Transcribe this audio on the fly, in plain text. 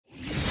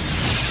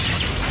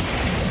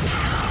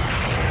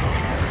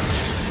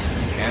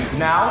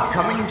Now,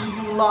 coming to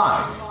you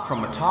live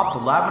from atop the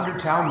Lavender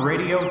Town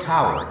Radio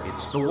Tower,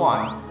 it's the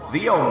one,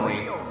 the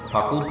only,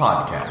 PUCL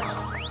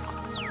Podcast.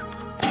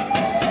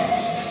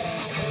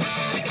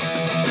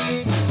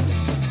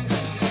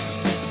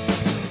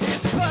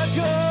 It's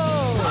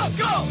PUCL!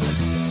 PUCL!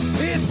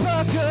 It's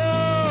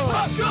PUCL!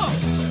 PUCL!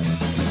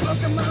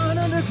 Pokemon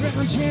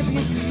Underground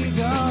Champions League,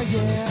 oh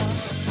yeah!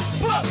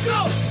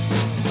 PUCL!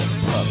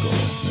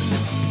 PUCL.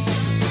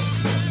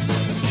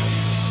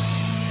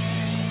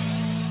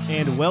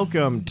 And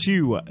welcome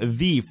to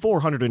the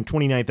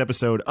 429th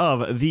episode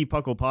of the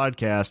PUCL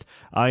Podcast.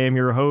 I am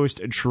your host,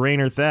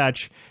 Trainer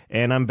Thatch,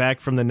 and I'm back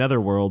from the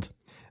netherworld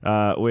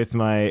with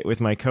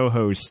my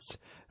co-hosts,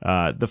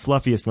 the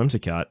Fluffiest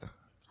Whimsicott.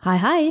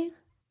 Hi.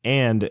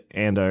 And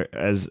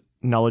as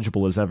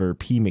knowledgeable as ever,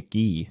 P.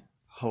 McGee.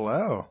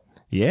 Hello.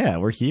 Yeah,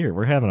 we're here.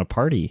 We're having a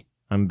party.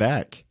 I'm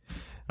back.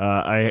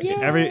 Dad's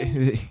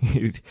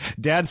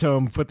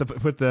home. Put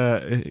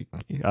the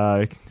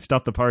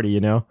stop the party.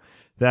 You know.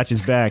 Thatch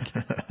is back.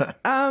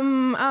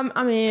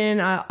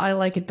 I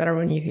like it better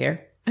when you're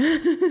here.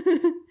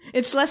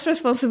 It's less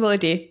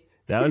responsibility.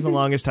 That was the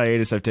longest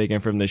hiatus I've taken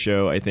from the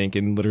show, I think,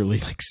 in literally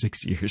like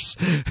 6 years.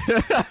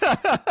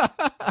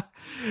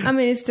 I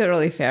mean, it's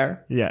totally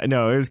fair. Yeah,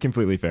 no, it was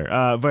completely fair.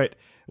 But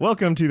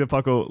welcome to the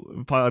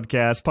PUCL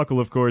Podcast. PUCL,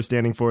 of course,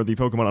 standing for the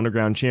Pokemon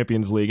Underground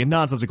Champions League, a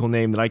nonsensical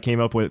name that I came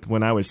up with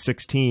when I was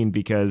 16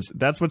 because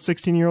that's what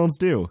 16-year-olds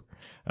do.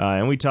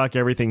 And we talk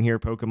everything here,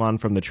 Pokemon,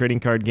 from the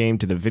trading card game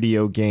to the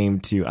video game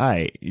to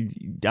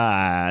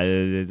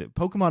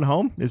Pokemon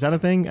Home. Is that a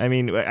thing? I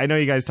mean, I know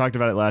you guys talked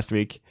about it last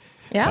week.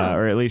 Yeah.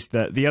 Or at least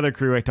the other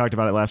crew, I talked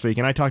about it last week,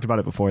 and I talked about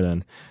it before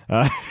then.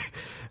 But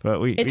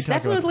it's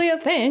definitely a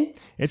thing.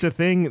 It's a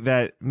thing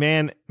that,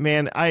 man,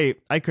 I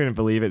couldn't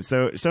believe it.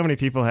 So many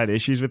people had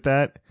issues with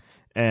that.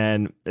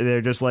 And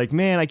they're just like,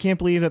 man, I can't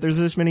believe that there's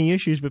this many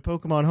issues with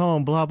Pokemon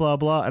Home, blah, blah,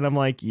 blah. And I'm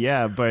like,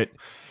 yeah, but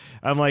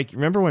I'm like,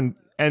 remember when...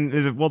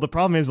 And well, the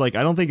problem is, like,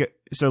 I don't think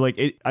so.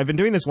 Like, I've been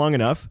doing this long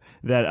enough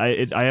that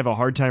I have a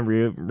hard time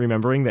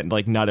remembering that,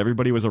 like, not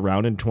everybody was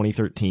around in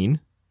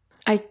 2013.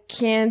 I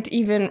can't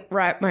even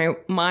wrap my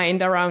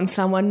mind around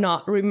someone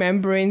not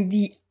remembering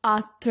the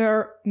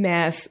utter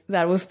mess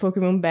that was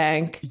Pokemon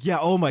Bank. Yeah.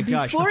 Oh my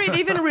gosh. Before it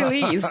even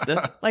released, released.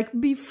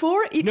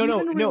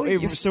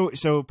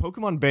 So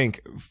Pokemon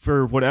Bank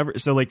for whatever.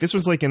 So like this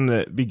was like in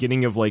the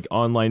beginning of like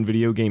online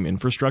video game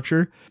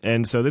infrastructure,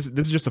 and so this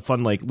is just a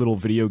fun like little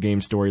video game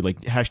story.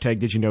 Like hashtag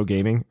Did you know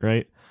gaming,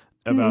 right?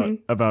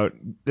 About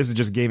this is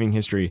just gaming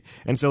history,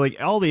 and so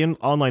like all the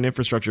online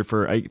infrastructure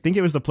for I think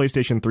it was the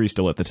PlayStation 3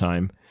 still at the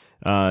time.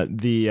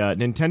 The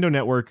Nintendo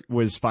Network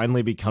was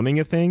finally becoming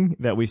a thing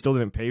that we still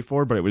didn't pay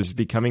for, but it was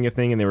becoming a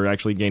thing, and they were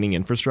actually gaining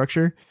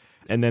infrastructure.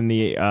 And then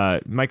the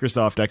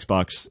Microsoft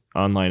Xbox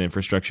online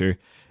infrastructure.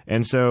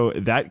 And so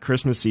that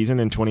Christmas season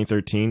in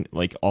 2013,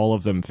 like all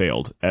of them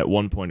failed at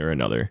one point or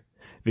another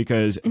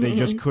because they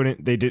just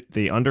couldn't.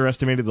 They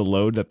underestimated the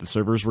load that the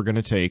servers were going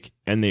to take,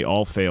 and they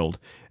all failed.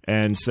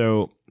 And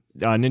so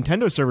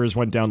Nintendo servers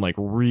went down like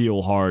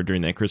real hard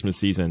during that Christmas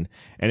season,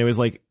 and it was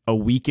like a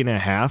week and a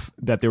half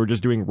that they were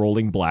just doing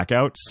rolling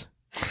blackouts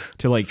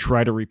to like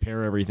try to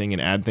repair everything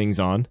and add things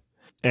on.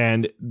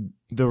 And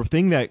the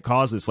thing that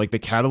caused this, like the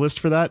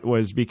catalyst for that,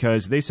 was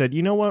because they said,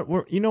 you know what,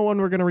 when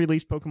we're going to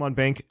release Pokemon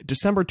Bank,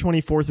 December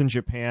 24th in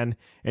Japan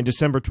and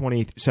December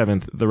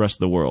 27th the rest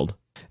of the world.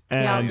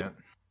 And yeah.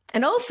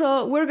 And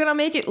also, we're going to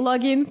make it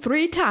log in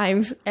 3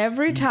 times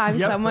every time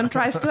someone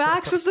tries to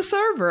access the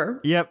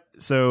server. Yep.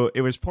 So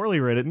it was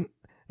poorly written.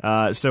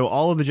 So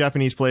all of the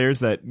Japanese players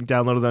that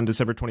downloaded on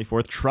December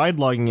 24th tried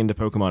logging into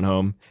Pokemon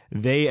Home.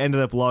 They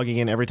ended up logging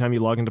in every time you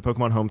log into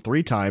Pokemon Home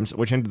 3 times,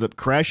 which ended up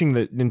crashing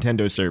the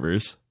Nintendo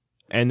servers.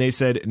 And they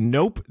said,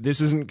 nope, this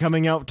isn't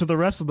coming out to the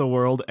rest of the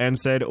world, and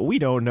said, we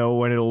don't know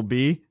when it'll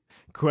be. ?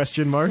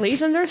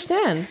 Please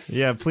understand.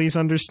 Yeah, please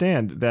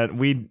understand that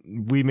we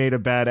made a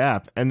bad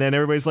app. And then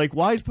everybody's like,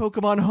 why is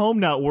Pokemon Home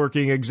not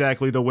working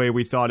exactly the way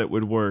we thought it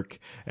would work?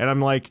 And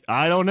I'm like,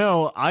 I don't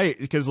know.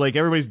 Because like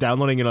everybody's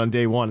downloading it on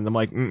day one. And I'm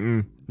like,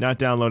 not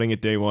downloading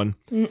it day one.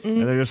 And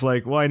they're just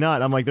like, why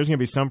not? I'm like, there's going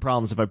to be some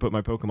problems if I put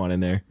my Pokemon in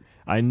there.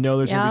 I know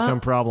there's going to be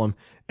some problem.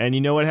 And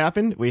you know what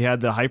happened? We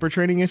had the hyper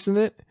training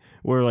incident,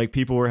 where like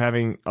people were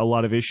having a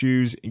lot of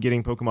issues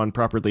getting Pokemon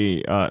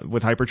properly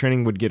with hyper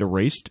training would get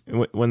erased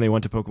when they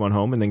went to Pokemon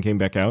Home and then came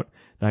back out.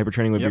 The hyper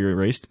training would be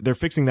erased. They're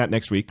fixing that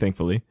next week,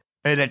 thankfully.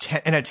 In a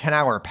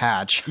 10-hour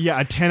patch. Yeah,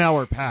 a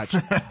 10-hour patch.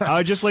 I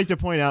would just like to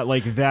point out,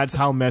 like, that's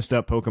how messed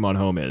up Pokemon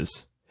Home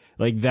is.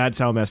 Like, that's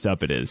how messed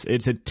up it is.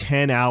 It's a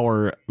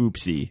 10-hour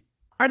oopsie.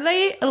 Are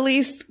they at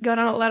least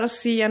gonna let us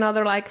see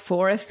another, like,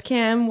 forest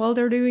cam while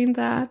they're doing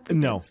that?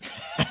 No.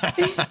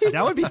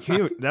 That would be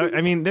cute.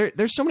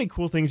 There's so many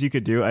cool things you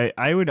could do.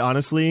 I would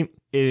honestly...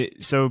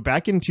 So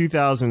back in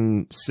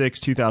 2006,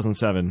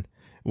 2007,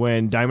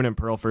 when Diamond and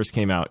Pearl first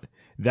came out,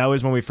 that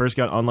was when we first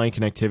got online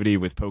connectivity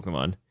with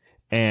Pokemon.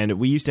 And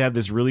we used to have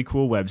this really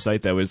cool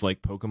website that was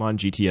like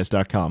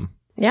PokemonGTS.com.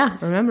 Yeah,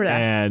 remember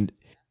that.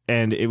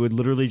 And it would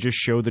literally just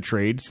show the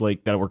trades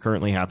like that were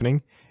currently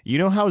happening. You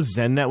know how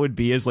zen that would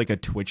be as like a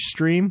Twitch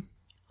stream?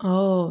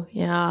 Oh,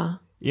 yeah.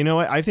 You know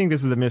what? I think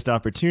this is a missed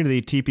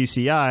opportunity.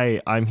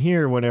 TPCI, I'm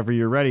here whenever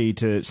you're ready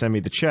to send me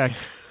the check.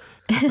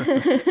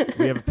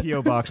 We have a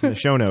P.O. box in the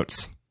show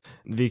notes.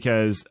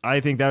 Because I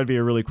think that would be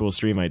a really cool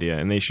stream idea,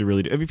 and they should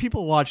really do. I mean,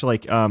 people watch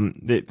like,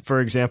 for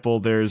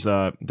example, there's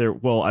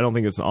well, I don't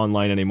think it's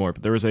online anymore,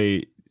 but there was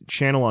a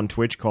channel on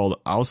Twitch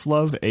called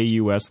Auslove,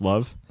 AUS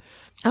Love.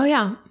 Oh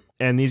yeah.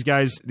 And these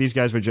guys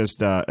would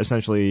just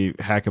essentially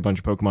hack a bunch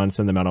of Pokemon,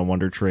 send them out on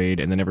Wonder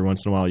Trade, and then every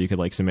once in a while you could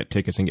like submit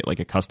tickets and get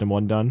like a custom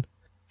one done.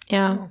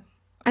 Yeah.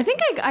 I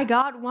think I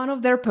got one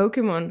of their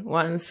Pokemon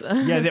once.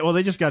 Yeah,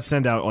 they just got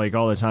sent out like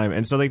all the time,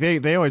 and so like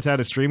they always had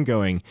a stream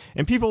going,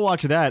 and people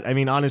watch that. I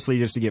mean, honestly,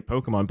 just to get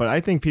Pokemon. But I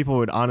think people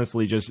would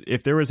honestly just,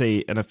 if there was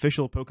an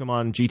official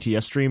Pokemon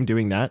GTS stream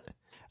doing that,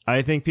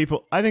 I think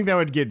that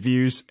would get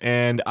views,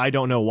 and I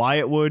don't know why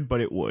it would, but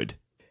it would.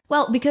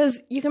 Well,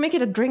 because you can make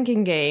it a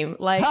drinking game.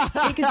 Like,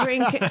 take a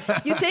drink.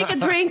 You take a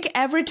drink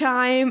every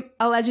time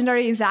a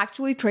legendary is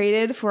actually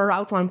traded for a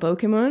Route 1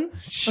 Pokemon,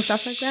 or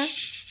stuff like that.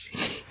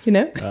 You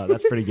know?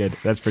 That's pretty good.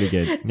 That's pretty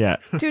good. Yeah.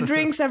 2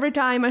 drinks every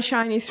time a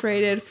shiny is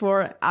traded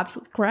for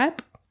absolute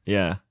crap.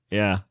 Yeah.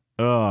 Yeah.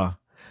 Oh.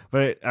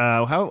 But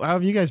how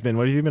have you guys been?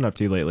 What have you been up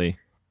to lately?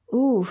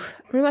 Ooh,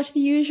 pretty much the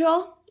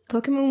usual.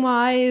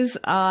 Pokemon-wise,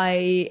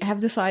 I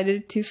have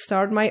decided to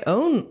start my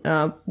own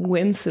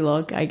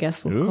Whimsicott, I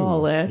guess we'll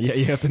call it. Yeah,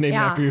 you have to name it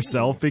after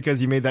yourself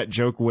because you made that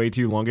joke way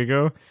too long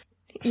ago.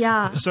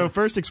 Yeah. So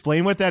first,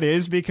 explain what that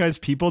is, because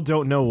people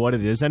don't know what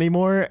it is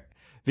anymore.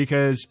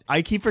 Because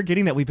I keep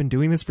forgetting that we've been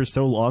doing this for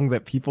so long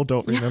that people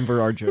don't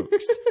remember our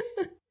jokes.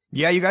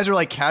 Yeah, you guys were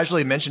like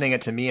casually mentioning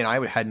it to me, and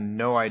I had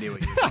no idea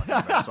what you were talking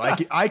about.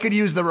 So I could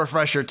use the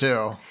refresher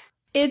too.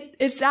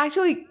 It's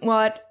actually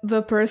what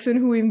the person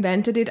who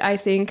invented it, I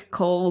think,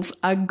 calls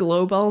a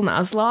global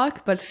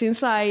Nuzlocke. But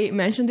since I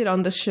mentioned it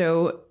on the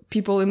show,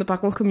 people in the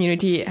PUCL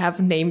community have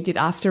named it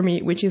after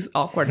me, which is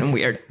awkward and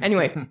weird.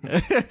 Anyway,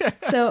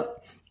 so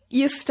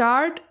you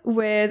start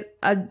with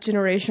a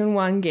Generation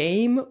 1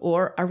 game,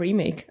 or a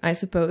remake, I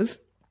suppose,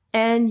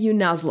 and you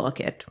Nuzlocke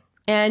it.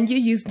 And you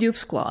use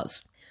Dupe's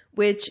Claws,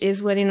 which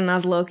is when in a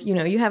Nuzlocke, you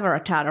know, you have a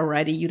Rattata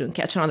already, you don't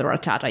catch another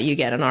Rattata, you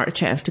get another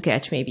chance to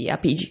catch maybe a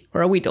Pidgey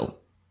or a Weedle.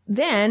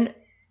 Then,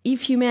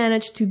 if you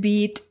manage to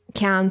beat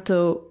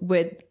Kanto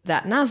with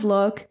that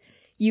Nuzlocke,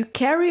 you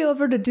carry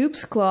over the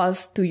Dupe's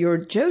Claws to your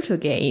Johto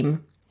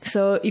game.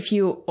 So if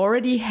you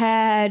already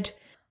had,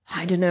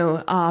 I don't know,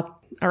 a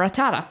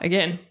Rattata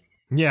again.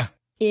 Yeah.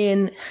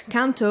 In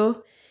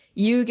Kanto,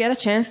 you get a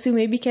chance to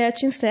maybe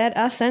catch instead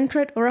a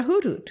Sentret or a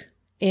Hoothoot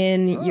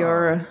in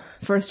your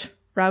first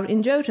route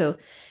in Johto.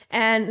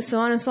 And so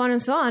on and so on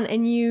and so on.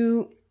 And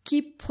you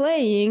keep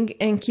playing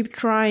and keep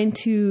trying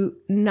to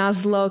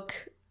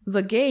Nuzlocke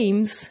the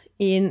games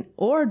in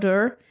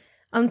order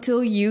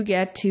until you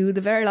get to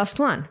the very last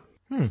one.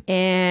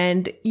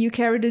 And you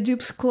carry the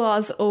Dupe's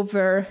Claws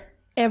over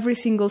every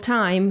single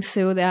time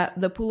so that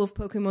the pool of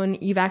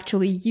Pokemon you've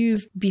actually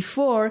used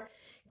before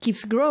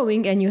keeps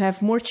growing, and you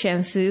have more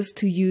chances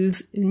to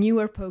use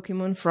newer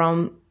Pokemon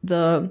from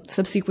the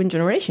subsequent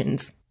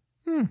generations.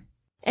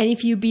 And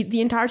if you beat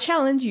the entire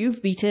challenge,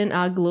 you've beaten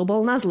a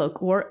global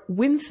Nuzlocke, or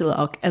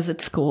Whimsicott, as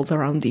it's called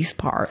around these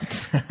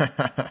parts.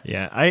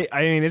 Yeah, I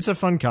mean, it's a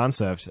fun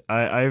concept.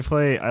 I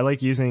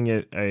like using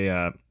it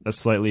a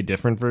slightly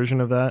different version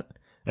of that.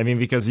 I mean,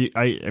 because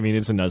I mean,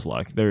 it's a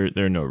Nuzlocke.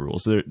 There are no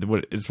rules.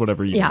 It's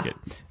whatever you can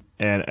get.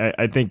 And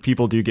I think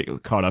people do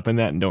get caught up in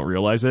that and don't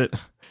realize it.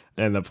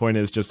 And the point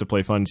is just to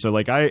play fun. So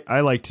like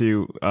I like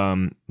to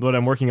what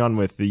I'm working on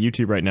with the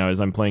YouTube right now is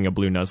I'm playing a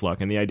blue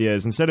Nuzlocke, and the idea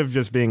is instead of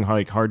just being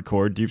like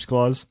hardcore Dupe's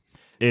Claws,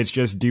 it's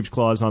just Dupe's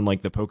Claws on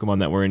like the Pokemon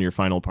that were in your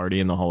final party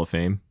in the Hall of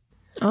Fame.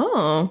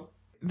 Oh.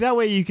 That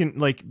way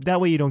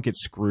you don't get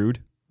screwed,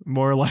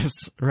 more or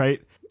less,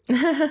 right?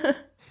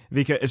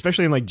 Because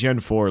especially in like Gen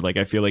 4, like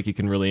I feel like you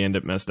can really end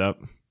up messed up.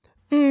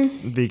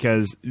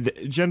 Because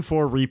Gen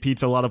 4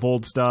 repeats a lot of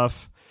old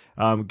stuff.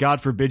 God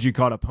forbid you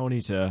caught a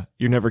Ponyta,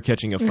 you're never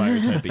catching a fire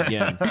type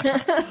again.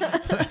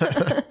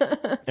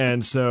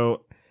 And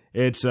so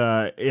it's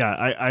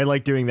I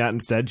like doing that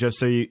instead, just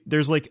so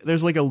there's like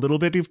a little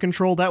bit of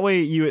control. That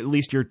way you at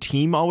least your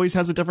team always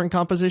has a different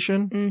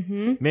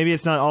composition. Maybe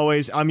it's not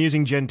always I'm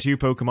using Gen 2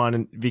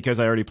 Pokemon because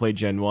I already played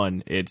Gen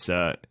 1. It's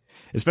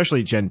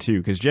especially Gen 2,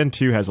 because Gen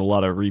 2 has a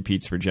lot of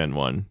repeats for Gen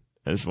 1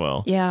 as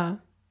well. Yeah.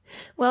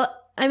 Well,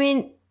 I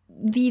mean,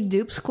 the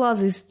Dupe's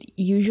Claws is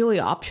usually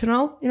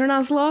optional in a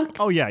Nuzlocke.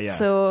 Oh, yeah, yeah.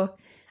 So,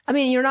 I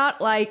mean, you're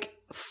not, like,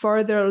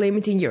 further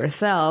limiting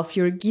yourself.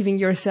 You're giving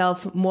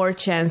yourself more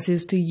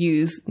chances to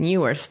use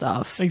newer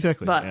stuff.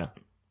 Exactly, But, yeah.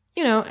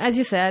 you know, as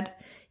you said,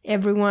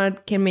 everyone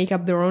can make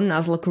up their own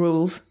Nuzlocke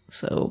rules,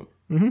 so...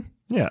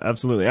 Yeah,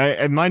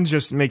 absolutely. Mine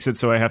just makes it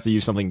so I have to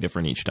use something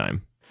different each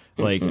time.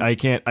 Like I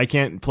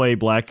can't play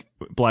black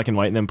and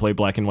white and then play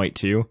black and white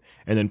 2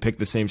 and then pick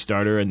the same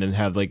starter and then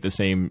have like the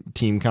same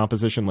team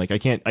composition. Like I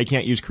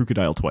can't use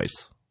Crocodile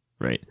twice,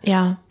 right?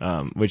 Yeah.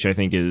 Which I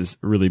think is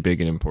really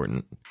big and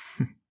important.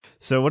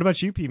 So what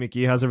about you,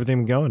 McGee? How's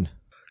everything going?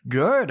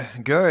 Good.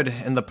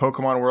 In the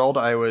Pokemon world,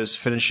 I was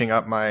finishing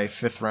up my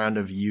 5th round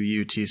of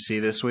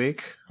UUTC this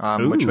week,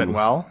 which went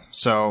well.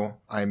 So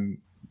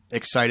I'm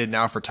excited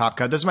now for Top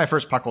Cut. This is my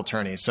first PUCL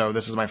tourney, so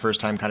this is my first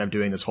time kind of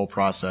doing this whole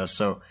process.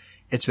 So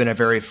it's been a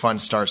very fun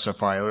start so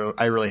far.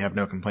 I really have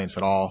no complaints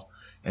at all.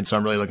 And so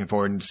I'm really looking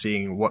forward to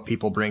seeing what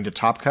people bring to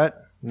Top Cut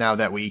now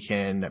that we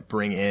can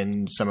bring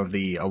in some of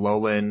the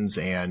Alolans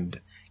and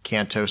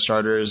Kanto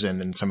starters and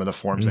then some of the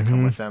forms that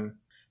come with them.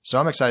 So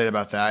I'm excited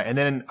about that. And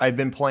then I've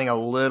been playing a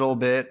little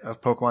bit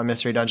of Pokemon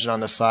Mystery Dungeon on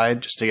the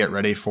side just to get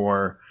ready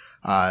for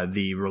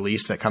the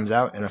release that comes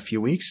out in a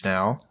few weeks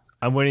now.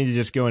 I'm waiting to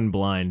just go in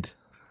blind.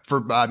 For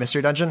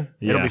Mystery Dungeon?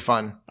 Yeah. It'll be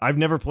fun. I've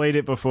never played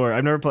it before.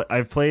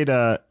 I've played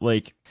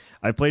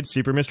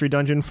Super Mystery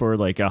Dungeon for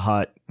like a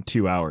hot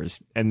 2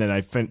 hours, and then I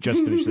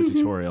just finished the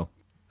tutorial.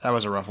 That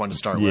was a rough one to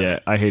start with. Yeah,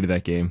 I hated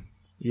that game.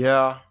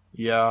 Yeah.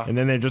 And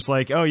then they're just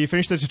like, oh, you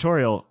finished the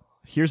tutorial.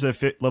 Here's a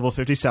level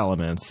 50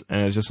 Salamence.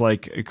 And it's just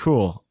like,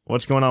 cool.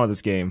 What's going on with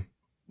this game?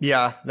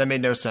 Yeah, that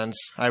made no sense.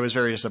 I was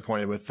very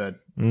disappointed with the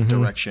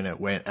direction it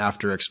went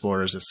after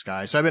Explorers of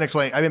Sky. So I've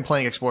been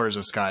playing Explorers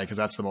of Sky because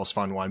that's the most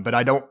fun one, but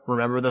I don't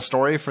remember the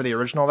story for the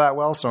original that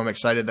well. So I'm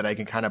excited that I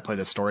can kind of play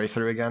the story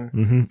through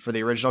again for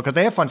the original because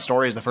they have fun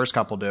stories. The first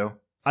couple do.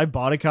 I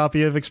bought a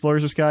copy of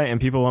Explorers of Sky and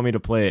people want me to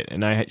play it,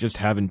 and I just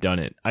haven't done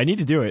it. I need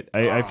to do it.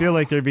 I feel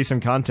like there'd be some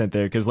content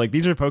there because like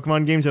these are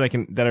Pokemon games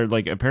that are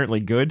like apparently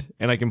good,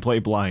 and I can play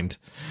blind.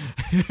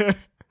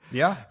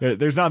 Yeah,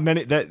 there's not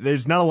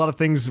a lot of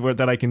things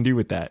that I can do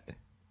with that.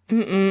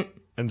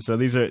 And so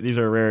these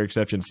are rare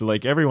exceptions. So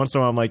like every once in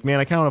a while, I'm like, man,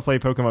 I kind of want to play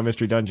Pokemon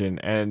Mystery Dungeon,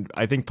 and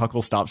I think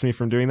PUCL stops me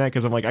from doing that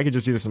because I'm like, I could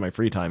just do this in my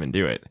free time and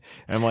do it.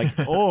 And I'm like,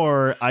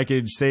 or I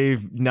could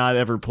save not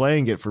ever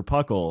playing it for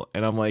PUCL,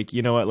 and I'm like,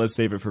 you know what, let's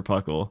save it for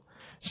PUCL.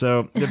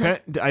 So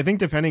I think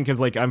depending,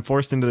 because like I'm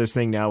forced into this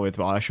thing now with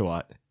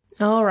Oshawott.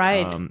 All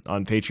right.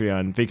 On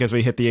Patreon because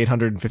we hit the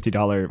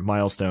 $850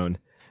 milestone.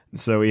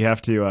 So we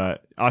have to,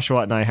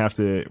 Oshawott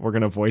and we're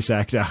going to voice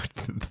act out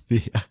the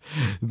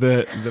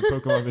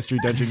Pokemon Mystery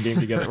Dungeon game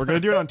together. We're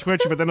going to do it on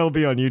Twitch, but then it'll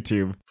be on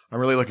YouTube.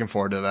 I'm really looking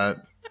forward to that.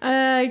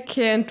 I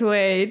can't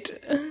wait.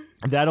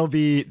 That'll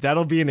be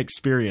an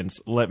experience,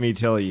 let me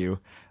tell you.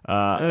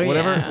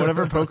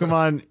 Whatever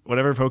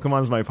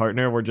Pokemon's my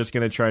partner, we're just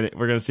going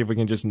to see if we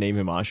can just name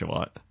him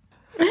Oshawott.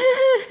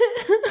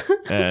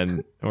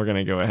 And we're going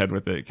to go ahead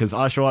with it because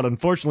Oshawott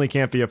unfortunately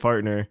can't be a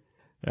partner.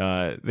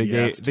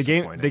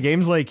 The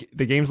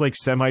game's like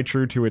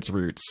semi-true to its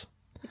roots.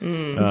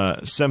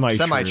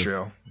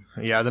 Semi-true.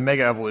 Yeah, the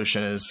Mega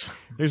Evolution is.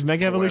 There's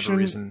Mega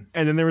Evolution,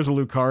 and then there was a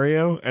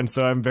Lucario, and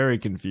so I'm very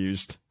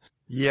confused.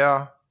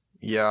 Yeah.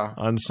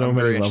 On so I'm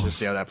many very levels. interested to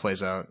see how that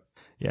plays out.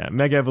 Yeah,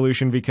 Mega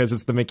Evolution because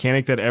it's the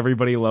mechanic that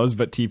everybody loves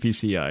but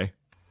TPCI.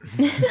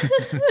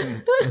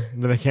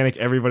 The mechanic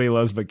everybody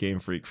loves but Game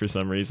Freak for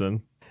some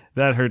reason.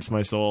 That hurts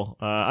my soul.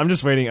 I'm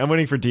just waiting. I'm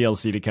waiting for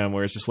DLC to come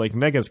where it's just like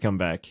Megas come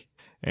back.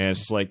 And it's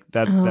just like,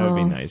 that would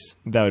be nice.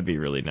 That would be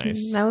really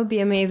nice. That would be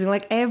amazing.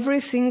 Like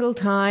every single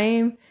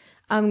time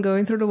I'm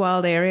going through the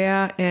wild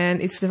area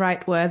and it's the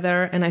right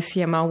weather and I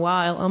see a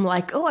Mawile, I'm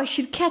like, oh, I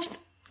should catch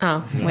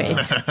oh, wait.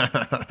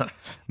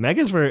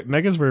 Megas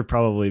were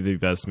probably the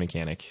best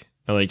mechanic.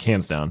 Like,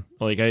 hands down.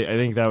 Like, I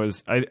think that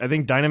was, I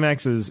think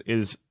Dynamax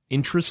is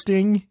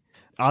interesting.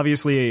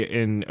 Obviously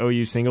in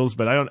OU singles,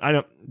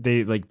 but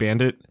they like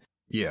banned it.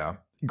 Yeah.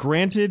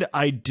 Granted,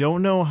 I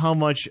don't know how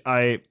much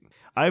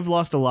I've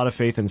lost a lot of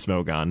faith in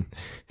Smogon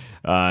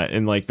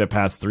in like the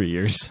past 3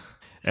 years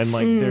and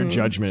like their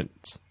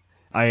judgments.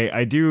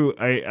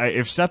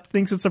 If Seth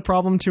thinks it's a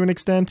problem to an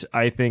extent,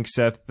 I think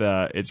Seth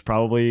it's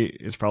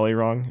probably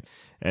wrong.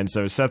 And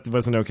so Seth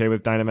wasn't okay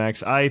with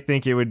Dynamax. I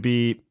think it would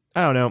be,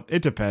 I don't know,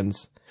 it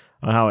depends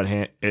on how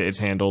it's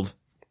handled.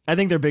 I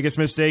think their biggest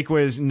mistake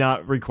was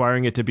not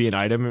requiring it to be an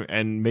item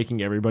and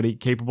making everybody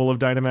capable of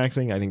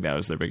Dynamaxing. I think that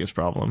was their biggest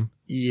problem.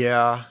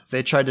 Yeah,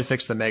 they tried to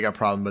fix the Mega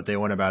problem, but they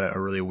went about it a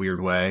really weird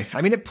way.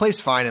 I mean, it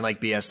plays fine in like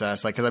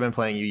BSS, like because I've been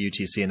playing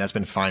UUTC and that's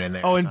been fine in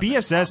there. Oh, in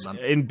BSS,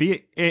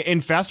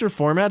 in faster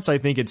formats, I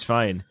think it's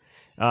fine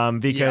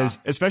because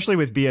especially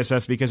with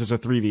BSS because it's a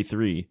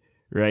 3v3,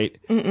 right?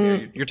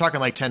 You're talking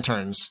like 10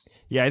 turns.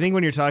 Yeah, I think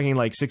when you're talking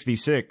like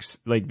 6v6,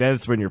 like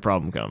that's when your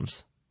problem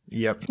comes.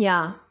 Yep.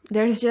 Yeah.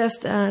 There's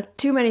just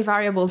too many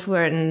variables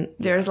when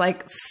there's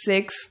like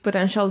 6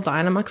 potential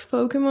Dynamax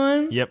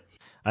Pokemon. Yep.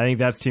 I think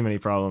that's too many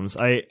problems.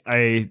 I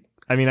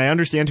mean, I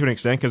understand to an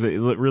extent because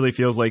it really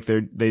feels like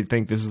they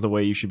think this is the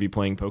way you should be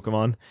playing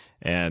Pokemon.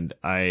 And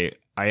I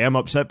am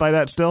upset by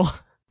that still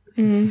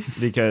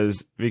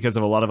because of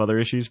a lot of other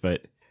issues,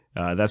 but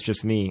that's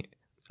just me.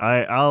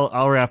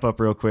 I'll wrap up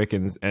real quick.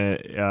 And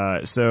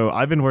so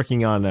I've been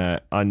working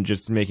on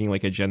just making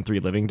like a Gen 3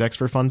 living dex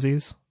for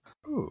funsies.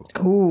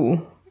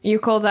 Ooh. You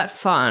call that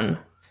fun?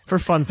 For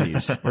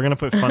funsies. We're going to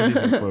put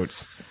funsies in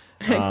quotes.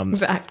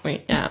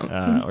 Exactly,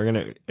 yeah. We're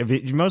going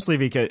to... Mostly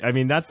because... I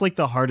mean, that's like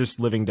the hardest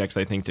living dex,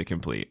 I think, to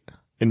complete.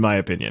 In my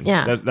opinion.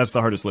 Yeah. That's the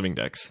hardest living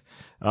dex.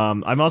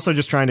 I'm also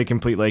just trying to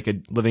complete like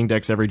a living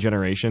dex every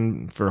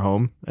generation for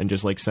home and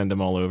just like send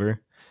them all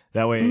over.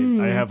 That way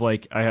I have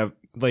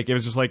like it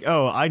was just like,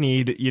 oh, I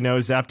need, you know,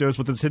 Zapdos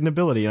with its hidden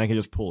ability, and I can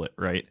just pull it,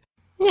 right?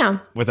 Yeah.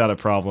 Without a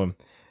problem.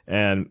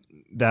 And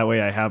that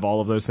way I have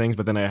all of those things,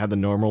 but then I have the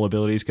normal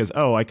abilities because,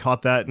 oh, I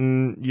caught that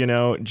in, you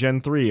know,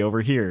 Gen 3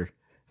 over here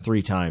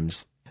 3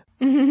 times.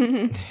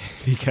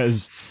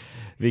 because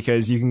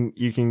you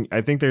can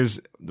I think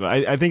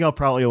I think I'll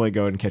probably only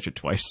go and catch it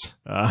twice.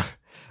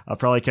 I'll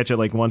probably catch it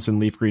like once in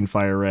Leaf Green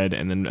Fire Red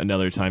and then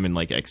another time in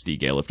like XD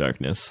Gale of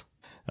Darkness.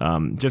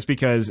 Just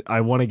because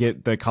I want to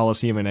get the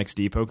Coliseum and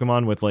XD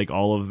Pokemon with like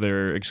all of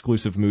their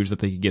exclusive moves that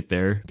they could get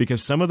there,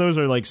 because some of those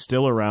are like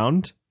still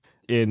around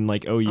in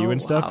like OU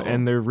and stuff,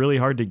 and they're really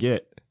hard to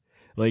get,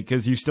 like,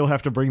 because you still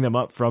have to bring them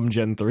up from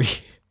Gen 3.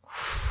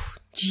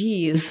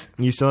 Jeez.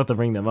 You still have to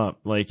bring them up.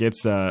 Like,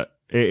 it's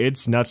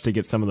nuts to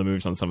get some of the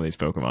moves on some of these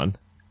Pokemon.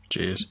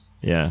 Jeez.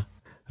 Yeah.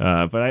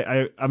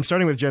 But I'm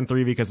starting with Gen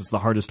 3 because it's the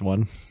hardest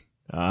one.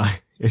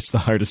 It's the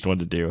hardest one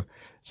to do.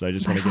 So I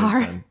just want to get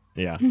it done.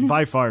 Yeah,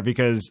 by far,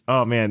 because,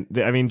 oh man,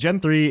 I mean, Gen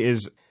 3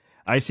 is,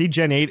 I see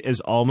Gen 8 is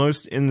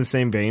almost in the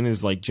same vein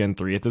as like Gen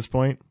 3 at this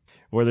point,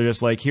 where they're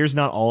just like, here's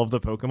not all of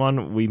the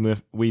Pokemon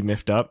we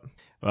miffed up.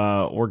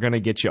 We're going to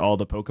get you all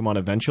the Pokemon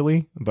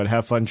eventually, but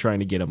have fun trying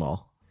to get them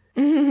all.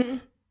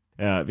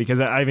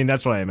 Because I mean,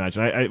 that's what I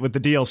imagine. With the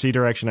DLC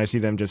direction, I see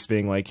them just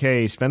being like,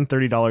 hey, spend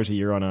 $30 a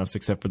year on us,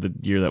 except for the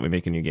year that we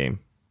make a new game.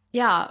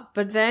 Yeah,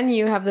 but then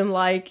you have them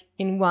like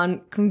in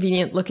one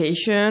convenient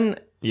location.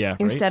 Yeah,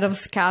 instead of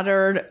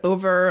scattered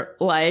over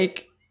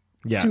like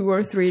 2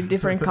 or 3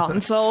 different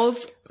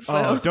consoles. So.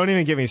 Oh, don't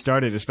even get me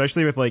started,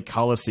 especially with like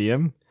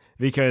Coliseum,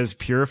 because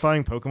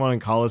purifying Pokemon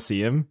in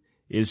Coliseum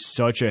is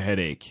such a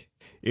headache.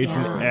 It's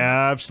an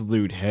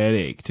absolute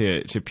headache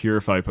to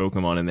purify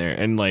Pokemon in there.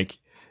 And like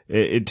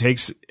it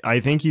takes, I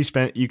think you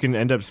can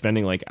end up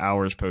spending like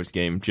hours post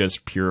game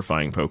just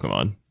purifying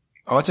Pokemon.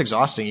 Oh, it's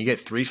exhausting. You get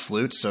 3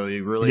 flutes, so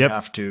you really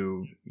have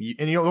to...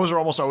 And you know, those are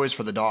almost always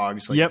for the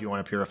dogs, like if you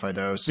want to purify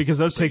those. Because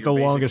those take the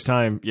longest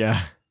time,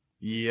 yeah.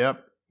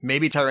 Yep.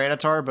 Maybe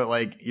Tyranitar, but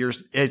like,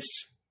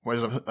 what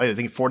is it? I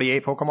think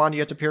 48 Pokemon you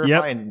have to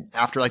purify, and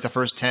after like the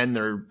first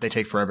 10, they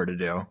take forever to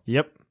do.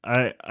 Yep.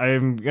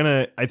 I'm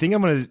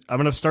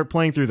gonna start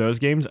playing through those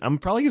games. I'm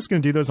probably just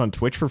gonna do those on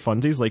Twitch for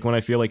funsies, like when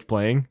I feel like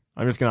playing.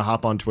 I'm just gonna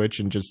hop on Twitch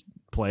and just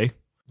play.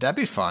 That'd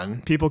be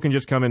fun. People can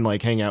just come and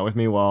like hang out with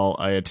me while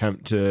I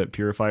attempt to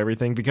purify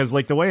everything, because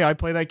like the way I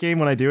play that game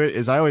when I do it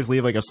is I always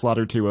leave like a slot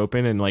or 2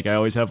 open, and like I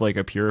always have like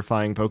a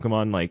purifying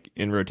Pokemon like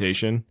in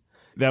rotation.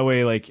 That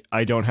way like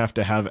I don't have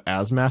to have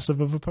as massive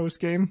of a post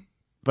game.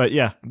 But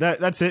yeah,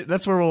 that's it.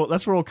 That's where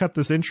we'll cut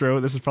this intro.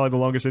 This is probably the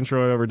longest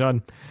intro I've ever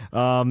done.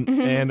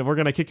 And we're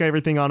gonna kick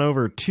everything on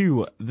over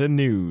to the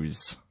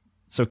news.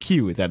 So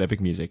cue that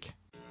epic music.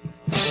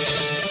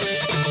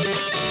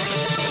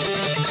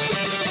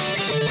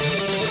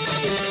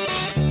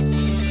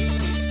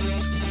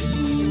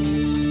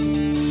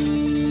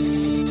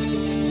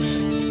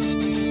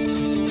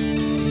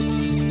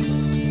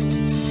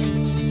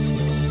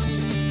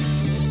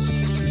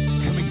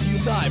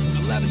 Live from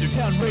the Lavender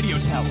Town Radio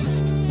Tower.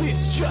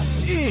 This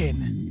just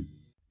in.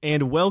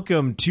 And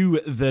welcome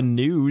to the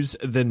news.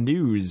 The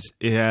news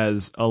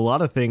has a lot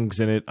of things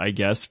in it, I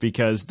guess,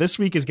 because this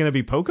week is going to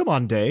be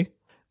Pokemon Day.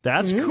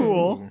 That's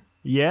cool.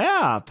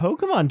 Yeah,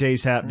 Pokemon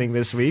Day's happening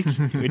this week,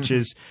 which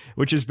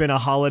has been a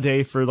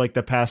holiday for like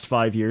the past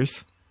 5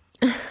 years.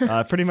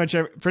 Pretty much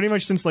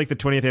since like the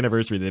 20th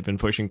anniversary, they've been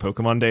pushing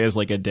Pokemon Day as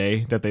like a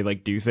day that they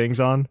like do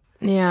things on.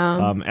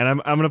 Yeah. And I'm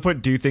gonna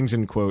put "do things"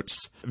 in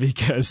quotes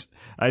because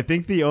I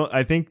think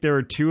there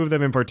were 2 of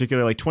them in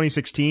particular. Like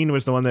 2016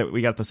 was the one that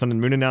we got the Sun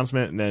and Moon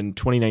announcement, and then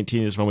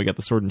 2019 is when we got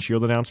the Sword and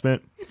Shield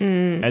announcement.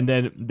 And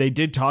then they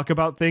did talk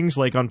about things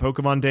like on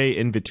Pokemon Day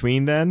in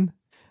between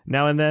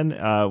now and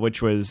then,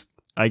 which was,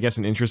 I guess,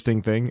 an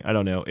interesting thing. I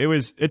don't know.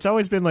 It's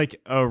always been like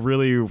a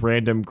really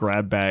random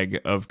grab bag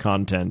of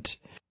content.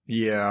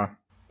 Yeah.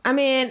 I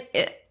mean,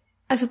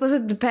 I suppose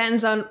it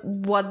depends on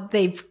what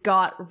they've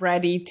got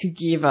ready to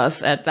give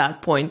us at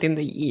that point in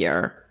the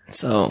year.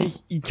 So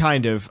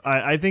kind of.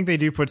 I think they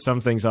do put some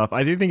things off.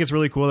 I do think it's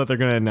really cool that they're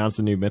going to announce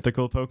a new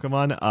mythical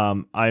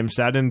Pokemon. I'm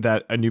saddened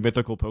that a new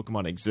mythical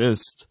Pokemon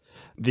exists,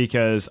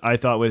 because I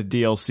thought with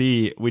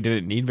DLC we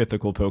didn't need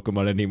mythical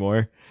Pokemon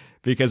anymore.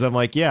 Because I'm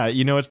like, yeah,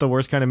 you know what's the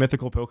worst kind of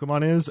mythical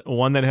Pokemon is?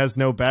 One that has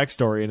no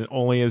backstory and it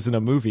only is in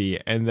a movie,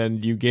 and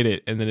then you get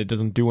it and then it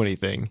doesn't do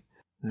anything.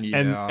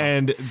 Yeah.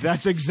 And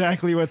that's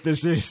exactly what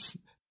this is.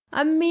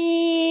 I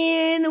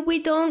mean, we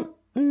don't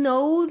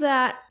know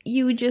that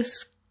you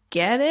just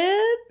get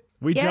it.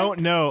 We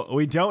don't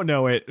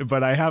know it,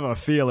 but I have a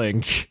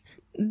feeling.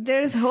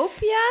 There's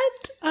hope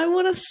yet, I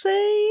want to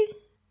say.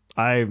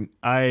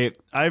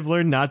 I've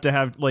learned not to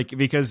have, like,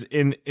 because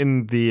in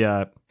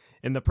the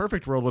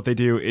perfect world, what they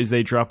do is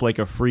they drop like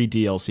a free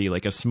DLC,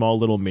 like a small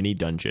little mini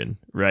dungeon,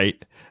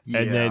 right? Yeah.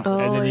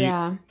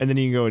 And then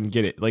you can go and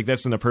get it. Like,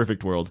 that's in the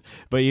perfect world.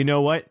 But you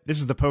know what? This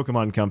is the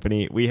Pokemon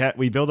Company.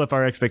 We build up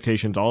our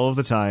expectations all of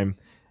the time,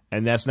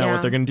 and that's not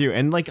what they're going to do.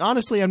 And like,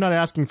 honestly, I'm not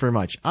asking for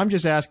much. I'm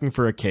just asking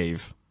for a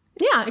cave.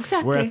 Yeah,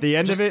 exactly. Where at the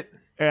end of it,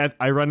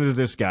 I run into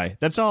this guy.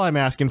 That's all I'm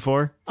asking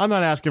for. I'm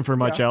not asking for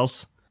much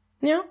else.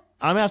 Yeah.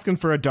 I'm asking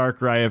for a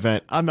Darkrai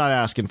event. I'm not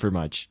asking for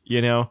much,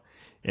 you know?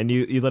 And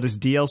you let us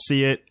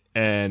DLC it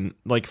and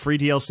like free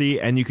DLC,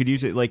 and you could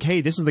use it like,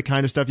 hey, this is the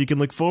kind of stuff you can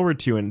look forward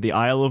to in the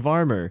Isle of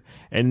Armor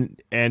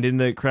and in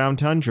the Crown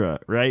Tundra,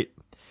 right?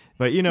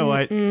 But you know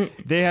what?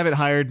 They haven't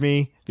hired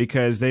me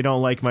because they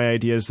don't like my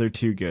ideas. They're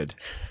too good.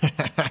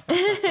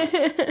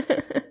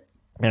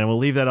 And we'll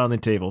leave that on the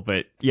table.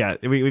 But yeah,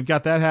 we've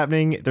got that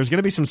happening. There's going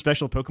to be some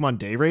special Pokemon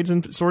Day raids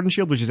in Sword and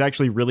Shield, which is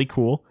actually really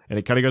cool. And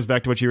it kind of goes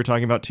back to what you were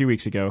talking about 2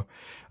 weeks ago,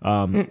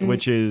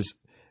 which is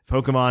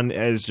Pokemon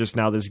is just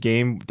now this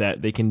game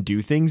that they can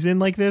do things in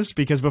like this,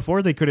 because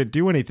before they couldn't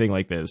do anything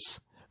like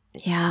this.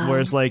 Yeah.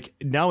 Whereas like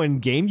now in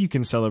game, you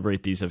can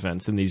celebrate these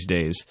events in these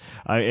days.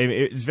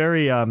 It's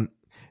very,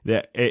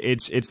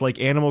 it's like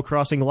Animal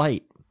Crossing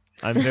Light.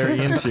 I'm very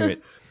into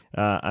it.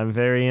 I'm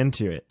very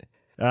into it.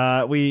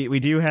 We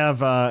do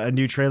have a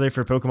new trailer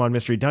for Pokemon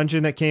Mystery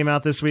Dungeon that came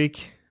out this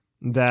week.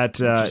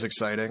 Which is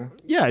exciting.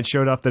 Yeah, it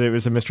showed off that it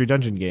was a Mystery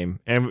Dungeon game,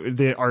 and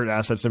the art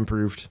assets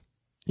improved.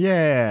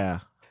 Yeah.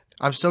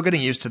 I'm still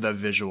getting used to the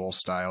visual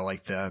style.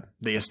 Like the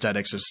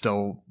aesthetics is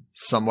still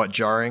somewhat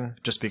jarring,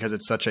 just because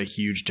it's such a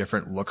huge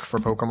different look for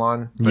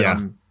Pokemon. But yeah.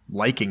 I'm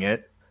liking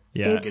it.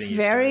 Yeah, it's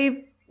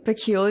very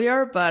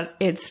peculiar, but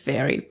it's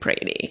very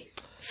pretty.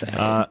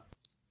 So.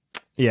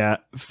 Yeah,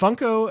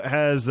 Funko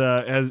has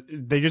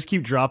they just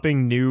keep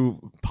dropping new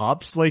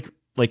pops like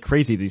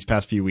crazy these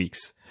past few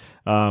weeks.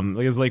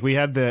 Because like we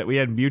had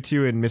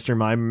Mewtwo and Mr.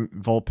 Mime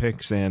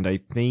Vulpix and I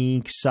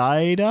think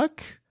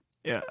Psyduck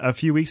a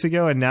few weeks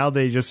ago, and now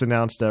they just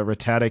announced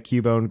Rattata,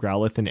 Cubone,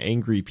 Growlithe, and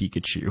Angry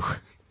Pikachu.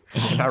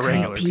 Not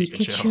regular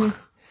Pikachu.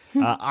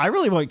 I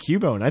really want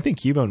Cubone. I think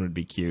Cubone would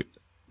be cute.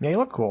 Yeah, you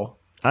look cool.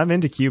 I'm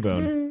into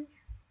Cubone.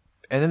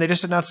 And then they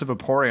just announced a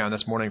Vaporeon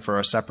this morning for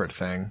a separate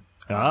thing.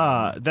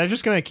 They're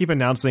just gonna keep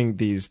announcing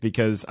these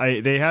because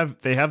they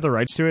have the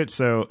rights to it.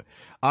 So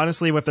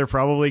honestly, what they're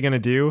probably gonna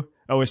do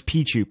is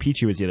Pichu.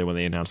 Pichu is the other one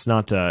they announced,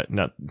 not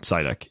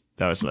Psyduck.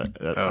 That was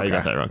I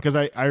got that wrong because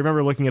I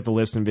remember looking at the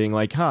list and being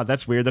like,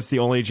 that's weird. That's the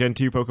only Gen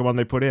 2 Pokemon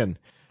they put in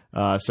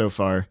so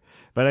far.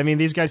 But I mean,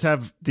 these guys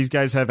have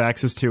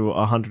access to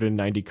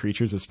 190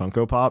 creatures as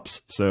Funko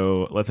Pops,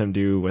 so let them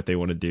do what they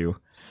want to do.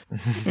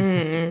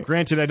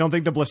 Granted, I don't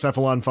think the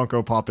Blacephalon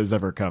Funko Pop is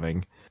ever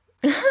coming.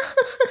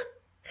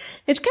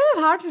 It's kind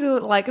of hard to do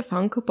like a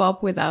Funko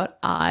Pop without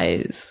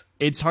eyes.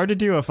 It's hard to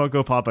do a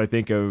Funko Pop, I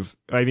think,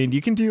 I mean,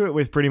 you can do it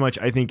with pretty much,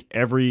 I think,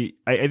 I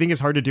think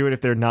it's hard to do it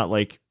if they're not,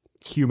 like,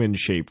 human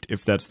shaped,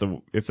 if that's the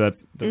correct word.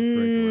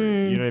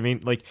 You know what I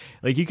mean? Like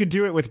you could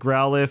do it with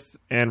Growlithe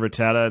and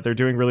Rattata. They're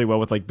doing really well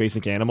with, like,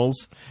 basic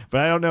animals. But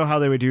I don't know how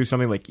they would do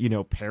something like,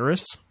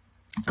 Paris.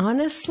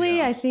 Honestly,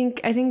 yeah. I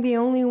think the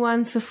only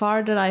one so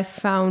far that I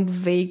found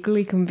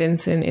vaguely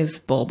convincing is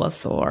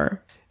Bulbasaur.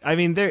 I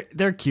mean,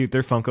 they're cute.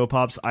 They're Funko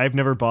Pops. I've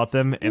never bought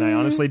them, and I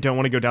honestly don't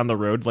want to go down the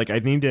road. Like, I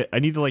need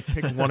to like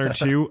pick one or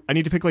two. I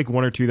need to pick like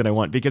one or two that I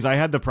want, because I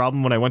had the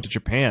problem when I went to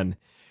Japan,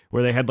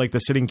 where they had like the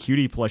Sitting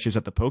Cutie plushes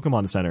at the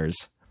Pokemon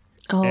centers,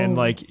 and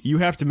like you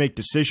have to make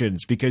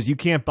decisions because you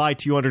can't buy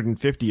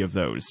 250 of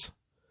those.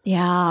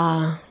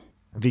 Yeah,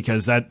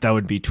 because that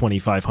would be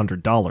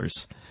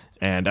 $2,500,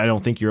 and I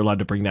don't think you're allowed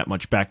to bring that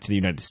much back to the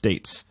United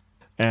States,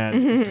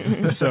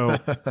 and so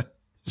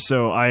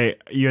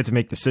you had to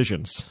make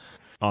decisions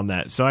on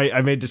that. So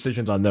I made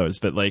decisions on those,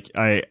 but like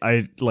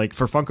I like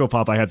for Funko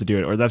Pop I have to do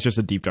it, or that's just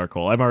a deep dark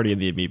hole. I'm already in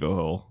the amiibo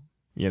hole,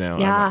 I'm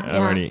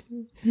already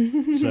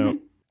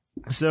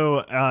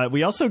so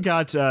we also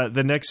got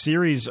the next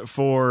series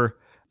for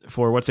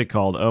what's it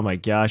called? Oh my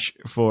gosh,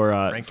 for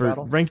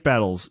ranked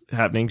battles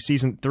happening,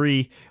 season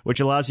 3, which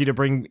allows you to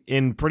bring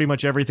in pretty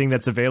much everything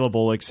that's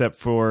available except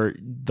for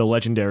the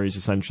legendaries,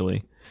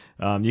 essentially.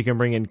 You can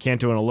bring in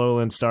Kanto and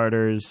Alolan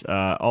starters,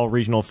 all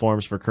regional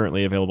forms for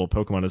currently available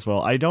Pokemon as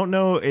well. I don't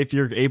know if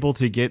you're able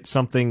to get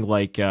something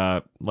like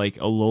Alolan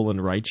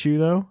Raichu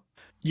though.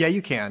 Yeah,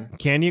 you can.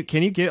 Can you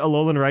get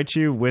Alolan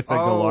Raichu with a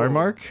Galar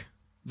mark?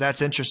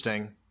 That's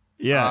interesting.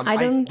 Yeah,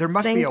 there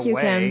must be a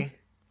way.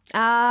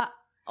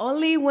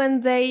 Only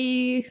when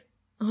they.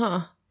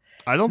 I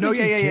don't. No,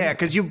 yeah.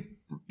 Because you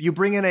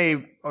bring in a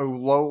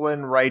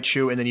Alolan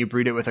Raichu and then you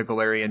breed it with a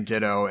Galarian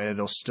Ditto, and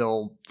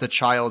the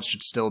child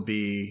should still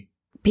be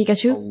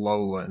Pikachu?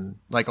 Alolan.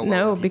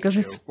 No, because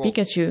it's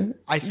Pikachu.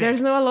 I think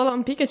there's no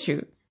Alolan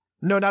Pikachu.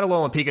 No, not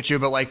Alolan Pikachu,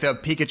 but like the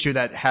Pikachu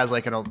that has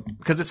like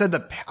because it said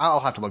I'll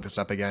have to look this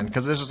up again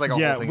because there's just like a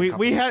whole thing.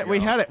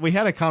 We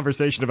had a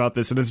conversation about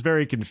this and it's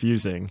very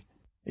confusing.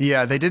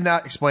 Yeah, they did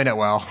not explain it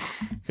well.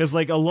 Because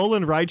like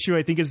Alolan Raichu,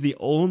 I think is the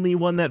only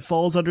one that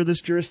falls under this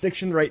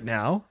jurisdiction right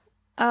now.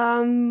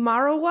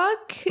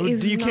 Marowak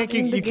is not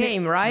in the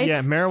game, right?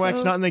 Yeah,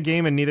 Marowak's not in the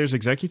game, and neither is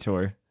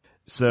Exeggutor.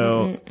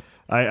 So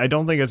I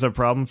don't think it's a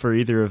problem for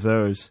either of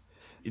those.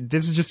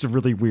 This is just a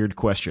really weird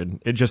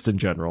question, just in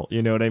general.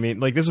 You know what I mean?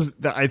 Like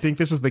I think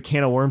this is the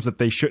can of worms that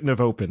they shouldn't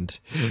have opened.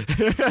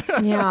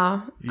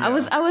 Yeah. I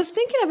was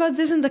thinking about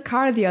this in the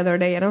car the other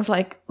day, and I was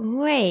like,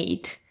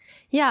 wait,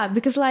 yeah,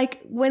 because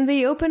like when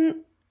they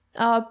open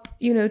up,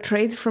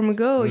 traits from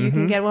Go. You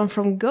can get one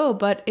from Go,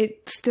 but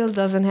it still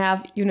doesn't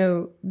have,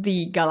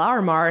 the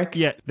Galar mark.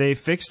 Yeah, they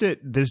fixed it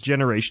this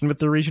generation with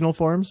the regional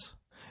forms,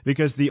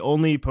 because the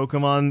only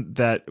Pokemon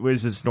that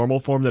was its normal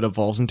form that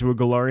evolves into a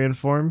Galarian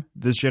form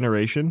this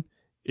generation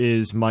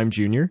is Mime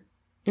Jr.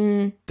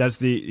 That's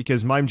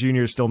because Mime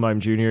Jr. is still Mime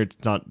Jr.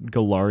 It's not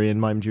Galarian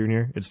Mime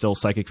Jr. It's still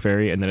Psychic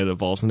Fairy, and then it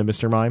evolves into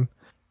Mr. Mime.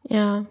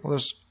 Yeah. Well,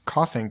 there's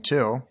Coughing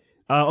too.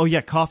 Oh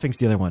yeah, Coughing's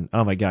the other one.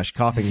 Oh my gosh,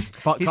 Coughing's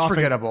He's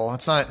forgettable.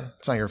 It's not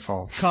your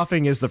fault.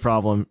 Coughing is the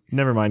problem.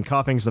 Never mind.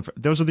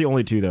 Those are the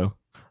only two though.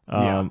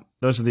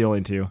 Those are the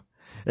only two.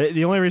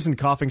 The only reason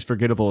Coughing's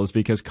forgettable is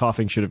because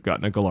Coughing should have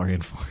gotten a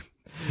Galarian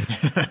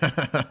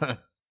form.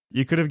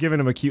 You could have given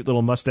him a cute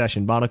little mustache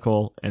and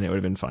monocle, and it would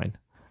have been fine.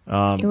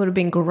 It would have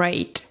been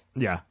great.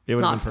 Yeah, it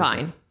would have been perfect.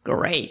 Fine.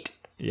 Great.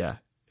 Yeah.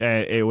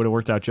 It would have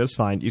worked out just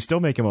fine. You still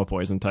make him a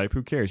poison type.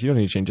 Who cares? You don't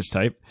need to change his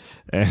type.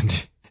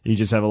 And you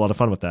just have a lot of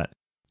fun with that.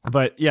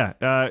 But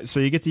yeah, so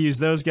you get to use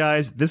those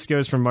guys. This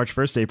goes from March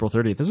 1st to April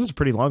 30th. This is a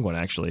pretty long one,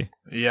 actually.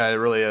 Yeah, it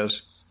really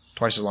is.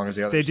 Twice as long as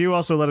the others. They do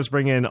also let us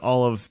bring in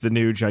all of the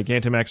new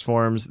Gigantamax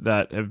forms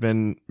that have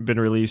been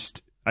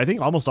released. I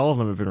think almost all of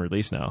them have been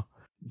released now.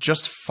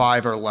 Just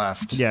 5 are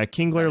left. Yeah,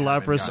 Kingler,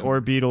 Lapras,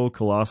 Orbeetle,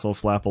 Colossal,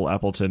 Flapple,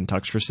 Appleton,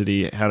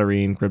 Toxtricity,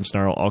 Hatterene,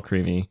 Grimmsnarl,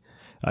 Alcremie.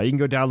 You can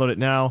go download it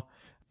now.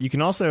 You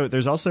can also,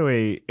 there's also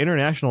a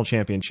international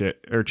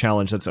championship or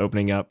challenge that's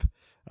opening up.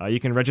 You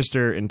can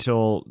register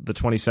until the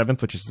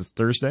 27th, which is this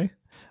Thursday.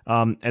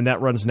 And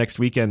that runs next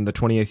weekend, the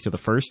 28th to the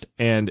 1st.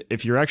 And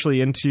if you're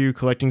actually into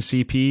collecting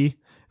CP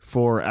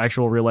for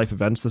actual real life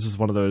events, this is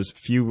one of those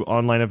few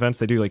online events.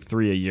 They do like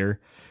 3 a year.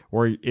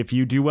 Or if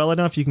you do well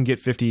enough, you can get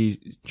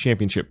 50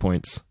 championship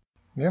points.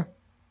 Yeah.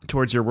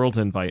 Towards your Worlds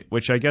invite,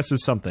 which I guess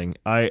is something.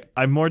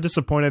 I'm more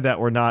disappointed that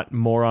we're not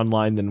more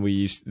online than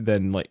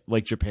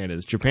like Japan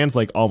is. Japan's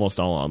like almost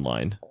all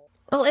online.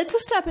 Well, it's a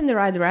step in the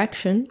right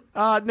direction.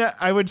 No,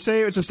 I would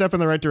say it's a step in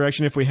the right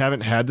direction if we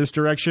haven't had this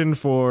direction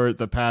for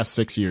the past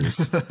 6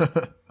 years.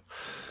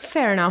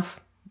 Fair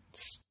enough.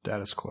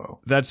 Status quo.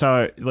 That's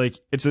how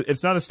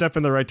it's not a step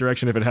in the right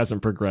direction if it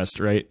hasn't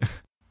progressed, right?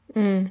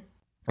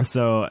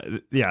 So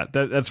yeah,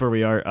 that's where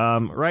we are.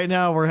 Right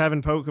now we're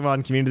having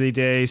Pokemon Community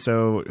Day,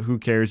 so who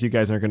cares? You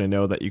guys aren't going to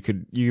know that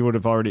you would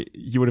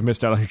have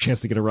missed out on your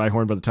chance to get a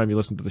Rhyhorn by the time you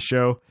listen to the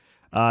show.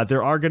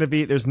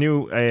 There's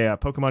new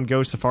Pokemon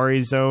Go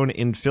Safari Zone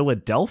in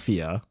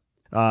Philadelphia,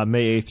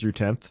 May 8th through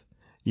 10th.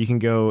 You can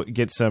go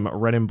get some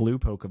red and blue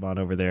Pokemon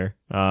over there,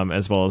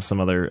 as well as some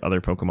other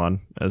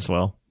Pokemon as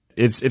well.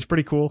 It's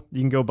pretty cool.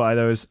 You can go buy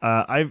those.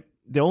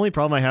 The only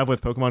problem I have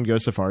with Pokemon Go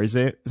Safari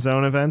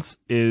Zone events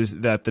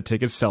is that the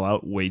tickets sell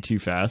out way too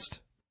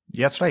fast.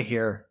 Yeah, that's what I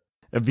hear.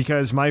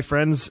 Because my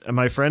friends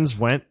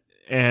went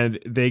and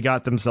they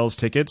got themselves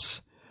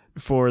tickets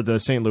for the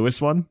St.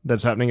 Louis one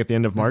that's happening at the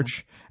end of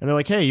March. And they're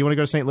like, hey, you want to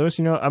go to St. Louis?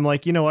 I'm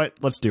like, you know what?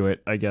 Let's do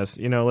it, I guess.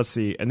 Let's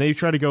see. And they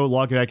try to go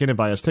log back in and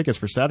buy us tickets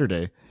for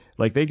Saturday.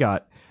 Like they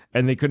got,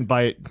 and they couldn't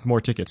buy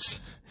more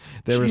tickets.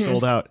 They were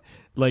sold out.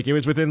 Like it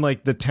was within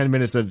like the 10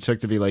 minutes that it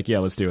took to be like, yeah,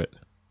 let's do it.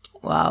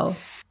 Wow.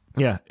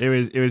 Yeah, it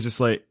was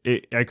just like,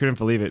 I couldn't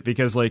believe it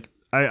because like,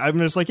 I'm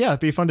just like, yeah, it'd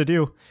be fun to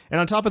do.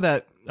 And on top of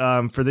that,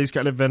 for these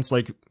kind of events,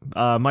 like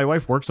my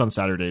wife works on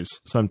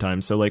Saturdays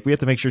sometimes. So like we have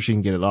to make sure she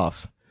can get it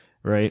off.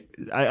 Right.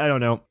 I don't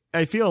know.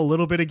 I feel a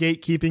little bit of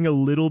gatekeeping a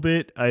little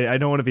bit. I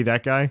don't want to be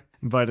that guy.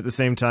 But at the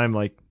same time,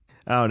 like,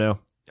 I don't know.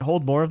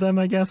 Hold more of them,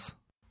 I guess.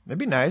 That'd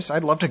be nice.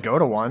 I'd love to go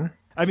to one.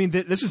 I mean,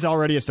 this is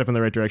already a step in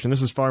the right direction.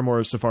 This is far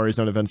more Safari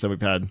Zone events than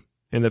we've had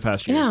in the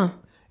past year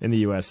in the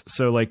US.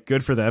 So like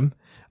good for them.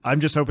 I'm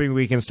just hoping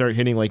we can start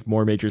hitting like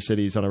more major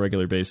cities on a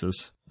regular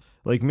basis.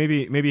 Like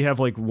maybe have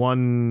like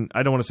one,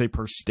 I don't want to say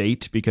per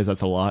state because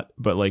that's a lot,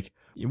 but like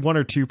 1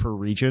 or 2 per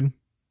region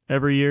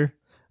every year.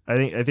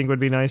 I think would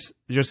be nice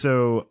just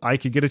so I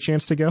could get a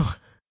chance to go.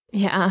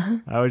 Yeah.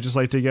 I would just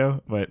like to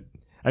go, but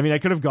I mean, I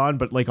could have gone,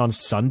 but like on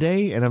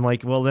Sunday and I'm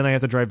like, well, then I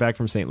have to drive back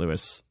from St.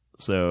 Louis.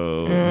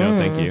 So no,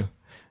 thank you.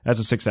 That's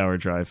a 6-hour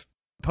drive.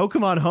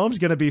 Pokemon Home's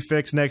going to be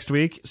fixed next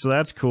week. So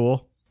that's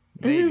cool.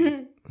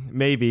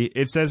 Maybe.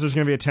 It says there's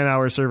going to be a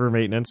 10-hour server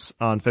maintenance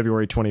on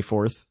February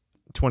 24th,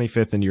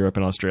 25th in Europe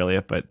and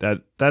Australia. But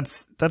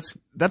that's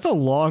a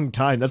long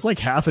time. That's like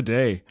half a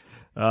day.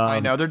 I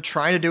know they're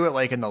trying to do it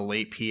like in the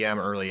late PM,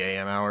 early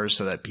AM hours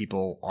so that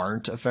people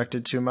aren't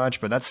affected too much,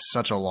 but that's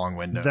such a long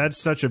window.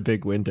 That's such a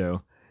big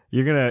window.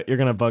 You're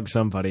gonna bug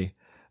somebody.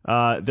 They've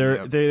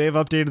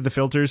updated the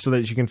filters so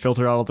that you can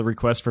filter out all the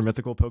requests for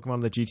mythical Pokemon on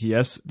the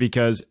GTS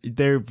because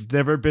they've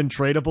never been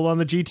tradable on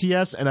the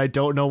GTS, and I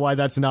don't know why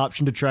that's an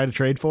option to try to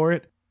trade for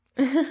it.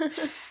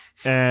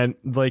 And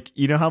like,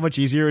 you know how much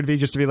easier it would be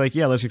just to be like,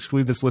 yeah, let's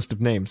exclude this list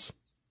of names,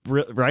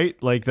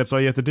 right? Like that's all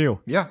you have to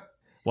do. Yeah.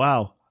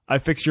 Wow. I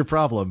fixed your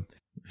problem.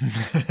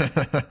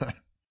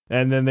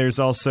 And then there's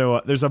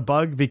a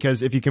bug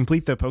because if you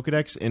complete the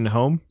Pokedex in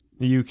Home,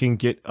 you can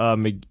get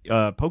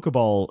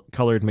Pokeball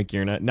colored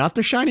Magearna, not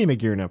the shiny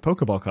Magearna,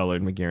 Pokeball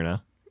colored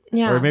Magearna.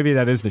 Yeah. Or maybe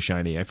that is the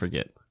shiny, I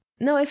forget.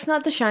 No, it's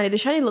not the shiny. The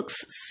shiny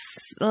looks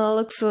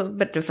a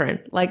bit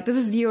different. Like, this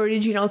is the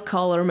original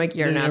color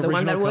McGee now, the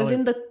one that was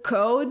in the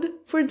code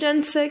for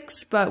Gen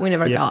 6, but we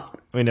never got.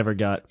 We never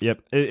got.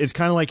 Yep. It's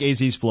kind of like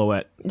AZ's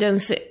Floette. Gen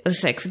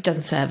 6,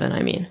 Gen 7,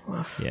 I mean.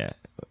 Yeah.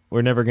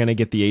 We're never going to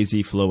get the AZ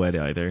Floette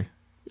either.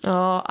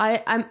 Oh,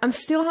 I'm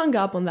still hung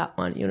up on that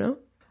one, you know?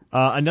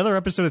 Another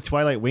episode of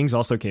Twilight Wings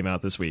also came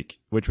out this week,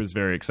 which was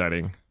very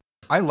exciting.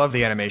 I love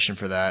the animation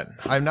for that.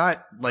 I'm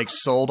not like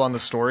sold on the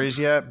stories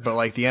yet, but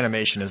like the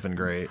animation has been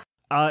great.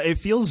 It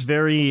feels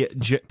very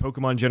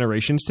Pokemon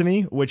Generations to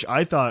me, which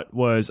I thought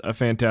was a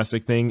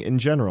fantastic thing in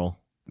general,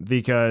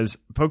 because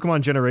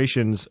Pokemon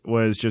Generations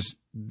was just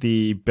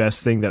the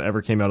best thing that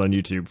ever came out on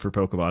YouTube for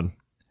Pokemon.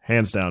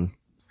 Hands down.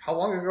 How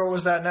long ago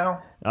was that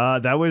now?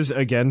 That was,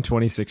 again,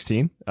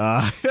 2016.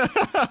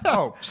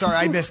 Oh, sorry,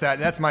 I missed that.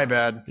 That's my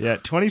bad. Yeah,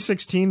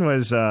 2016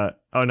 was... oh,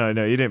 no,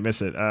 you didn't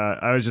miss it.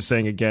 I was just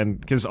saying again,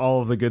 because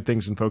all of the good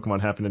things in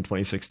Pokemon happened in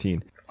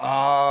 2016. Oh,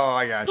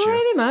 I got you.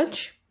 Pretty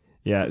much.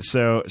 Yeah,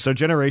 so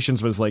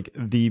Generations was like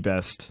the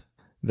best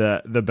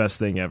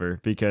thing ever,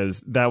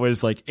 because that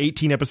was like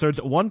 18 episodes,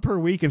 one per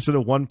week instead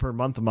of one per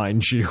month,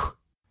 mind you.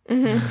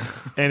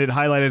 Mm-hmm. And it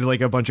highlighted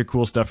like a bunch of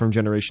cool stuff from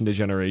generation to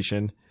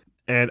generation.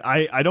 And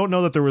I don't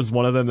know that there was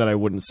one of them that I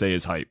wouldn't say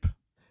is hype.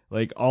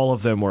 Like, all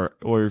of them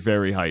were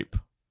very hype,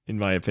 in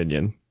my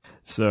opinion.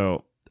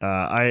 So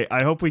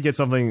I hope we get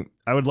something.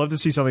 I would love to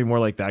see something more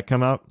like that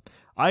come out.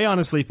 I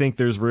honestly think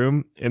there's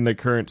room in the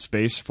current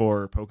space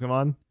for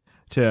Pokemon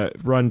to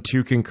run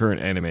 2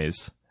 concurrent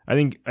animes. I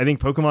think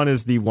Pokemon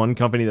is the one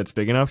company that's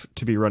big enough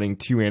to be running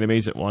 2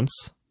 animes at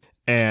once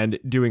and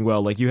doing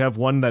well. Like, you have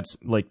one that's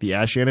like the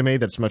Ash anime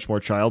that's much more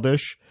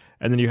childish,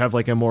 and then you have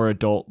like a more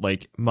adult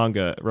like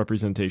manga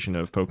representation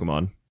of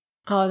Pokemon.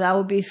 Oh, that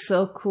would be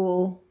so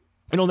cool.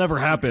 It'll never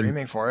happen. I'm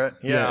dreaming for it.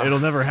 Yeah, it'll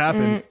never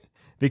happen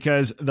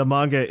because the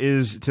manga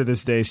is to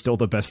this day still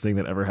the best thing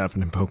that ever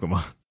happened in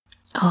Pokemon.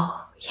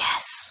 Oh,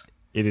 yes.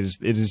 It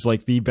is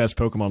like the best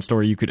Pokemon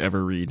story you could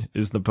ever read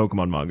is the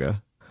Pokemon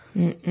manga.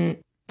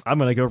 I'm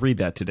going to go read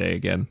that today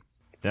again.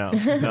 Now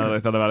that I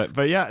thought about it.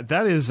 But yeah,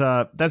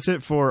 that's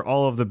it for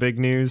all of the big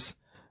news.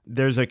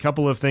 There's a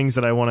couple of things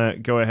that I want to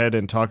go ahead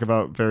and talk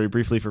about very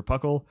briefly for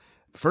PUCL.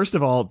 First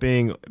of all,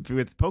 being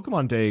with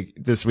Pokemon Day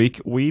this week,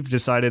 we've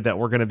decided that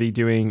we're going to be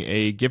doing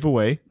a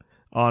giveaway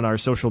on our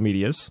social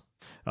medias.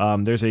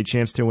 There's a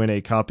chance to win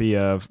a copy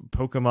of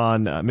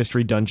Pokemon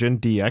Mystery Dungeon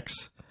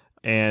DX.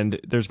 And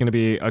there's going to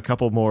be a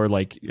couple more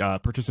like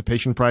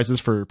participation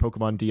prizes for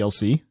Pokemon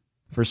DLC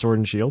for Sword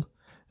and Shield.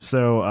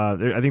 So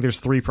I think there's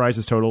 3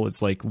 prizes total.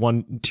 It's like 2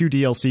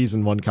 DLCs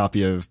and 1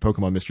 copy of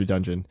Pokemon Mystery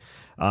Dungeon.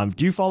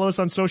 Do follow us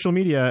on social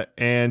media,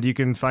 and you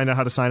can find out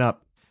how to sign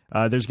up.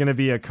 There's going to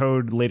be a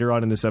code later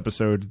on in this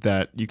episode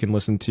that you can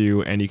listen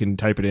to, and you can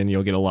type it in.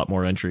 You'll get a lot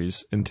more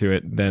entries into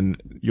it than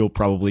you'll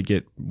probably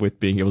get with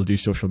being able to do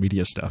social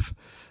media stuff.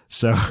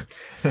 So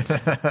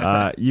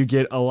you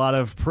get a lot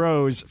of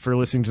pros for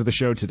listening to the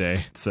show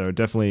today. So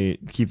definitely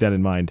keep that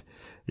in mind.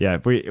 Yeah,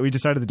 we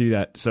decided to do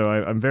that. So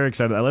I'm very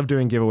excited. I love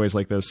doing giveaways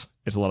like this.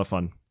 It's a lot of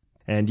fun.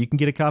 And you can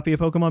get a copy of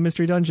Pokemon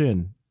Mystery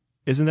Dungeon.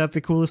 Isn't that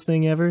the coolest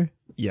thing ever?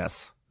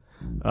 Yes.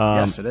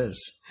 Yes, it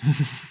is.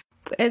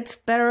 It's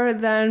better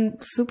than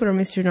Super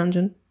Mystery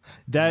Dungeon.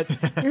 That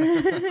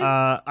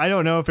I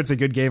don't know if it's a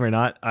good game or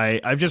not.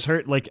 I've just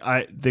heard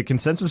the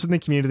consensus in the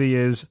community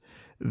is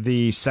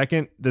the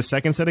second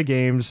set of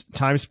games,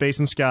 Time, Space,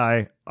 and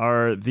Sky,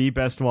 are the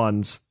best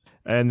ones,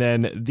 and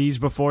then these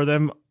before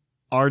them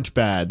aren't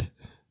bad.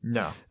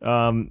 No.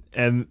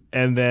 And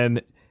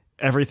then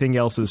everything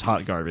else is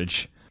hot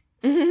garbage.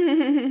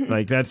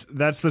 Like that's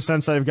the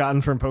sense I've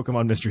gotten from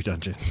Pokemon Mystery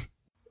Dungeon.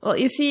 Well,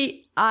 you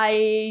see,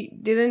 I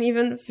didn't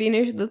even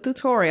finish the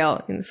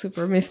tutorial in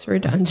Super Mystery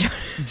Dungeon.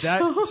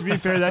 To be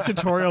fair, that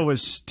tutorial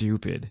was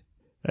stupid.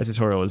 That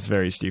tutorial was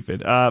very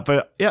stupid.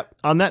 But yeah,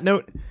 on that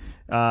note,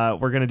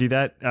 we're going to do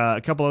that.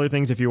 A couple other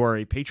things. If you are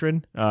a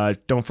patron,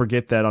 don't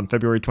forget that on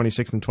February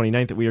 26th and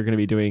 29th, that we are going to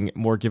be doing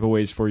more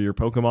giveaways for your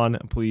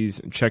Pokemon. Please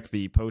check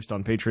the post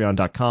on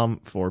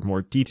patreon.com for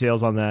more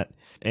details on that.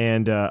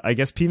 And I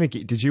guess P.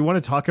 McGee, did you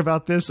want to talk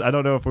about this? I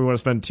don't know if we want to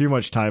spend too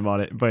much time on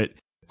it, but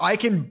I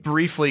can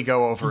briefly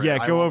go over it.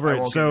 Yeah, go over it. I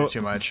won't give it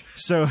too much.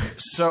 So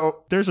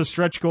there's a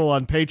stretch goal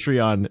on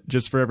Patreon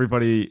just for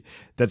everybody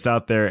that's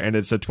out there, and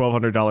it's a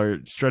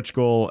 $1,200 stretch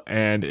goal,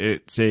 and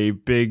it's a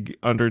big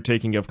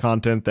undertaking of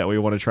content that we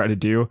want to try to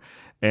do.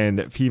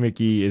 And P.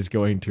 McGee is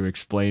going to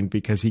explain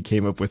because he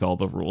came up with all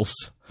the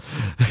rules.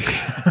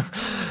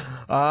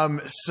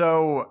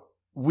 So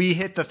we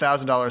hit the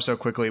 $1,000 so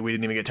quickly we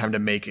didn't even get time to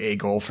make a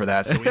goal for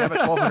that. So we have a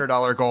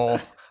 $1,200 goal.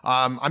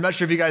 I'm not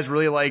sure if you guys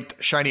really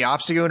liked Shiny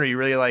Obstagoon or you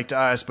really liked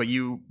us, but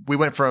we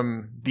went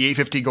from the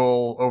 850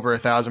 goal over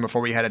 1,000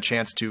 before we had a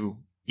chance to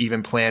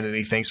even plan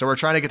anything. So we're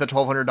trying to get the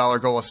 $1,200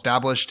 goal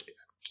established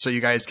so you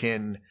guys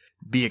can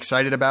be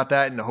excited about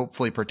that and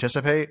hopefully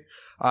participate.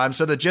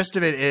 So the gist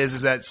of it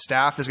is that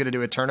staff is going to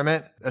do a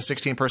tournament, a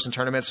 16-person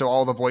tournament. So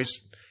all the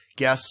voice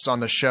guests on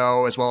the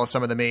show, as well as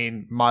some of the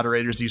main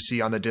moderators you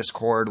see on the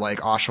Discord, like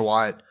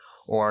Oshawott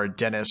or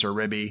Dennis or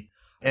Ribby,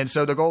 And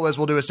so the goal is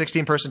we'll do a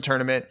 16-person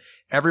tournament.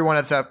 Everyone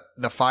that's at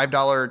the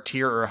 $5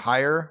 tier or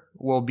higher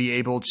will be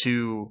able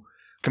to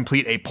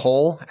complete a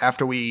poll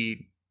after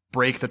we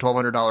break the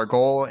 $1,200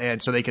 goal.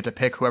 And so they get to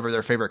pick whoever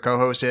their favorite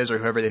co-host is or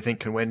whoever they think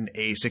can win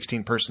a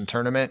 16-person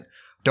tournament.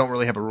 Don't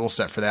really have a rule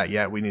set for that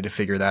yet. We need to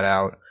figure that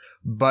out.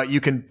 But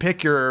you can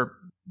pick your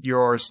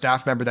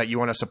staff member that you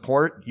want to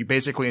support. You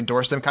basically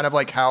endorse them, kind of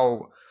like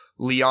how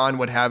Leon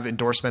would have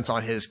endorsements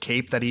on his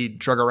cape that he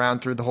drug around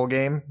through the whole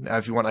game,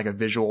 if you want like a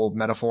visual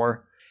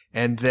metaphor.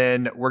 And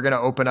then we're going to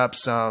open up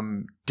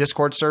some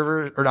Discord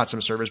servers, or not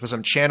some servers, but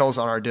some channels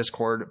on our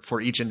Discord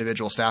for each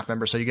individual staff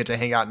member. So you get to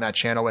hang out in that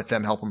channel with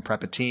them, help them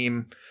prep a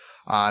team.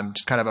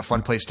 Just kind of a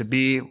fun place to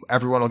be.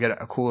 Everyone will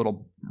get a cool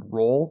little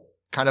role,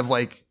 kind of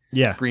like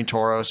Green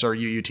Tauros or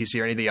UUTC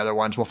or any of the other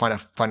ones. We'll find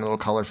a little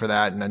color for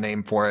that and a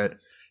name for it.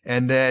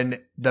 And then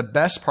the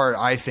best part,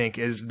 I think,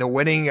 is the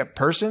winning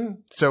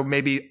person. So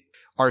maybe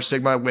our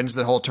Sigma wins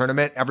the whole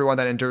tournament. Everyone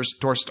that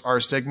endorsed our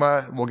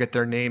Sigma will get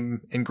their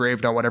name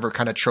engraved on whatever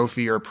kind of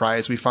trophy or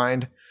prize we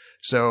find.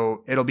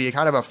 So it'll be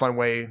kind of a fun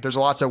way. There's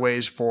lots of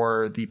ways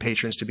for the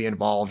patrons to be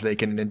involved. They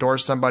can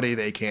endorse somebody.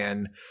 They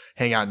can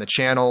hang out in the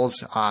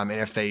channels. And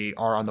if they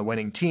are on the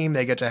winning team,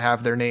 they get to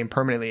have their name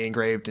permanently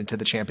engraved into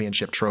the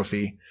championship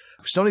trophy.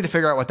 We still need to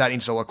figure out what that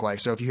needs to look like.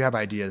 So if you have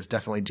ideas,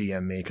 definitely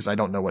DM me because I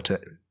don't know what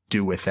to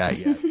do with that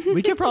yet.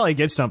 We could probably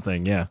get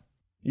something. Yeah.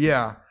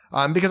 Yeah.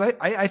 Because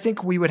I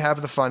think we would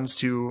have the funds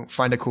to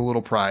find a cool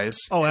little prize.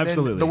 Oh,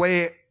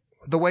 absolutely.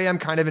 The way I'm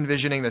kind of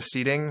envisioning the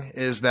seeding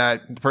is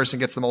that the person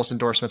gets the most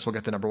endorsements will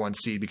get the number one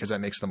seed because that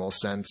makes the most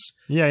sense.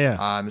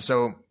 Yeah.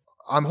 So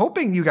I'm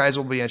hoping you guys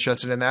will be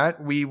interested in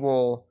that. We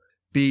will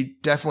be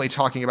definitely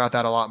talking about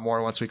that a lot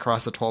more once we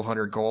cross the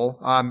 1,200 goal.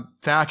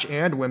 Thatch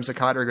and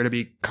Whimsicott are going to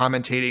be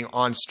commentating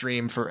on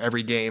stream for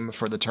every game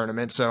for the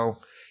tournament. So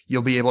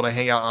you'll be able to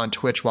hang out on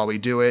Twitch while we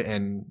do it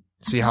and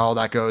see how all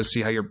that goes,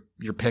 see how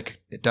your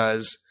pick it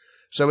does.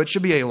 So it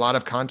should be a lot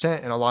of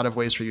content and a lot of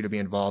ways for you to be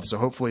involved. So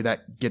hopefully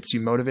that gets you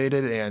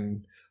motivated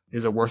and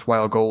is a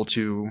worthwhile goal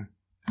to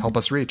help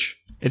us reach.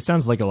 It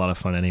sounds like a lot of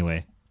fun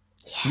anyway.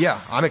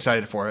 Yes. Yeah, I'm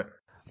excited for it.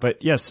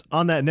 But yes,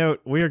 on that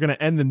note, we are going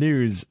to end the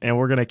news and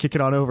we're going to kick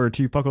it on over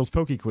to Puckle's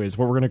Poke Quiz,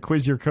 where we're going to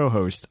quiz your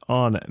co-host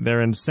on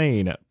their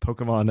insane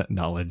Pokemon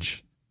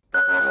knowledge.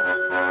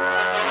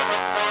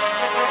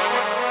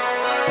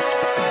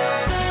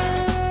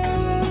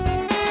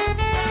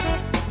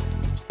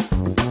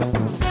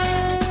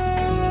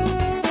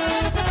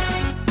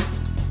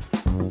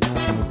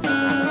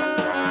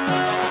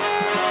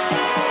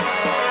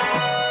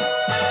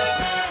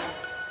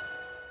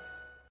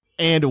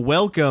 And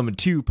welcome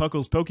to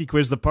Puckle's Poke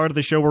Quiz, the part of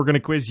the show where we're going to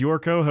quiz your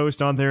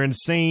co-host on their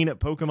insane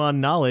Pokemon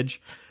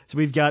knowledge. So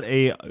we've got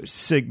a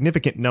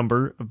significant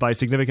number, by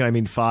significant I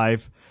mean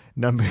 5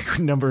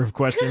 number of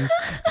questions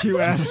to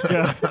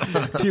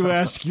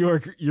ask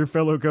your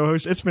fellow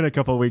co-host. It's been a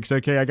couple of weeks,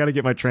 okay? I got to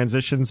get my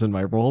transitions and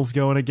my roles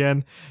going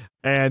again.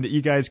 And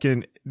these guys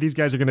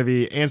are going to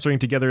be answering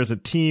together as a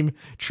team,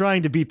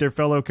 trying to beat their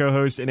fellow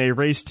co-host in a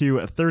race to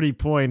 30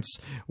 points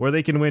where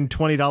they can win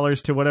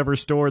 $20 to whatever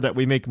store that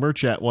we make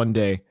merch at one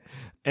day.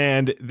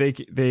 And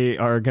they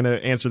are going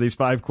to answer these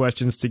 5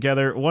 questions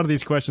together. One of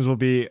these questions will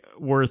be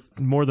worth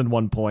more than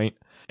 1 point.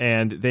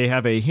 And they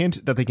have a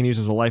hint that they can use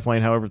as a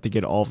lifeline. However, if they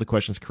get all of the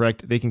questions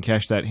correct, they can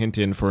cash that hint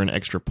in for an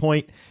extra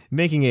point,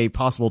 making a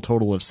possible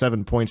total of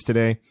 7 points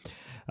today.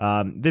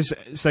 This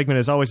segment,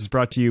 as always, is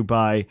brought to you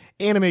by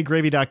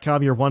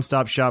AnimeGravy.com, your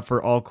one-stop shop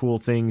for all cool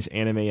things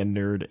anime and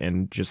nerd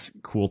and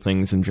just cool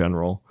things in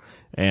general.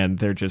 And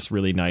they're just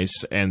really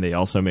nice, and they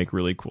also make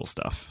really cool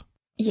stuff.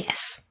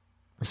 Yes.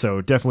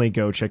 So definitely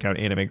go check out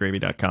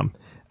AnimeGravy.com.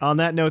 On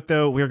that note,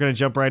 though, we're going to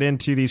jump right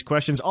into these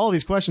questions. All of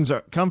these questions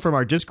come from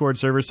our Discord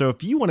server, so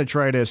if you want to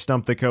try to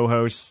stump the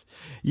co-hosts,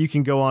 you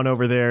can go on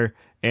over there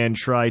and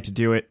try to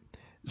do it.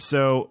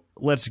 So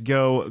let's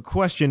go.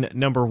 Question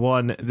number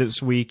 1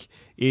 this week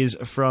is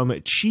from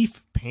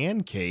Chief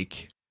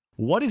Pancake.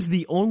 What is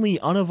the only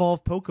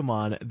unevolved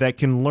Pokemon that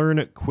can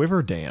learn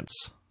Quiver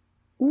Dance?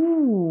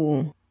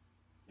 Ooh.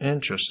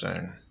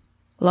 Interesting.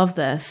 Love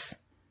this.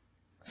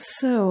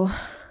 So,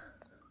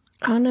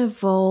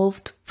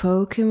 unevolved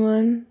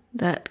Pokemon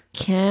that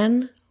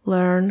can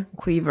learn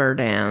Quiver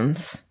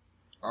Dance.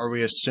 Are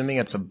we assuming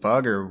it's a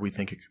bug or we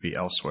think it could be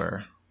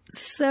elsewhere?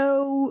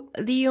 So,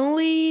 the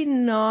only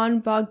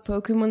non-bug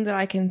Pokemon that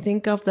I can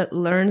think of that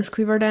learns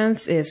Quiver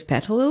Dance is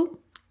Petalil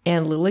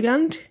and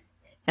Lilligant.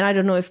 And I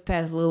don't know if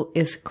Petalil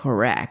is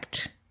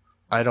correct.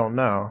 I don't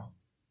know.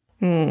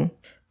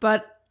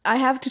 But I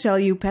have to tell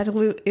you,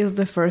 Petalil is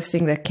the first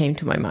thing that came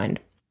to my mind.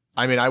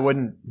 I mean, I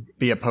wouldn't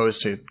be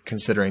opposed to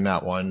considering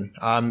that one.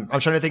 I'm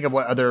trying to think of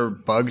what other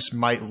bugs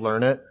might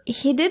learn it.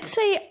 He did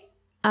say,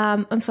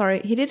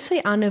 he did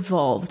say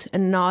unevolved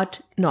and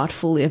not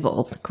fully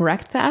evolved.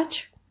 Correct,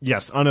 Thatch?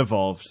 Yes,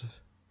 unevolved.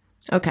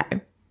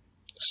 Okay.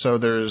 So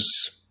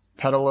there's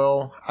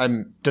Petalil.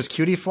 Does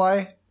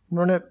Cutiefly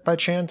learn it by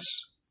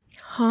chance?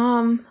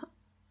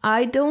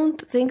 I don't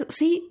think...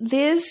 See,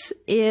 this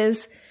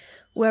is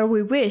where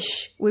we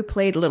wish we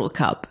played Little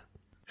Cup.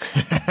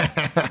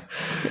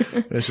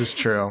 This is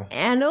true.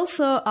 And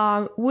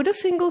also, would a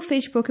single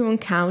stage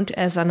Pokemon count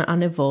as an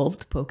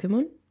unevolved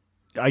Pokemon?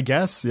 I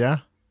guess, yeah.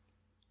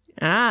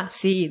 Ah,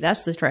 see,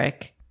 that's the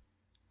trick.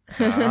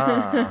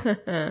 Ah.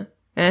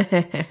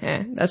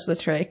 That's the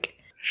trick.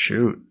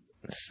 Shoot.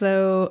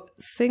 So,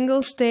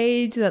 single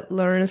stage that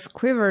learns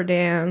Quiver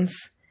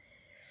Dance.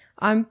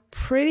 I'm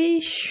pretty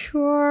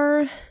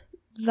sure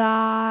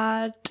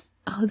that...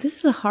 Oh, this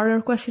is a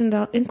harder question.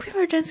 And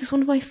Quiver Dance is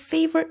one of my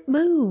favorite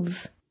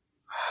moves.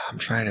 I'm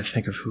trying to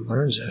think of who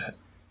learns it.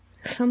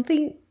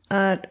 Something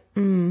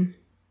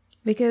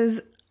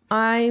because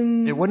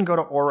I'm... It wouldn't go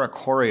to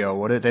Oricorio,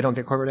 would it? They don't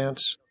get Quiver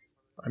Dance?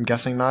 I'm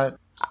guessing not.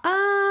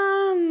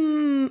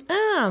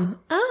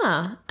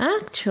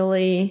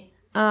 Actually,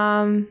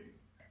 they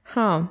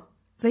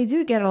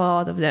do get a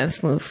lot of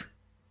dance moves.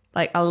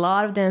 Like, a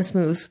lot of dance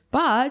moves,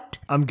 but...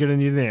 I'm gonna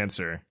need an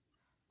answer.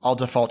 I'll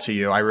default to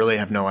you. I really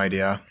have no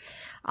idea.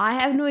 I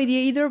have no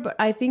idea either, but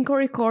I think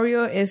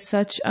Oricorio is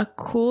such a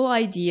cool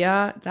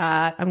idea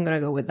that I'm gonna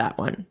go with that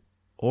one.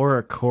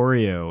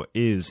 Oricorio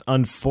is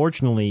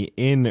unfortunately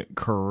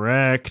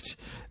incorrect.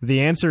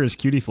 The answer is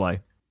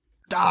Cutiefly.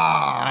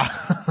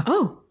 Ah!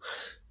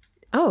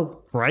 Oh.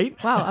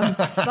 Right? Wow, I'm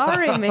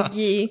sorry,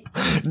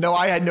 McGee. No,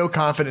 I had no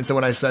confidence in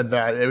when I said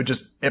that.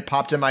 It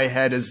popped in my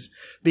head as...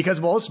 Because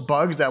most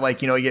bugs that,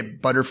 like, you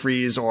get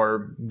Butterfreeze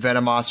or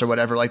Venomoth or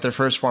whatever, like, their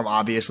first form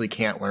obviously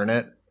can't learn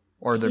it.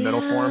 Or their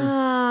middle form.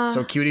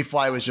 So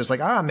Cutiefly was just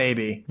like,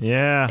 maybe.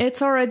 Yeah.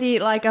 It's already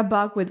like a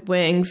bug with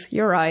wings.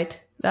 You're right.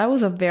 That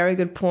was a very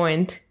good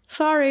point.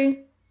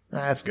 Sorry.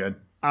 That's good.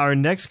 Our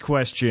next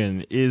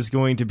question is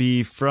going to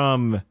be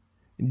from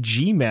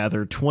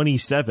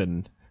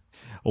GMather27.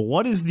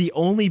 What is the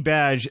only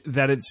badge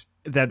that has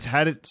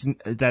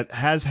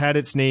had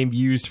its name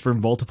used for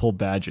multiple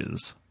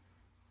badges?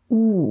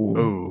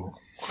 Ooh.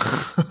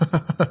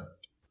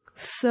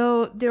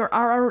 So there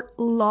are a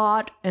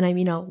lot, and I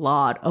mean a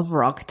lot, of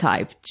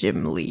rock-type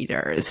gym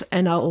leaders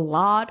and a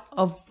lot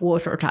of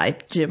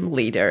water-type gym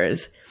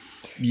leaders.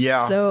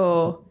 Yeah.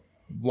 So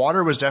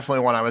water was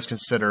definitely one I was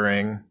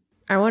considering.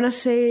 I want to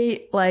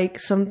say like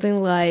something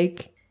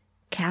like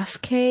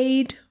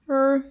Cascade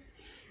or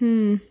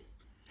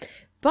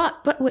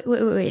But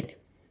wait.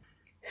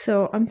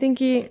 So I'm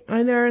thinking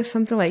either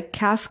something like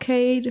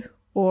Cascade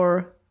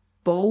or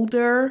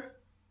Boulder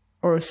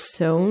or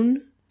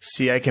Stone.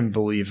 See, I can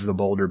believe the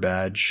Boulder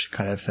badge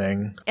kind of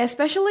thing.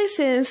 Especially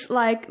since,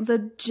 like,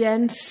 the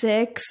Gen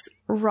 6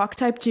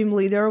 rock-type gym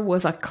leader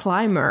was a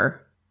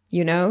climber,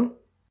 you know?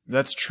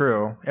 That's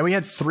true. And we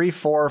had 3,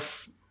 4,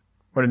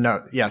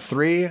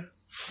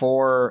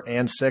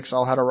 and 6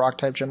 all had a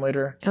rock-type gym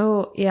leader.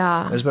 Oh,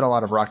 yeah. There's been a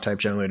lot of rock-type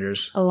gym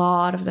leaders. A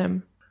lot of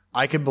them.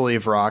 I could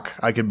believe rock.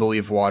 I could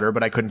believe water,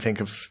 but I couldn't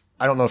think of...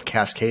 I don't know if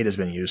Cascade has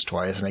been used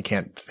twice, and I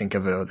can't think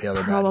of the other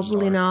badges.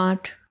 Probably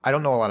not. I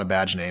don't know a lot of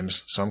badge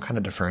names, so I'm kind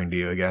of deferring to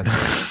you again.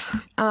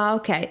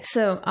 Okay,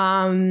 so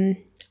I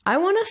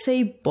want to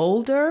say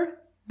Boulder,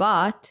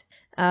 but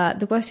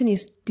the question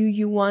is, do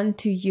you want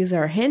to use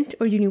our hint,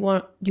 or do you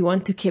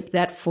want to keep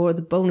that for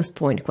the bonus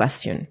point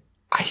question?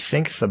 I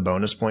think the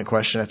bonus point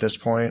question at this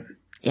point.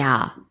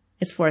 Yeah,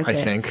 it's worth it. I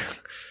think.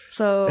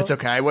 So it's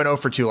okay. I went 0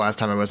 for 2 last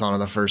time I was on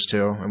the first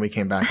 2, and we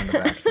came back in the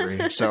back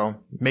 3. So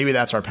maybe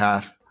that's our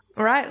path.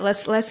 All right,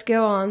 let's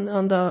go on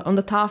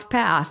the tough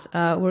path.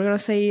 We're gonna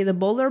say the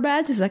Boulder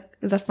badge. Is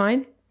that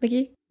fine,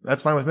 McGee?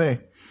 That's fine with me.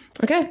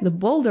 Okay, the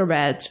Boulder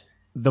badge.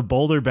 The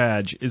Boulder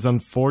badge is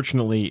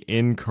unfortunately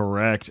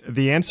incorrect.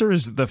 The answer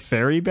is the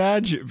Fairy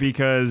badge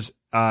because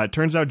it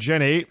turns out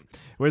Gen 8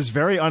 was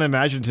very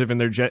unimaginative in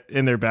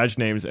their badge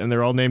names, and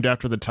they're all named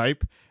after the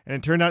type. And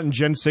it turned out in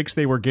Gen 6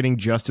 they were getting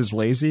just as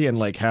lazy, and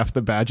like half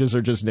the badges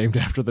are just named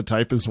after the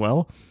type as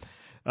well.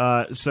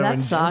 So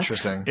that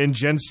sucks. In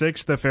Gen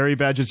 6, the Fairy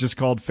badge is just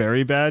called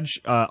Fairy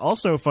badge.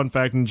 Also, fun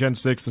fact, in Gen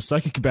 6, the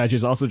Psychic badge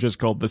is also just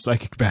called the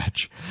Psychic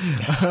badge.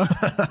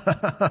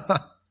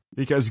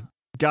 Because,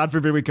 God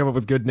forbid we come up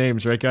with good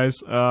names, right,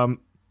 guys?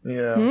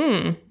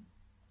 Yeah.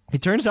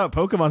 It turns out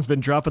Pokemon's been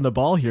dropping the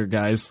ball here,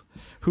 guys.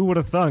 Who would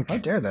have thunk? How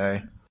dare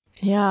they?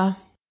 Yeah.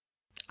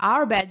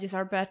 Our badges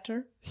are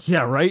better.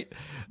 Yeah, right?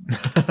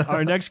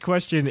 Our next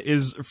question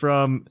is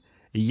from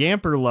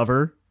Yamper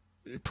Lover,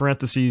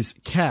 parentheses,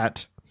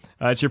 cat.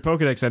 It's your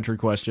Pokedex entry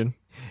question.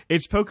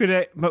 Its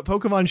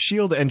Pokemon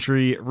Shield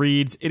entry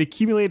reads, it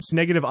accumulates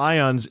negative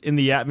ions in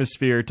the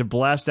atmosphere to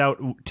blast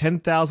out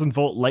 10,000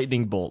 volt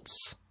lightning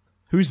bolts.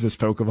 Who's this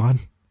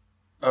Pokemon?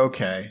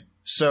 Okay.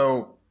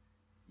 So,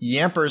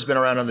 Yamper's been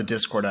around on the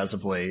Discord as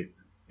of late,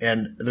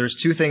 and there's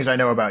 2 things I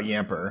know about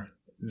Yamper.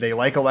 They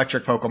like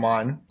electric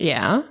Pokemon.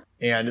 Yeah.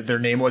 And their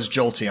name was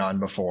Jolteon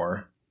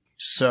before.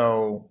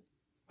 So,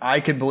 I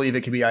could believe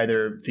it could be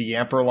either the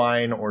Yamper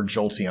line or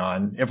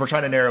Jolteon, if we're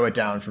trying to narrow it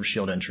down for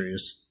Shield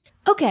entries.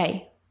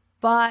 Okay,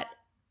 but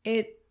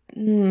it...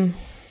 Because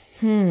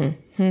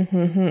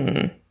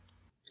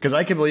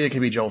I could believe it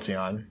could be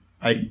Jolteon.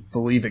 I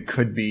believe it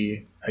could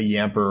be a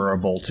Yamper or a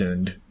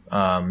Boltund.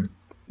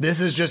 This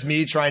is just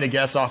me trying to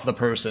guess off the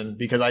person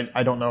because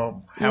I don't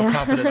know how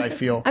confident I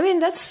feel. I mean,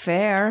 that's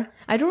fair.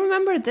 I don't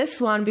remember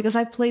this one because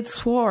I played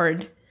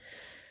Sword.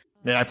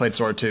 And I played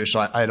Sword too,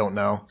 so I don't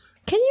know.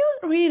 Can you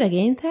read it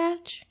again,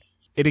 Thatch?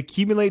 It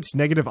accumulates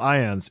negative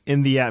ions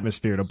in the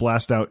atmosphere to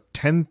blast out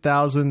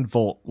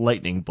 10,000-volt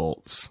lightning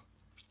bolts.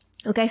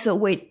 Okay, so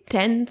wait,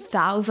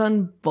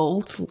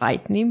 10,000-volt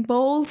lightning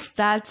bolts?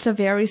 That's a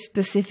very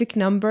specific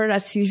number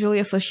that's usually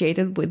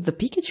associated with the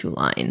Pikachu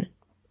line.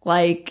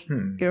 Like,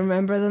 you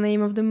remember the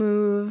name of the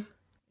move?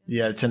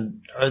 Yeah,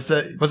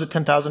 was it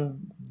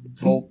 10,000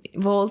 volt?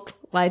 Volt,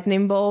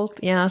 lightning bolt,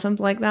 yeah,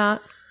 something like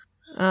that.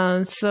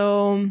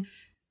 So,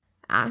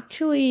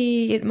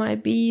 actually, it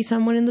might be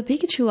someone in the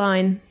Pikachu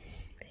line.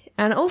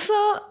 And also,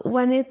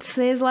 when it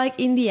says, like,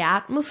 in the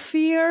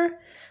atmosphere,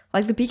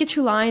 like, the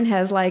Pikachu line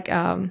has, like,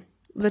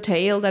 the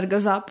tail that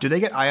goes up. Do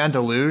they get Ion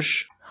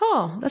Deluge?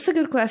 Oh, that's a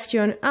good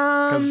question.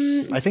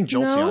 Because I think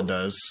Jolteon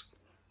does.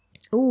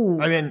 Ooh.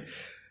 I mean...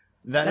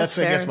 That's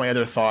I guess my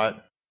other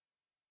thought.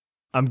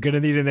 I'm gonna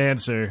need an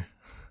answer.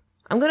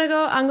 I'm gonna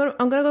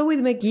go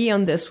with McGee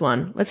on this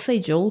one. Let's say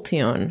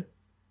Jolteon.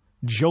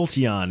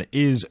 Jolteon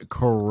is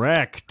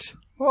correct.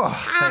 Oh,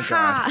 thank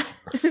God.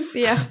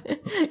 Yeah.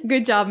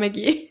 Good job,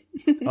 McGee.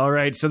 All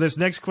right, so this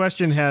next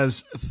question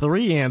has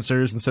 3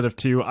 answers instead of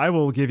 2. I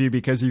will give you,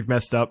 because you've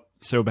messed up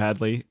so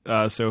badly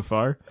so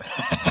far.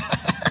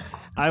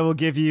 I will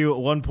give you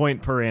 1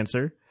 point per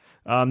answer.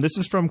 This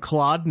is from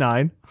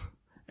Claude9.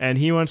 And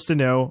he wants to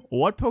know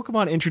what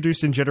Pokemon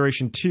introduced in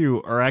Generation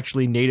 2 are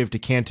actually native to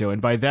Kanto.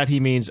 And by that he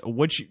means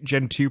which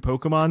Gen 2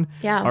 Pokemon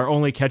are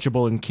only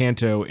catchable in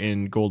Kanto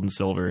in Gold and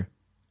Silver.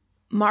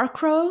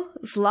 Markrow,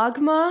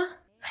 Slugma.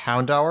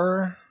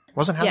 Houndour?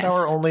 Wasn't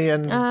Houndour only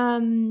in...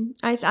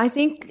 I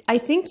think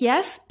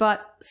yes,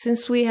 but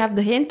since we have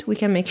the hint, we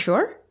can make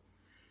sure.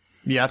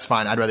 Yeah, that's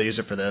fine. I'd rather use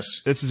it for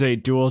this. This is a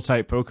dual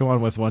type Pokemon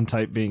with one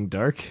type being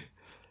dark.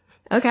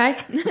 Okay.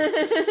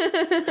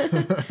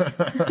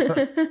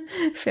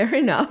 Fair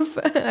enough.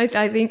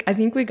 I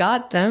think we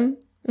got them.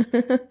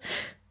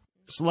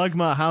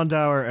 Slugma,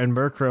 Houndour, and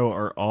Murkrow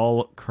are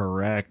all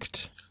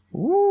correct.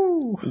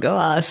 Woo! Go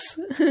us.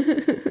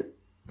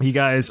 You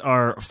guys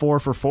are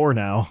 4 for 4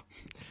 now.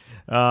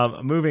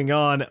 Moving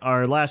on,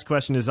 our last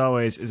question, as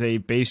always, is a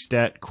base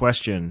stat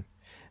question.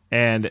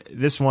 And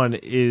this one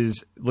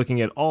is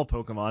looking at all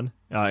Pokemon,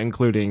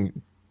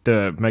 including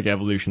the Mega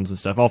Evolutions and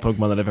stuff, all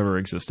Pokemon that have ever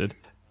existed.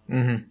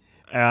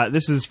 Mm-hmm.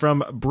 This is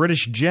from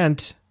British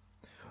Gent.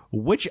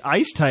 Which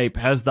ice type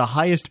has the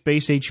highest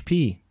base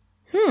HP?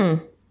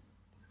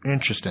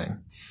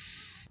 Interesting.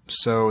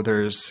 So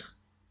there's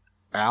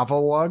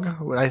Avalugg,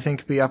 would I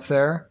think be up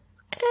there?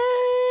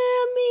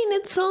 I mean,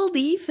 it's all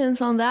defense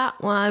on that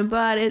one,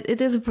 but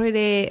it is a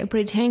pretty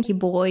tanky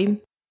boy.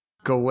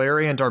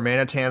 Galarian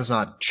Darmanitan's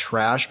not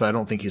trash, but I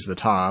don't think he's the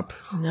top.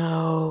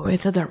 No,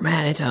 it's a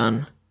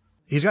Darmanitan.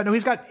 He's got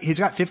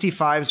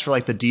 55s for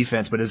like the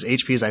defense, but his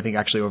HP is I think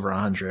actually over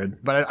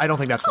 100. But I don't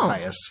think that's the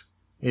highest.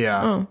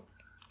 Yeah. Oh.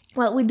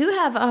 Well, we do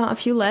have a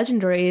few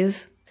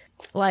legendaries.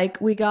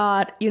 Like we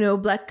got,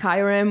 Black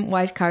Kyurem,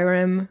 White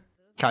Kyurem.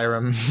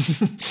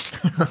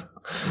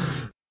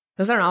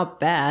 Those are not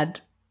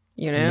bad,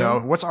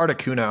 No. What's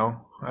Articuno?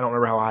 I don't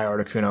remember how high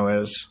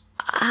Articuno is.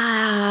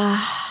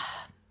 I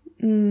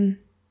don't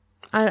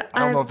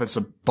know if it's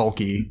a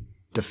bulky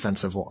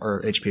defensive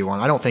or HP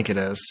one. I don't think it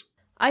is.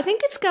 I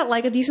think it's got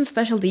like a decent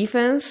special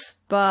defense,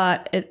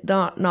 but it's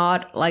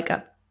not like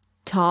a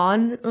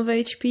ton of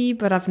HP,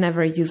 but I've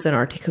never used an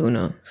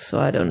Articuno, so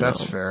I don't know.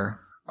 That's fair.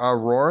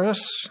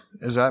 Aurorus,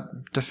 is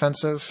that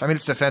defensive? I mean,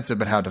 it's defensive,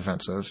 but how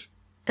defensive?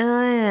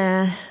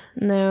 No,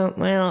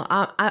 well,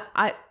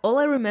 I all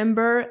I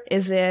remember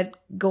is it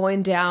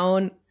going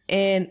down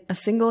in a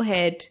single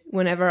hit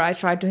whenever I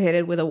tried to hit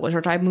it with a water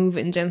type move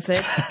in Gen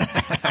 6.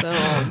 So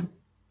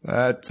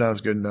that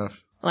sounds good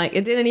enough. Like,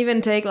 it didn't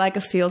even take, like,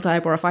 a steel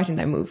type or a fighting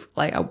type move.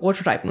 Like, a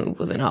water type move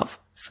was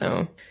enough,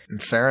 so.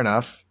 Fair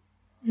enough.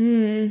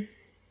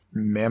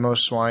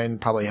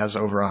 Mamoswine probably has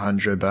over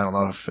 100, but I don't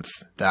know if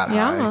it's that high.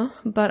 Yeah,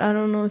 but I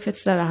don't know if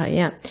it's that high,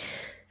 yeah.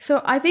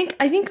 So, I think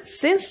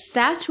since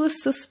Thatch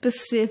was so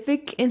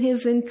specific in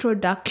his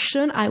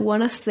introduction, I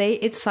want to say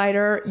it's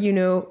either,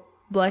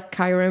 Black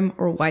Kyurem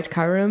or White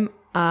Kyurem.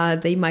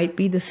 They might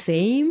be the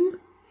same,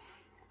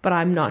 but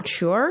I'm not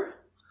sure.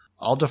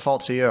 I'll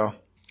default to you.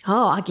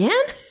 Oh, again?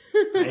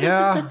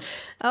 Yeah.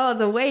 Oh,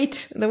 the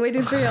wait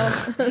is real.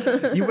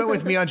 You went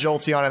with me on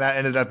Jolteon, and that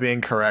ended up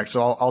being correct.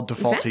 So I'll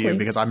default to you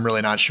because I'm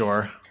really not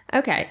sure.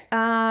 Okay.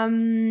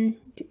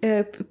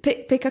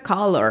 Pick a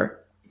color.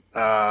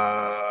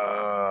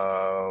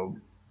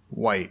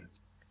 White.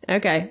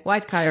 Okay,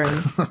 White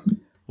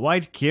Kyurem.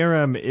 White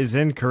Kyurem is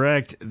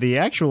incorrect. The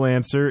actual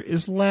answer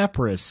is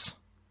Lapras.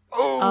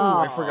 Oh,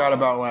 I forgot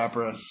about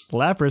Lapras.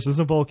 Lapras is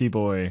a bulky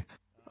boy.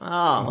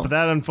 Oh. For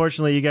that,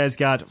 unfortunately, you guys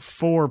got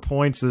 4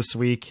 points this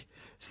week.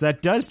 So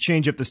that does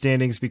change up the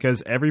standings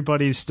because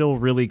everybody's still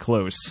really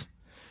close.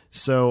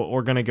 So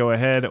we're gonna go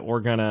ahead. We're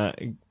gonna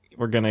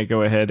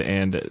go ahead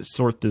and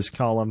sort this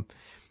column.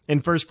 In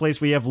first place,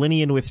 we have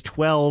Linian with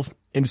 12.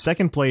 In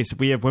second place,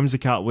 we have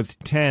Whimsicott with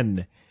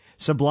 10.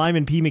 Sublime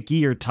and P.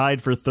 McGee are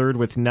tied for third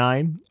with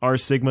 9. R.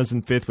 Sigma's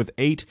in fifth with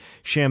 8.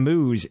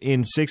 Shamu's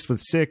in sixth with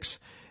 6.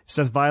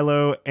 Seth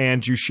Vilo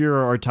and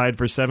Jushiro are tied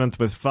for seventh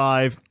with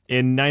 5.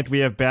 In ninth, we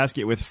have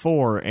Basket with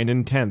 4. And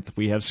in 10th,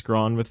 we have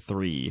Scrawn with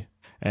 3.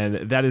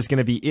 And that is going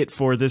to be it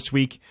for this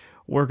week.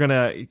 We're going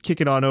to kick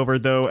it on over,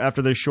 though,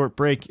 after this short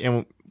break,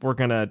 and we're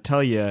going to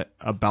tell you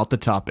about the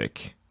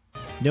topic.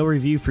 No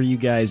review for you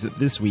guys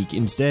this week.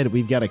 Instead,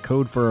 we've got a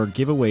code for our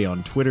giveaway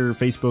on Twitter,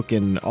 Facebook,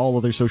 and all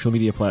other social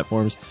media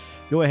platforms.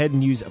 Go ahead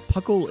and use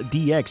PUCL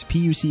DX,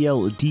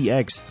 PUCL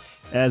DX,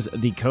 as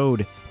the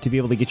code to be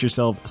able to get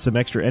yourself some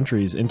extra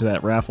entries into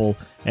that raffle,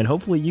 and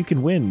hopefully you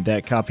can win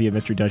that copy of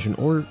Mystery Dungeon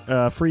or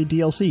free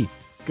DLC.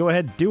 Go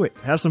ahead, do it.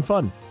 Have some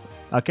fun.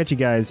 I'll catch you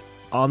guys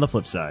on the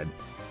flip side.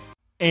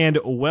 And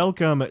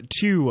welcome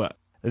to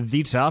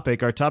the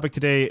topic. Our topic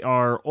today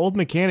are old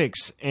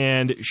mechanics,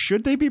 and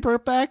should they be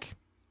brought back?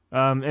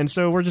 And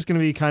so we're just going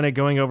to be kind of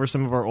going over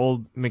some of our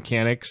old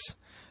mechanics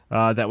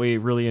that we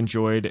really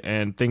enjoyed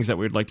and things that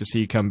we'd like to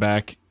see come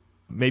back.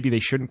 Maybe they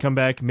shouldn't come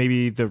back.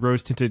 Maybe the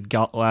rose-tinted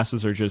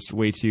glasses are just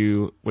way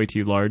too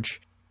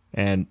large,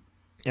 and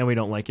we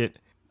don't like it.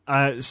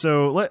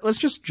 So let's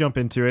just jump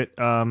into it.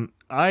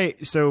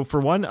 So for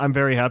one, I'm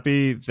very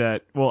happy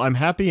that, I'm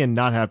happy and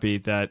not happy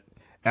that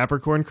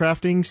apricorn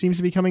crafting seems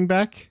to be coming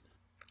back.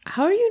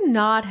 How are you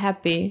not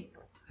happy?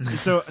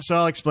 So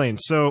I'll explain.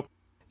 So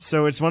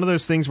it's one of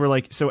those things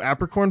where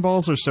apricorn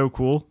balls are so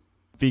cool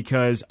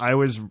because I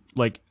was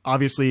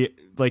obviously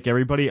like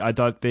everybody, I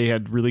thought they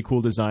had really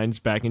cool designs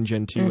back in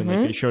Gen 2 and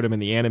they showed them in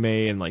the anime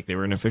and they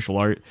were in official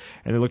art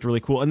and they looked really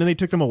cool. And then they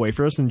took them away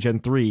for us in Gen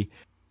 3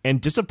 and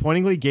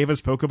disappointingly gave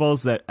us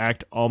Pokeballs that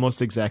act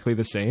almost exactly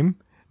the same,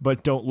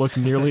 but don't look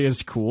nearly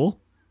as cool.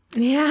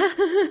 Yeah.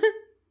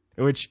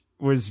 Which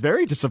was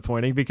very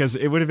disappointing because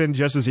it would have been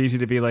just as easy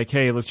to be like,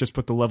 hey, let's just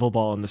put the level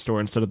ball in the store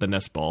instead of the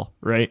nest ball,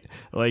 right?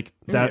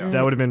 That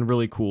would have been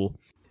really cool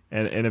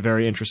and a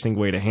very interesting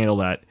way to handle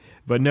that.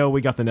 But no,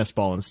 we got the nest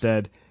ball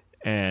instead,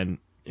 and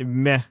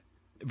meh.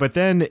 But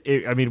then,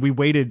 we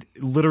waited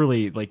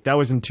literally, that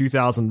was in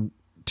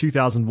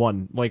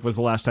 2001, was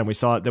the last time we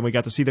saw it. Then we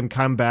got to see them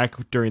come back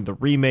during the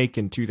remake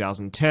in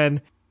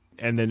 2010,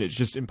 and then it's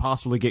just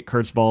impossible to get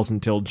Kurtz balls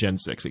until Gen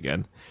 6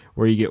 again,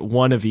 where you get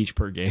one of each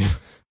per game.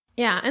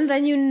 Yeah, and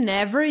then you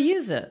never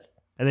use it.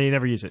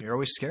 You're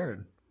always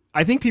scared.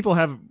 I think people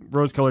have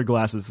rose-colored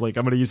glasses, I'm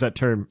going to use that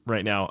term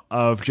right now,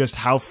 of just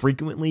how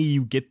frequently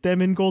you get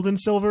them in Gold and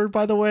Silver,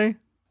 by the way.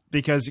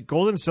 Because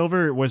Gold and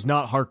Silver was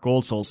not Heart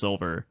Gold, Soul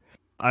Silver.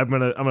 I'm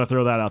gonna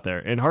throw that out there.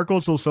 In Heart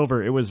Gold, Soul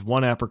Silver, it was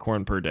 1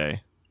 apricorn per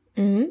day.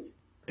 Mm-hmm.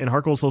 In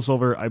Heart Gold, Soul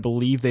Silver, I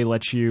believe they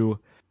let you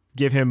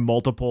give him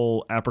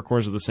multiple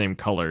apricorns of the same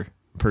color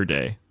per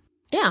day.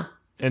 Yeah.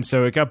 And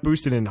so it got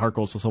boosted in Heart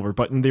Gold, Soul Silver.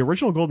 But in the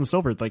original Gold and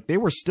Silver, they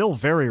were still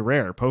very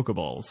rare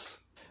Pokeballs.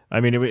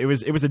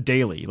 It was a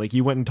daily.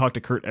 You went and talked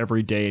to Kurt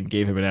every day and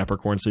gave him an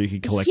apricorn so you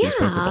could collect these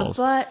Pokeballs.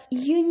 Yeah, but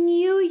you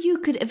knew you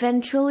could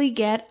eventually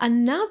get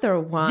another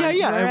one.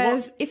 Yeah.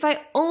 Whereas if I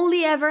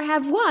only ever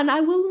have one,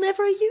 I will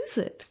never use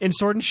it. In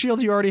Sword and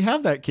Shield, you already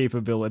have that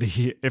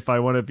capability, if I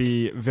want to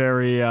be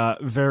very,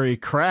 very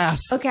crass.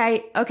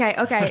 Okay.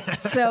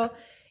 So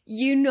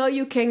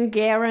you can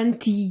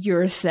guarantee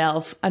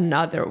yourself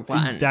another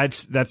one.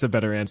 That's a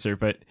better answer,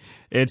 but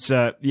it's,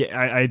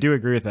 I do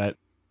agree with that.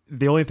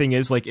 The only thing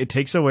is, it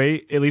takes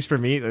away, at least for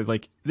me,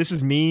 this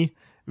is me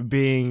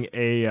being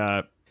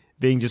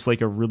being just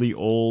a really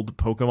old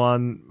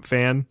Pokemon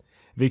fan,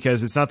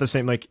 because it's not the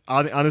same.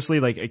 Honestly,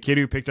 a kid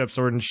who picked up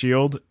Sword and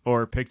Shield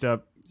or picked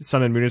up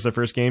Sun and Moon as their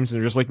first games, and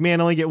they're just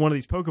man, I only get one of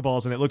these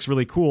Pokeballs and it looks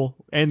really cool.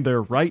 And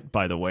they're right,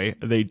 by the way.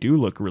 They do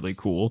look really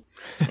cool.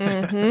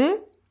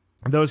 Mm-hmm.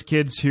 Those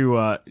kids who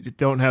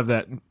don't have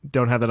that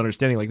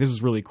understanding, this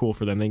is really cool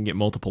for them. They can get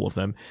multiple of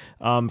them.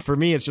 For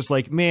me, it's just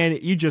man,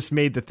 you just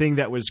made the thing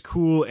that was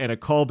cool and a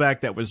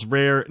callback that was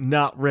rare,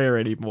 not rare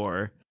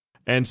anymore.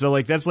 And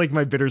so that's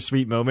my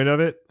bittersweet moment of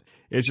it.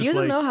 It's just you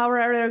don't know how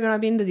rare they're gonna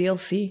be in the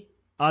DLC.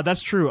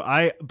 That's true.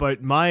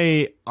 But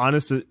my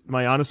honest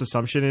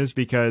assumption is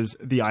because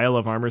the Isle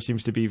of Armor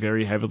seems to be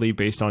very heavily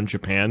based on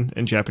Japan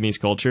and Japanese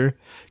culture,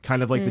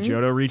 kind of like the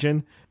Johto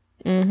region.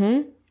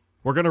 Mm-hmm.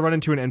 We're going to run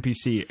into an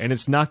NPC, and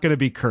it's not going to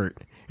be Kurt.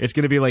 It's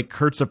going to be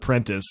Kurt's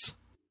apprentice,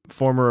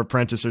 former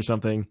apprentice or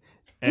something.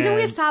 Didn't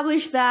we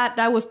establish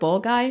that was Ball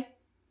Guy?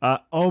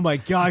 Oh my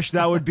gosh,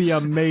 that would be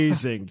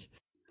amazing.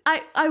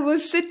 I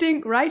was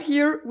sitting right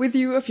here with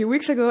you a few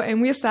weeks ago,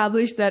 and we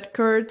established that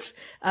Kurt's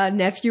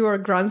nephew or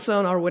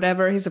grandson or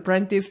whatever, his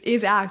apprentice,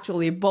 is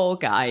actually Ball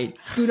Guy.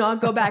 Do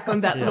not go back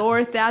on that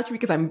lore, Thatch,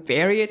 because I'm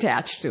very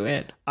attached to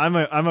it. I'm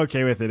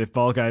okay with it if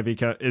Ball Guy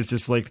is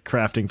just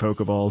crafting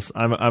Pokeballs.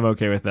 I'm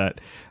okay with that.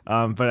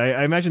 But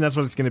I imagine that's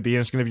what it's going to be.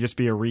 And it's going to just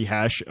be a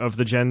rehash of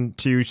the Gen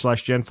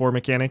 2/Gen 4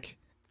 mechanic,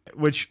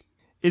 which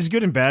is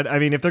good and bad.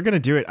 If they're going to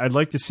do it, I'd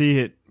like to see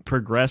it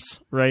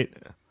progress, right?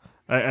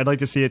 I'd like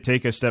to see it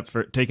taken a step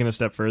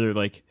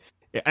further.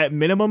 At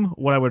minimum,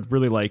 what I would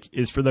really like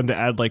is for them to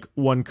add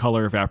one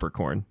color of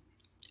apricorn.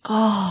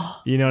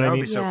 Oh, you know what I would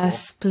mean? be so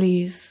yes,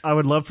 please. I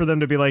would love for them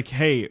to be like,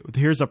 hey,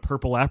 here's a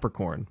purple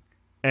apricorn,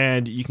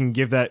 and you can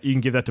give that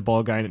to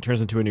Ball Guy, and it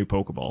turns into a new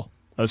Pokeball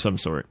of some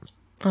sort.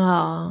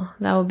 Oh,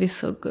 that would be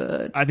so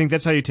good. I think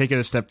that's how you take it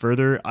a step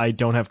further. I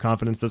don't have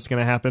confidence that's going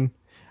to happen.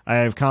 I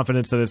have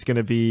confidence that it's going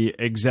to be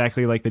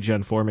exactly like the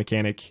Gen 4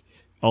 mechanic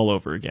all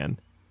over again.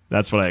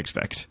 That's what I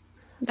expect.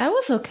 That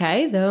was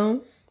okay,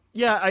 though.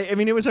 Yeah, I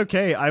mean, it was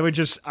okay. I would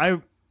just, I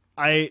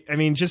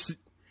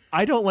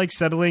don't like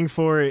settling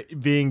for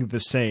it being the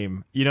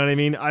same. You know what I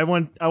mean? I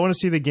want to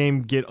see the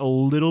game get a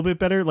little bit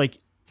better. Like,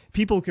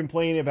 people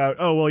complain about,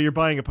 oh, well, you're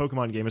buying a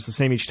Pokemon game. It's the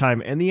same each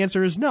time. And the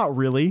answer is not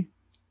really.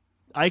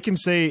 I can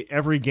say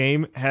every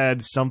game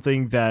had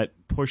something that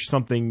pushed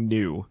something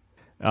new.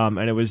 And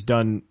it was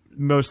done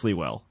mostly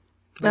well.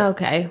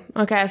 Okay,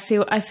 I see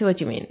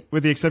what you mean.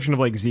 With the exception of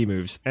like Z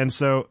moves. And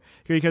so,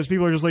 because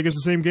people are just like, it's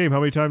the same game. How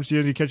many times do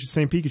you catch the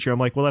same Pikachu? I'm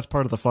like, well, that's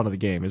part of the fun of the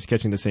game, is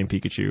catching the same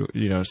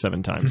Pikachu,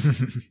 7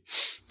 times.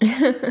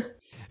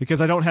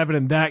 Because I don't have it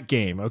in that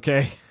game,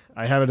 okay?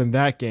 I have it in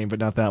that game, but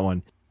not that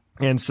one.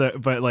 And so,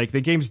 but like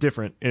the game's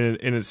different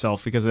in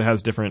itself because it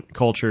has different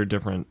culture,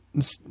 different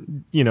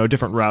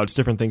routes,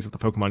 different things that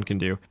the Pokemon can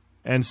do.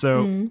 And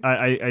so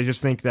I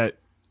just think that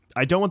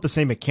I don't want the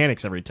same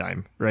mechanics every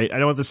time, right? I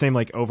don't want the same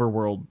like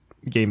overworld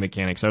game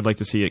mechanics. I'd like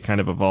to see it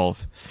kind of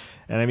evolve.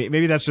 And I mean,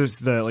 maybe that's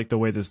just the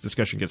way this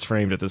discussion gets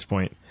framed at this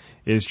point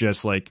is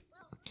just like,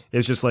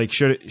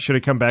 should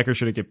it come back or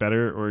should it get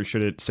better or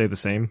should it stay the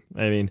same?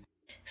 I mean,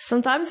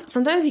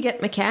 sometimes you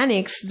get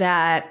mechanics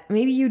that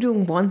maybe you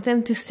don't want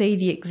them to stay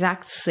the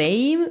exact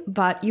same,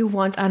 but you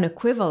want an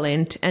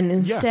equivalent and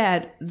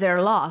instead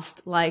they're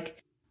lost.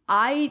 Like,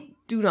 I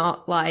do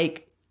not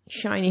like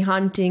shiny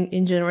hunting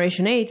in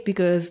Generation 8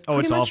 because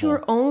pretty much awful.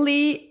 your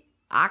only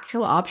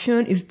actual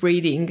option is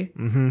breeding.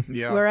 Mm-hmm.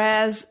 Yeah.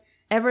 Whereas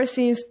ever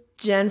since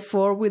Gen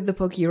 4 with the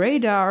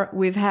PokeRadar,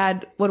 we've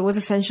had what was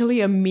essentially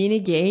a mini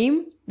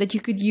game that you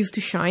could use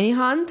to shiny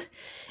hunt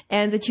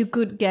and that you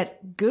could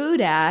get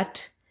good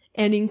at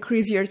and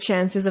increase your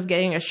chances of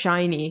getting a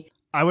shiny.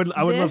 I would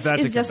love that.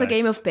 It's just a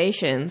game of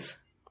patience.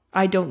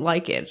 I don't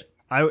like it.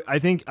 I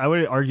think I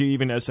would argue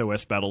even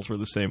SOS battles were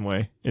the same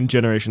way in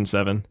Generation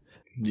 7.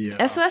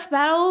 Yeah. SOS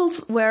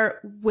battles were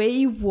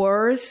way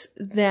worse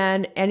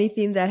than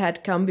anything that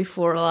had come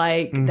before,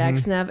 like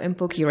DexNav and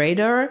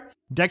PokeRadar.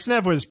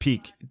 DexNav was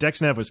peak.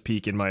 DexNav was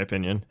peak, in my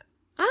opinion.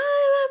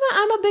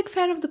 I'm a big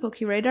fan of the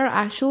PokeRadar,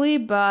 actually,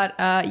 but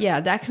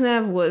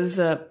DexNav was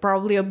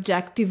probably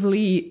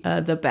objectively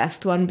the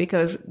best one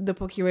because the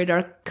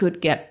PokeRadar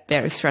could get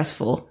very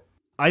stressful.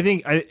 I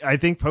think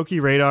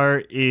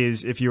PokeRadar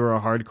is, if you were a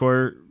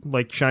hardcore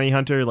like shiny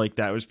hunter, like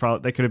that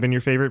could have been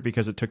your favorite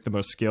because it took the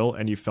most skill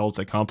and you felt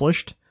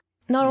accomplished.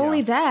 Not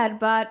only that,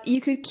 but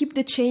you could keep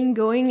the chain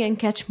going and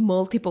catch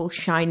multiple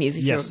shinies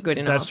if you're good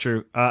enough. That's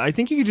true. I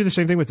think you could do the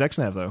same thing with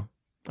DexNav though.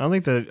 I don't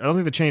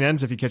think the chain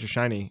ends if you catch a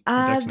shiny.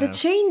 The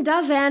chain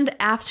does end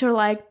after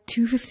like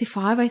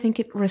 255. I think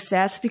it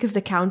resets because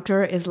the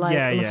counter is like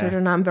a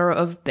certain number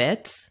of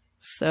bits.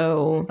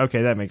 So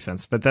okay, that makes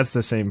sense. But that's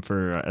the same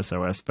for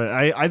SOS. But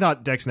I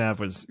thought DexNav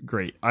was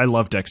great. I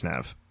love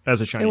DexNav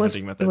as a shiny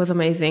hunting method. It was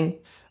amazing.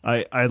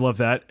 I love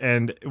that.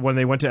 And when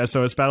they went to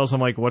SOS battles,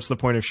 I'm like, what's the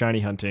point of shiny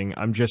hunting?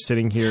 I'm just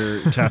sitting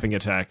here tapping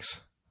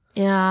attacks.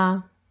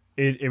 Yeah.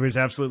 It was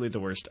absolutely the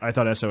worst. I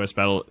thought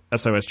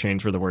SOS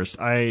chains were the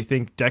worst. I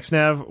think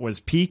DexNav was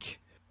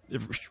peak.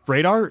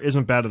 Radar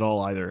isn't bad at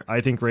all either.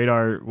 I think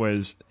Radar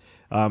was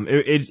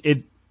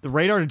the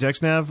Radar to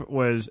DexNav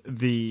was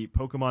the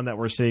Pokemon that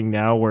we're seeing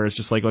now where it's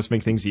just like, let's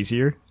make things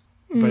easier.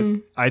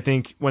 But I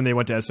think when they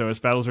went to SOS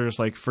battles, they're just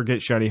like,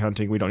 forget shiny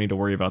hunting. We don't need to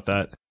worry about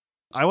that.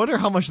 I wonder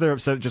how much they're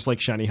upset at just like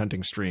shiny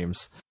hunting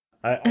streams.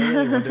 I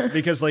really wonder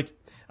because like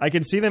I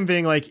can see them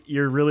being like,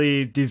 you're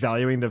really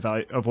devaluing the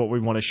value of what we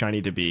want a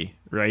shiny to be,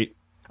 right?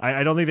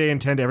 I don't think they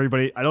intend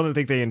I don't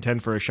think they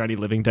intend for a shiny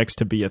living dex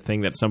to be a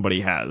thing that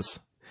somebody has,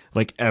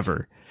 like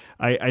ever.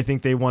 I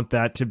think they want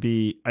that to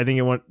be.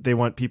 They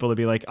want people to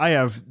be like, I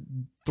have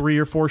 3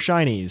 or 4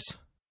 shinies.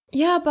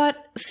 Yeah, but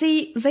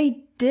see,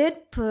 they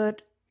did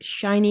put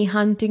shiny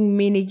hunting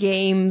mini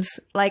games.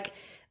 Like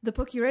the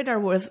PokeRadar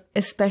was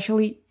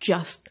especially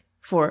just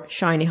for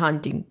shiny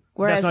hunting.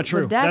 Whereas that's not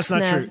true. That's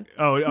not true.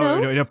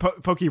 No,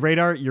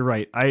 PokeRadar, you're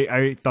right.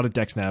 I thought of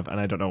DexNav, and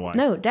I don't know why.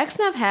 No,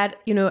 DexNav had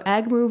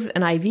egg moves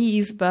and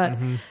IVs, but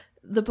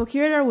the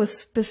PokeRadar was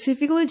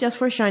specifically just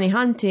for shiny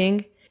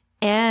hunting.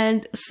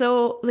 And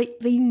so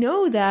they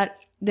know that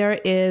there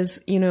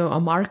is, a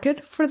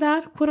market for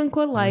that, quote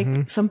unquote.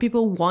 Like some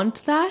people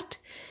want that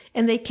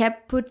and they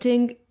kept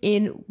putting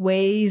in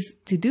ways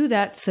to do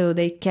that. So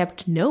they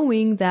kept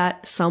knowing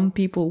that some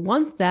people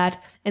want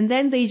that. And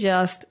then they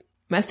just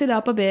messed it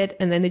up a bit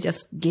and then they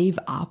just gave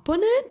up on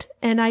it.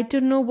 And I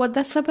don't know what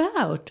that's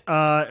about.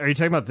 Are you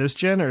talking about this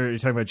gen or are you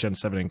talking about Gen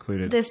 7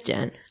 included? This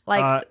gen.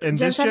 Like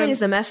Gen 7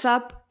 is a mess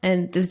up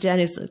and this gen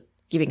is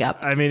giving up.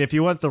 I mean, if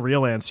you want the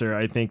real answer,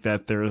 I think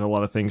that there's a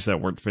lot of things that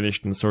weren't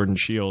finished in Sword and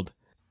Shield.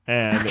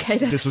 And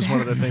this was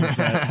one of the things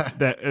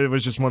that it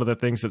was just one of the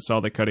things that saw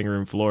the cutting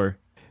room floor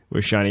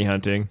with shiny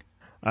hunting.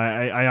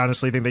 I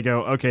honestly think they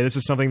go, okay, this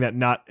is something that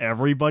not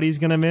everybody's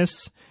going to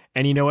miss.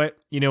 And you know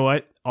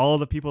what? All of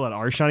the people that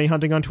are shiny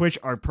hunting on Twitch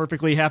are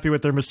perfectly happy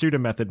with their Masuda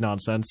method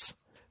nonsense.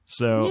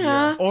 So,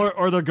 Yeah.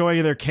 or they're going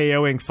and they're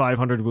KOing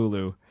 500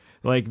 Wooloo.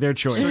 Like, their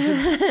choice.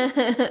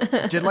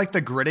 Did like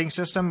the gridding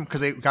system,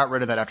 because they got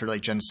rid of that after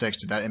like Gen 6,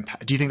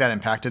 do you think that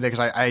impacted it? Because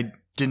I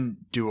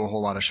didn't do a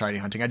whole lot of shiny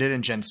hunting. I did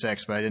in Gen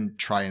 6, but I didn't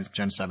try in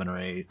Gen 7 or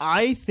 8.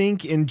 I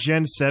think in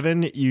Gen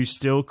 7, you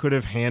still could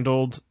have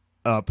handled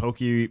a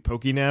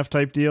Pokénav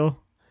type deal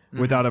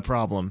without a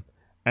problem.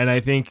 And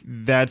I think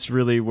that's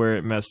really where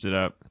it messed it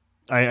up.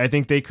 I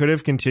think they could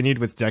have continued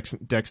with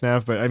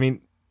DexNav, but I mean,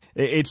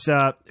 it's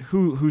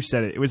who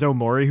said it? It was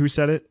Omori who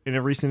said it in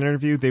a recent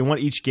interview. They want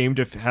each game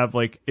to have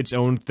like its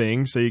own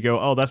thing. So you go,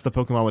 oh, that's the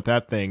Pokemon with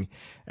that thing.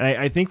 And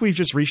I think we've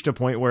just reached a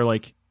point where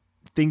like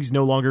things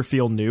no longer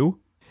feel new.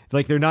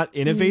 Like they're not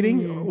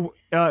innovating,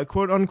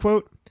 quote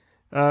unquote.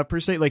 Per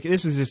se, like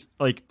this is just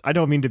like, I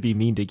don't mean to be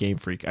mean to Game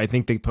Freak. I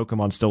think the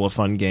Pokemon's still a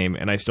fun game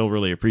and I still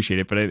really appreciate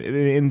it. But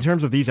in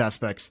terms of these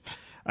aspects,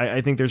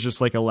 I think there's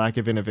just like a lack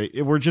of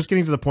innovation. We're just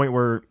getting to the point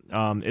where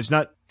it's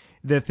not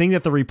the thing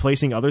that they're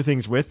replacing other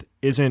things with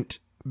isn't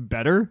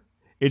better.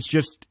 It's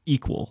just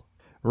equal,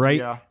 right?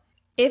 Yeah.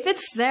 If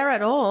it's there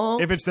at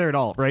all. If it's there at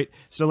all, right?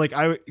 So like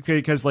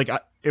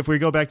if we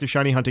go back to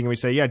shiny hunting and we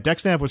say, yeah,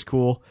 DexNav was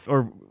cool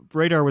or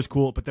Radar was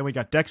cool, but then we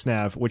got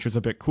DexNav, which was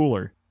a bit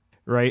cooler,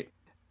 right?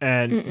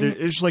 And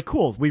it's just like,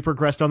 cool, we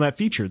progressed on that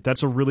feature.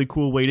 That's a really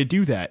cool way to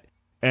do that.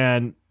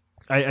 And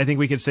I think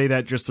we could say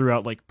that just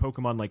throughout like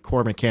Pokemon, like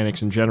core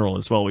mechanics in general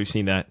as well. We've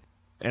seen that.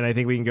 And I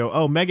think we can go,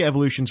 oh, Mega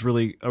Evolution's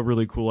really a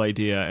really cool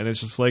idea. And it's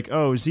just like,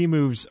 oh, Z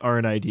moves are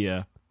an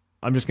idea.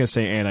 I'm just going to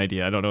say an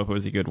idea. I don't know if it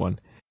was a good one.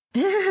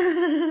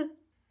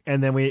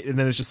 and then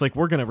it's just like,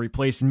 we're going to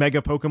replace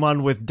Mega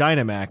Pokemon with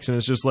Dynamax. And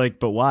it's just like,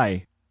 but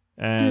why?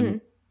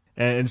 And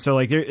so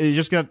like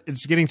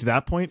it's getting to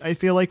that point, I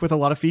feel like, with a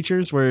lot of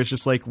features where it's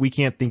just like we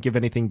can't think of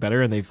anything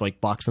better and they've like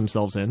boxed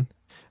themselves in.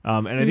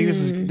 And I think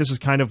this is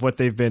kind of what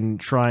they've been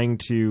trying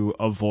to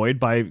avoid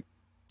by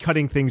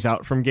cutting things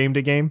out from game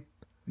to game.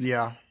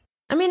 Yeah.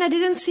 I mean, I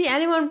didn't see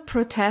anyone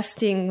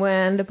protesting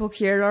when the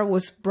PUCL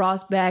was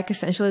brought back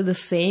essentially the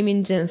same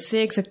in Gen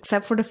 6,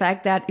 except for the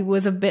fact that it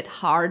was a bit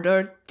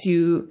harder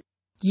to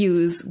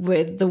use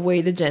with the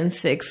way the Gen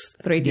 6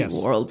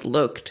 3D world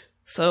looked.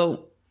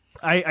 So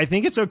I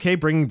think it's okay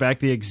bringing back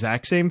the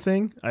exact same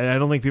thing. I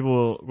don't think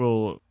people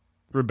will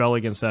rebel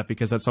against that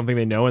because that's something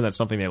they know and that's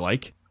something they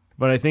like.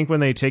 But I think when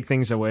they take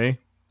things away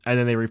and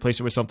then they replace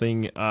it with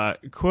something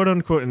quote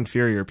unquote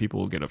inferior, people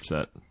will get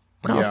upset.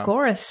 Well, of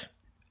course.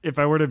 If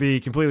I were to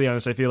be completely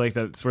honest, I feel like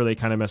that's where they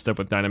kind of messed up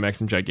with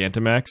Dynamax and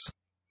Gigantamax.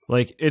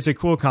 Like, it's a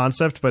cool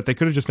concept, but they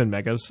could have just been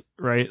Megas,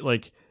 right?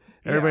 Like,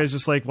 everybody's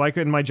just like, why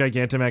couldn't my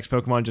Gigantamax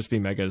Pokemon just be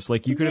Megas?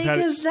 Like, you could have had...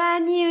 Because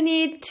then you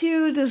need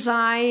to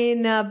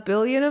design 1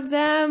 billion of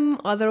them.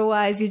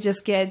 Otherwise, you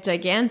just get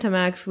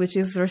Gigantamax, which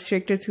is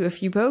restricted to a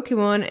few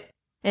Pokemon.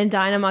 And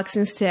Dynamax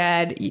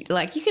instead,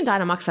 like, you can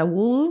Dynamax a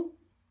Wooloo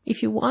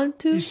if you want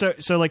to.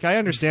 So like, I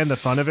understand the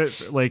fun of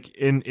it, like,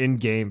 in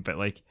game, but,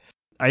 like,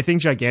 I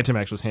think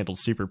Gigantamax was handled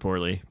super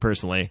poorly,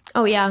 personally.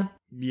 Oh, yeah.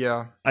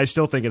 Yeah. I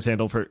still think it's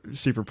handled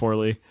super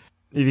poorly.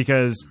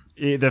 Because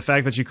the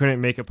fact that you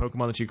couldn't make a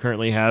Pokemon that you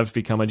currently have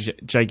become a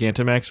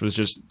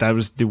Gigantamax that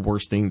was the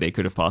worst thing they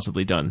could have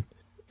possibly done.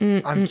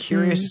 I'm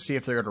curious to see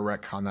if they're going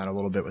to retcon that a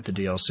little bit with the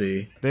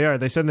DLC. They are.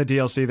 They said in the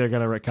DLC they're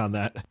going to retcon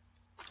that.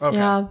 Okay.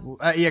 Yeah,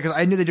 because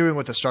I knew they were doing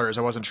with the starters.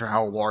 I wasn't sure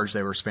how large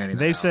they were spanning.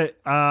 They said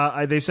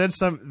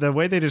the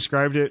way they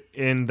described it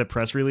in the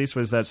press release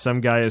was that some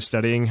guy is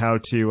studying how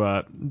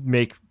to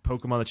make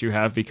Pokemon that you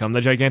have become the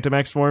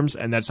Gigantamax forms,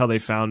 and that's how they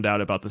found out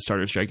about the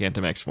starters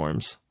Gigantamax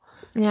forms.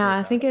 Yeah,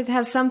 I think it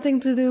has something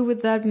to do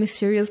with that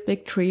mysterious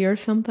big tree or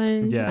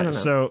something. Yeah, I don't know.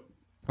 So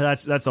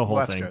that's a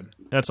whole thing. Good.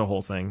 That's a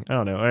whole thing. I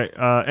don't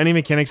know. Any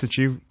mechanics that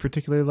you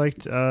particularly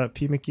liked,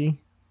 P. McGee?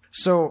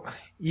 So,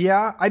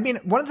 yeah, I mean,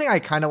 one thing I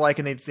kind of like,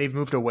 and they've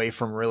moved away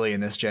from really in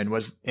this gen,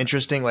 was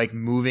interesting, like,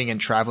 moving and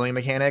traveling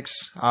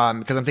mechanics.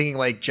 Because I'm thinking,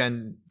 like,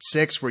 Gen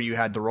 6, where you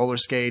had the roller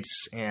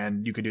skates,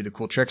 and you could do the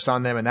cool tricks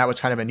on them, and that was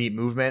kind of a neat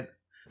movement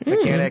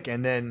mechanic.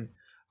 And then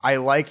I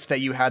liked that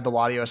you had the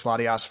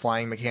Latios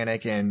flying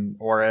mechanic in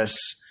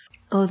Oris.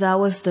 Oh, that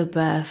was the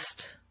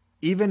best.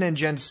 Even in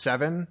Gen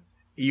 7,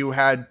 you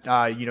had,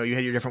 you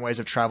had your different ways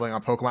of traveling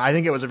on Pokemon. I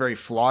think it was a very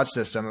flawed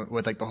system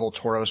with, like, the whole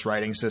Tauros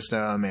riding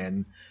system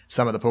and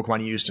some of the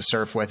Pokemon you used to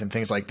surf with and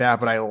things like that,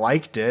 but I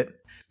liked it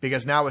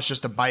because now it's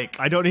just a bike.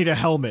 I don't need a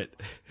helmet.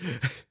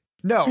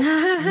 No.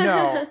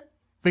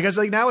 Because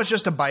like now it's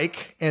just a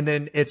bike and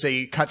then it's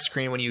a cut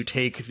screen when you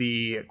take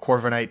the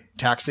Corviknight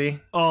taxi.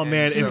 Oh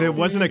man, if it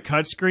wasn't a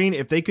cut screen,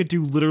 if they could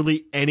do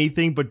literally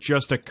anything but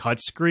just a cut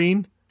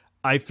screen,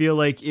 I feel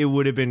like it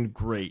would have been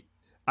great.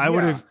 I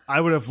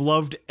would have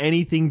loved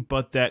anything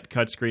but that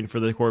cut screen for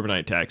the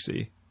Corviknight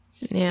taxi.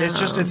 Yeah.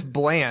 It's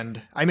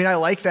bland. I mean, I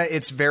like that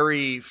it's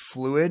very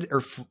fluid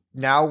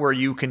now where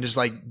you can just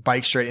like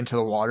bike straight into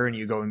the water and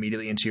you go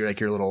immediately into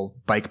your little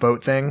bike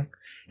boat thing.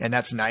 And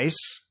that's nice.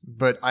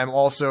 But I'm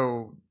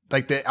also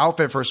like the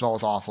outfit, first of all,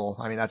 is awful.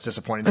 I mean, that's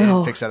disappointing. They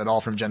didn't fix that at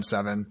all from Gen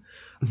 7,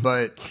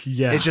 but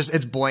Yeah.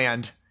 it's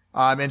bland.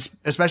 And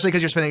especially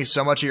because you're spending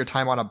so much of your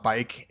time on a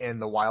bike in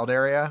the wild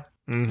area.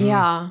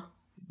 Yeah.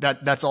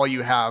 That's all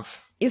you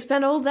have. You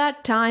spend all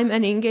that time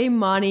and in-game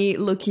money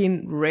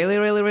looking really,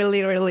 really,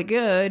 really, really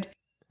good.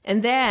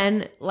 And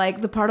then,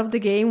 like, the part of the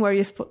game where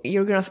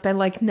you're gonna spend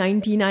like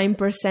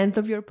 99%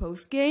 of your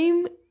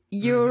post-game,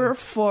 you're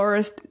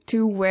forced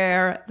to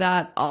wear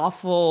that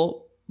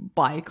awful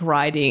bike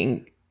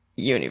riding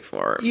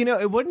uniform. You know,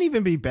 it wouldn't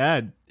even be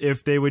bad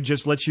if they would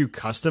just let you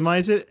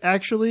customize it,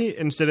 actually,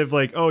 instead of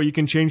like, oh, you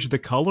can change the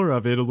color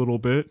of it a little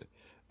bit.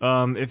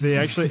 If they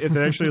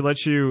actually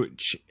let you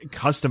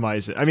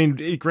customize it. I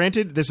mean,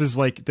 granted, this is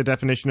like the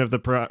definition of the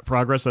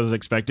progress I was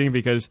expecting,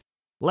 because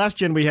last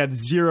gen we had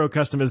zero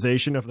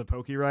customization of the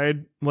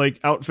Pokéride like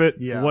outfit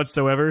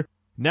whatsoever.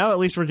 Now at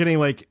least we're getting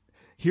like,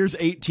 here's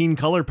 18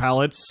 color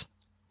palettes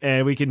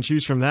and we can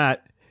choose from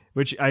that,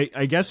 which I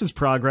guess is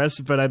progress,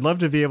 but I'd love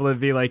to be able to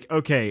be like,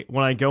 okay,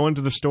 when I go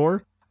into the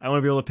store, I want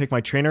to be able to pick my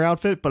trainer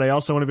outfit, but I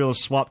also want to be able to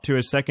swap to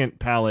a second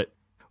palette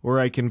where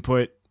I can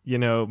put, you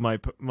know, my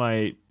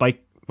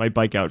bike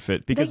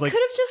outfit, because they like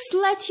could have just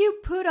let you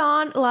put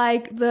on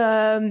like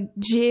the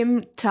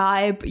gym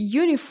type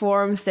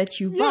uniforms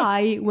that you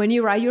buy when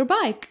you ride your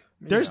bike.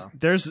 There's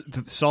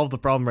solved the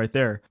problem right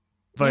there.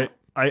 But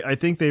I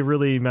think they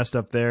really messed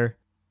up there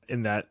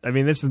in that. I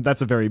mean,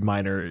 that's a very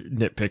minor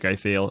nitpick, I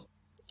feel.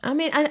 I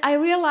mean, I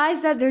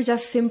realize that they're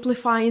just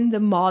simplifying the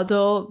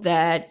model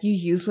that you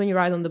use when you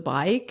ride on the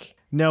bike.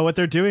 No, what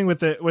they're doing with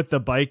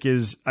the bike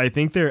is, I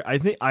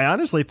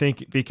honestly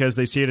think, because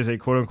they see it as a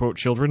quote unquote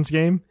children's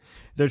game,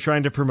 they're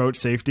trying to promote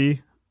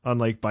safety on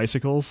like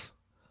bicycles.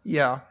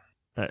 Yeah.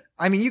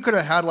 I mean, you could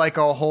have had like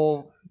a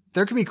whole,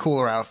 there could be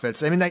cooler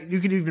outfits. I mean, you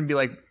could even be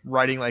like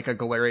riding like a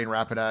Galarian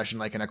Rapidash in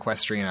like an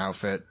equestrian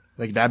outfit.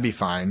 Like that'd be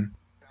fine.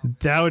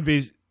 That would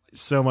be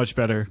so much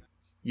better.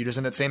 You're just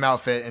in that same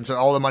outfit, and so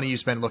all the money you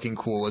spend looking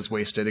cool is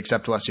wasted,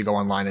 except unless you go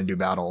online and do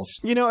battles.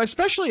 You know,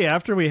 especially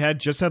after we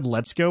had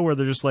Let's Go, where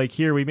they're just like,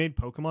 here, we made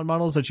Pokemon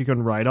models that you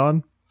can ride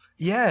on.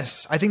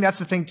 Yes, I think that's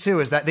the thing too,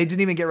 is that they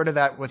didn't even get rid of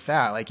that with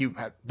that. Like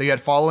they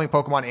had following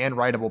Pokemon and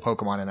rideable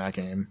Pokemon in that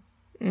game.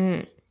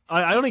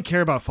 I only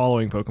care about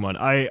following Pokemon.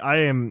 I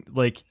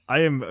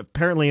am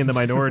apparently in the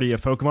minority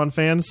of Pokemon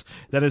fans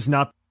that has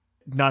not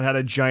had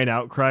a giant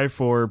outcry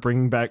for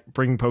bringing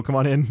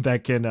Pokemon in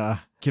that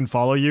can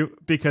follow you,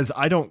 because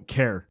I don't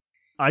care.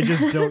 I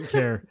just don't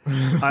care.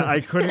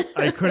 I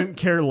couldn't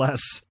care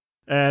less.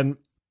 And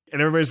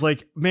everybody's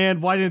like,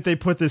 man, why didn't they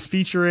put this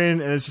feature in?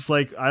 And it's just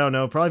like, I don't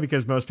know, probably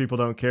because most people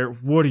don't care.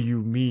 What do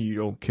you mean you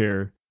don't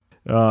care?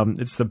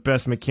 It's the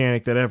best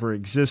mechanic that ever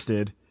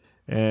existed.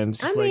 And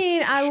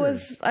I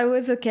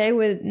was okay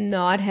with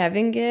not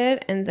having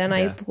it, and then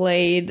I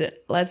played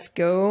Let's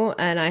Go,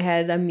 and I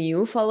had a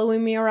Mew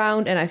following me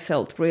around, and I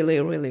felt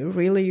really, really,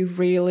 really,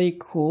 really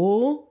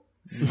cool.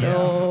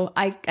 So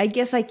I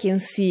guess I can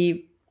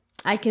see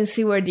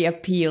where the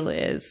appeal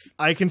is.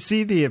 I can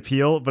see the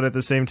appeal, but at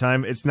the same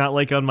time, it's not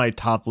like on my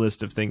top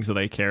list of things that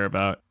I care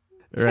about.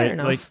 Right? Fair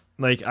enough.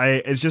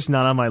 It's just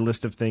not on my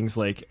list of things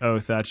like, oh,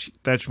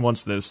 Thatch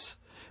wants this.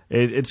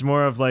 It's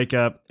more of like,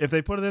 if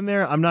they put it in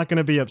there, I'm not going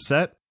to be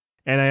upset,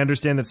 and I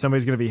understand that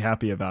somebody's going to be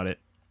happy about it.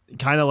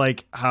 Kind of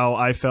like how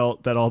I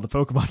felt that all the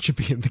Pokemon should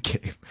be in the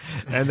game.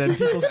 And then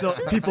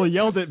people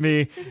yelled at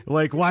me,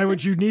 like, why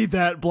would you need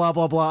that, blah,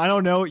 blah, blah. I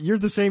don't know. You're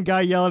the same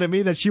guy yelling at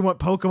me that you want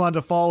Pokemon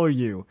to follow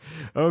you.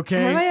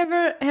 Okay?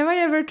 Have I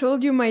ever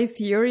told you my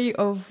theory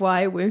of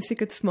why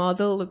Whimsicott's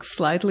model looks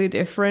slightly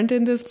different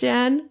in this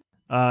gen?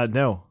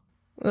 No.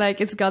 Like,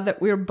 it's got that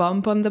weird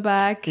bump on the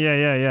back.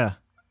 Yeah.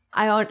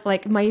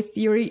 My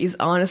theory is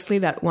honestly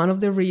that one of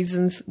the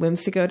reasons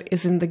Whimsicott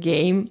is in the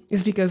game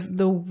is because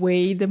the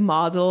way the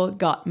model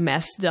got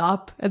messed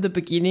up at the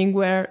beginning,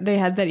 where they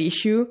had that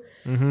issue,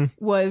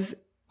 was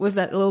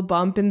that little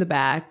bump in the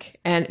back,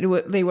 and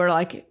they were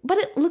like, but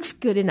it looks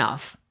good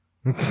enough.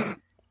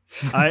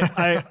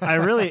 I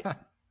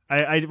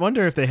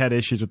wonder if they had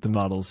issues with the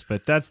models,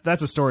 but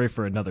that's a story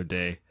for another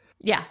day.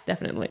 Yeah,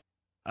 definitely.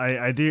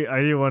 I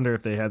do wonder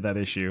if they had that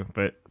issue,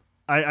 but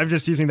I'm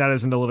just using that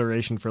as an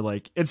alliteration for,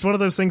 like, it's one of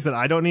those things that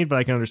I don't need, but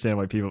I can understand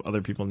why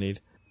other people need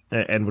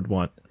and would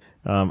want.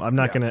 I'm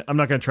not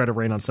gonna try to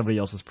rain on somebody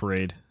else's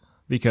parade,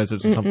 because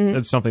it's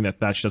something that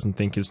Thatch doesn't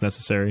think is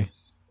necessary.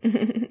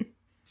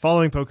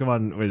 Following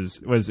Pokemon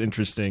was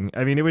interesting.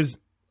 I mean,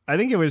 I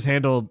think it was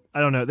handled.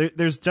 I don't know.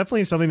 There's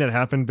definitely something that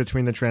happened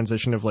between the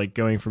transition of like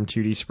going from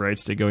 2D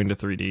sprites to going to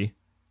 3D.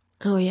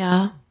 Oh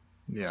yeah.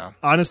 Yeah.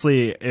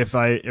 Honestly, if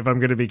I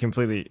want to be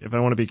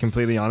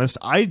completely honest,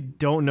 I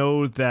don't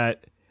know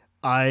that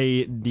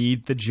I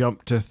need the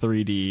jump to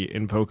 3D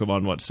in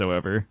Pokemon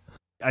whatsoever.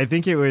 I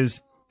think it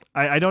was,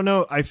 I don't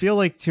know. I feel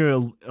like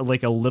to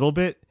a little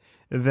bit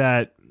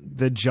that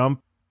the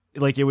jump,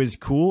 like, it was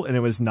cool and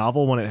it was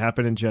novel when it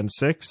happened in Gen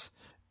 6,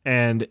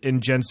 and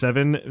in Gen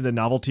 7, the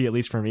novelty, at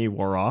least for me,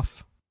 wore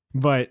off.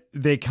 But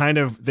they kind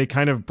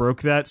of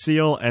broke that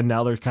seal, and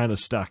now they're kind of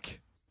stuck.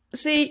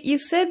 See, you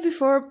said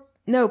before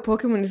no,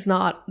 Pokemon is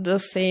not the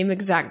same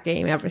exact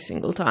game every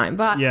single time.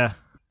 But Yeah.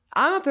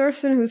 I'm a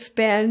person who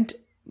spent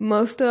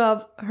most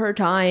of her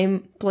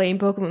time playing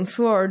Pokemon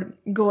Sword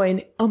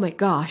going, oh my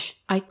gosh,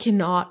 I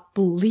cannot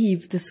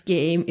believe this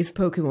game is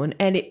Pokemon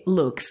and it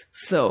looks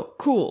so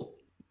cool.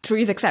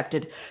 Trees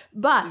accepted.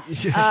 But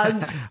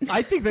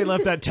I think they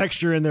left that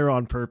texture in there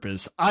on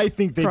purpose. I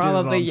think they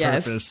probably did it on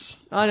yes. purpose.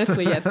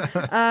 Honestly,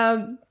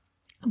 yes.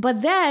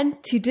 But then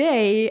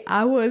today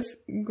I was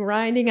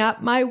grinding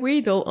up my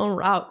Weedle on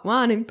Route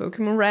 1 in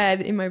Pokemon Red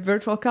in my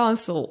virtual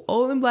console,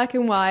 all in black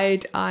and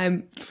white.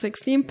 I'm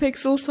 16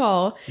 pixels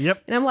tall.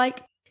 Yep. And I'm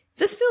like,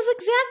 this feels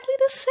exactly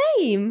the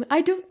same.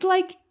 I don't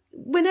like,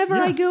 whenever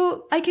I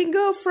can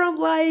go from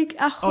like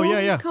a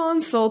home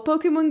console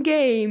Pokemon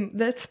game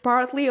that's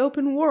partly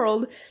open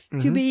world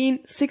to being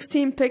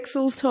 16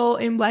 pixels tall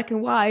in black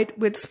and white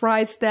with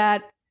sprites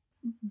that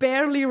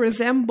barely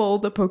resemble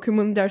the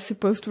Pokemon they're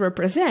supposed to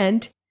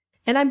represent,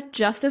 and I'm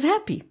just as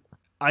happy.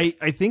 I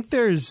think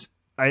there's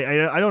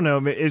I don't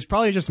know, it's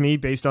probably just me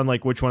based on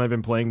like which one I've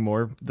been playing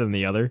more than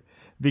the other,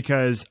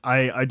 because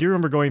I do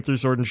remember going through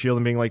Sword and Shield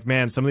and being like,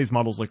 man, some of these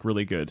models look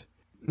really good,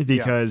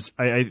 because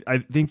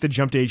I think the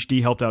jump to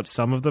HD helped out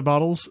some of the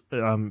models,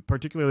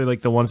 particularly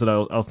like the ones that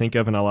I'll think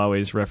of and I'll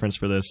always reference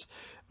for this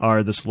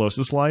are the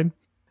Solosis line.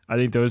 I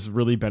think those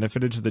really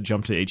benefited to the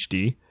jump to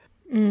HD.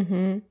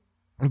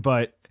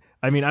 But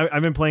I mean,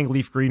 I've been playing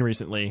Leaf Green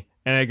recently,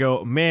 and I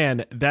go,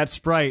 man, that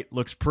sprite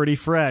looks pretty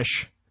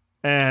fresh.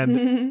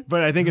 And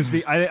but I think it's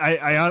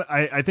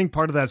I think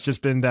part of that's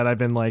just been that I've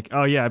been like,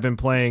 oh yeah, I've been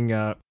playing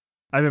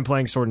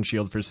Sword and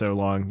Shield for so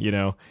long. You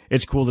know,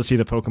 it's cool to see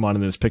the Pokemon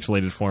in this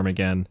pixelated form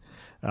again.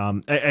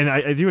 And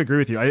I do agree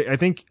with you. I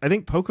think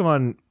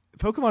Pokemon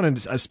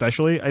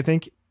especially, I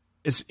think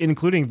is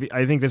including.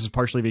 I think this is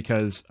partially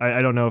because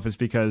I don't know if it's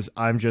because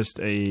I'm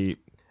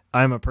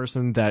a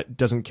person that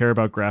doesn't care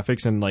about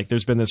graphics, and like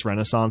there's been this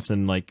renaissance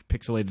in like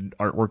pixelated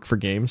artwork for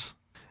games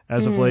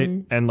as of late,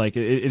 and like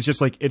it's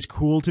just like it's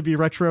cool to be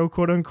retro,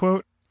 quote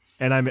unquote,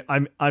 and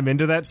I'm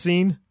into that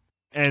scene,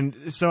 and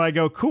so I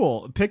go,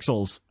 cool,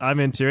 pixels, I'm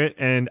into it,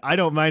 and I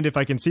don't mind if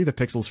I can see the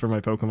pixels for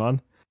my Pokemon.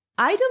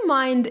 I don't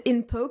mind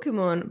in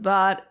Pokemon,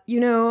 but you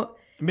know,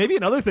 maybe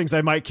in other things I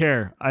might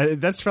care.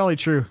 That's probably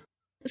true.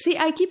 See,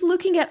 I keep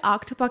looking at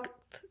Octopath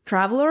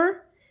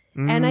Traveler.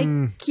 And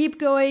I keep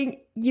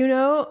going, you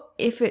know,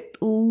 if it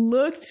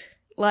looked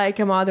like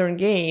a modern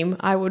game,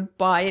 I would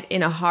buy it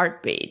in a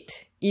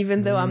heartbeat,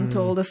 even though I'm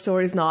told the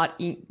story is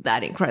not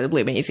that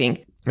incredibly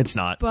amazing. It's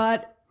not.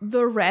 But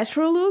the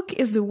retro look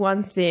is the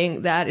one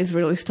thing that is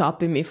really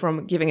stopping me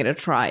from giving it a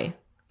try.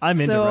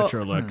 I'm into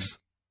retro looks.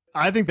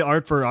 I think the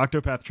art for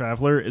Octopath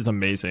Traveler is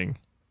amazing.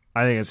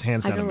 I think it's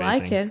hands down amazing. I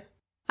don't like it.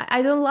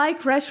 I don't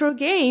like retro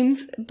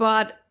games,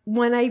 but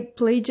when I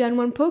play Gen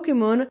 1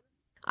 Pokemon,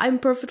 I'm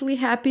perfectly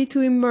happy to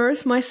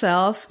immerse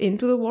myself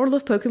into the world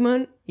of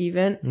Pokemon,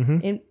 even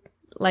in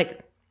like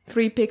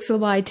 3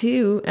 pixel by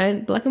 2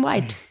 and black and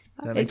white.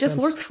 It just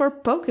works for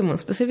Pokemon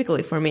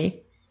specifically for me.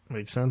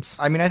 Makes sense.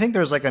 I mean, I think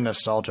there's like a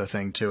nostalgia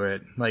thing to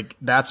it. Like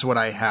that's what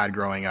I had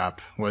growing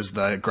up was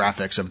the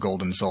graphics of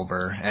Gold and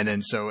Silver. And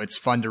then so it's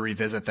fun to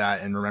revisit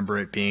that and remember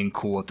it being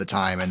cool at the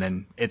time. And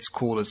then it's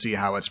cool to see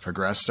how it's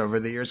progressed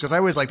over the years. Because I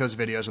always like those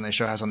videos when they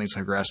show how something's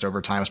progressed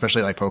over time,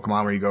 especially like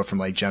Pokemon where you go from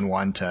like Gen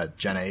 1 to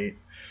Gen 8.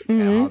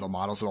 And how the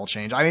models have all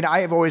changed. I mean, I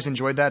have always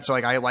enjoyed that. So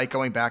like I like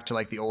going back to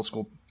like the old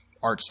school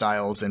art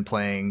styles and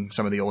playing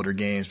some of the older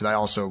games. But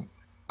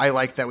I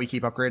like that we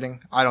keep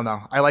upgrading. I don't know.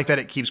 I like that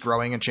it keeps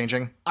growing and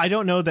changing. I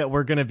don't know that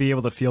we're going to be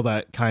able to feel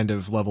that kind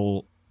of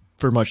level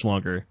for much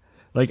longer.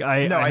 Like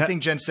I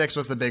think Gen 6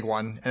 was the big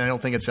one, and I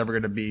don't think it's ever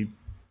going to be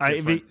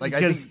different.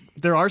 Because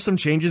there are some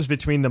changes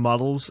between the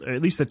models, or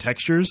at least the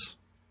textures,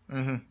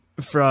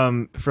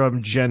 from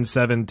Gen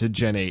 7 to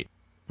Gen 8.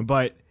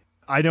 But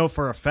I know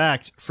for a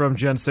fact from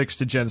Gen 6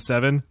 to Gen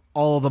 7,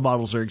 all of the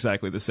models are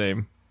exactly the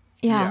same.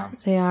 Yeah,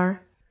 they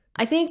are.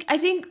 I think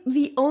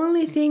the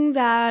only thing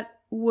that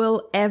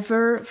will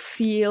ever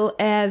feel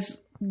as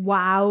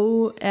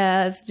wow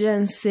as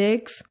Gen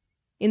 6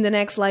 in the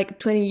next like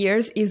 20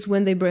 years is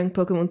when they bring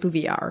Pokemon to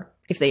VR,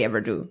 if they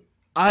ever do.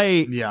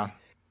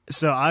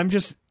 So I'm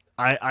just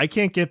I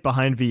can't get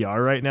behind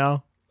VR right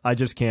now. I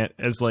just can't.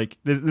 As like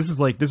this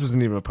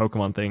isn't even a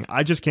Pokemon thing.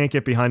 I just can't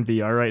get behind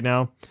VR right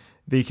now.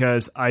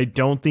 Because I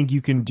don't think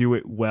you can do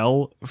it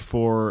well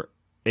for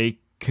a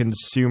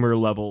consumer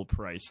level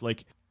price.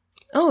 Like,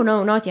 oh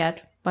no, not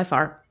yet, by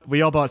far.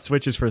 We all bought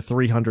Switches for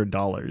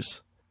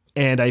 $300,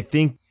 and I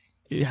think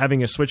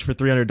having a Switch for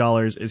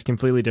 $300 is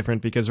completely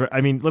different. Because I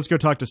mean, let's go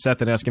talk to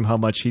Seth and ask him how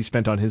much he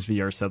spent on his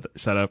VR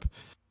setup.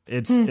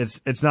 It's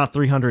not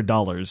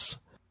 $300.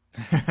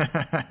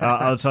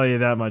 I'll tell you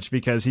that much,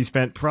 because he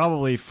spent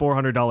probably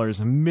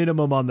 $400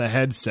 minimum on the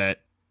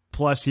headset.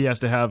 Plus, he has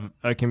to have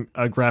a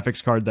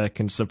graphics card that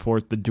can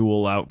support the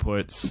dual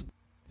outputs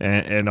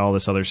and all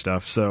this other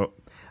stuff. So,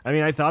 I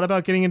mean, I thought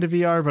about getting into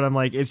VR, but I'm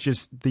like, it's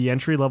just the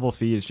entry level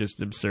fee is just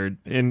absurd.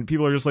 And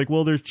people are just like,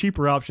 well, there's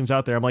cheaper options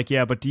out there. I'm like,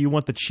 yeah, but do you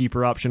want the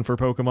cheaper option for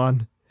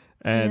Pokemon?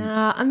 And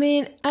yeah, I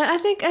mean, I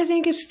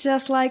think it's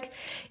just like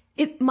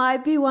It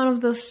might be one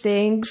of those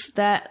things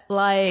that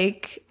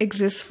like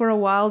exists for a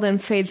while, then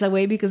fades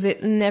away because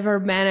it never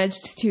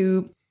managed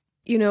to,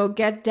 you know,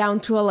 get down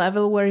to a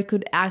level where it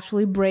could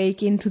actually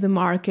break into the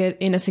market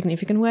in a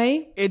significant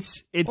way.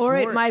 It's or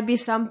it might be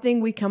something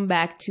we come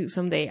back to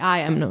someday. I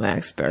am no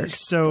expert.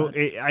 So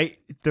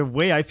the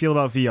way I feel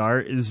about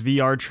VR is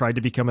VR tried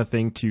to become a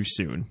thing too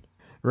soon.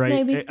 Right.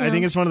 Maybe, I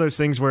think it's one of those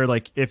things where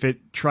like if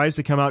it tries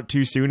to come out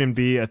too soon and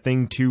be a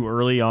thing too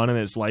early on in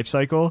its life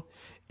cycle,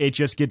 it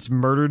just gets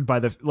murdered by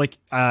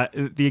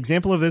the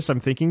example of this I'm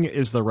thinking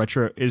is the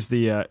Virtual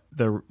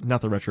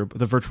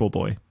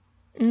Boy.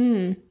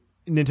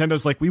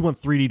 Nintendo's like, we want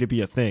 3D to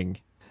be a thing.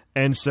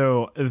 And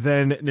so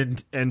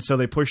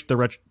they pushed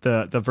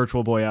the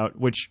Virtual Boy out,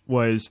 which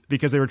was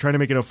because they were trying to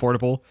make it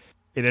affordable.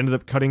 It ended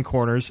up cutting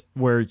corners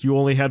where you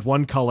only had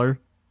one color.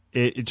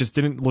 It just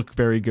didn't look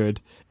very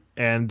good.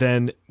 And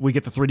then we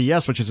get the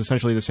 3DS, which is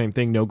essentially the same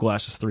thing, no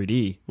glasses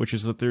 3D, which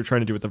is what they're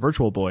trying to do with the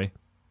Virtual Boy.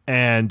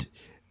 And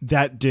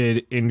that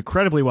did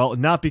incredibly well,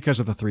 not because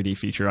of the 3D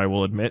feature, I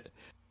will admit.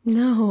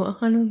 No,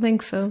 I don't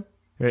think so.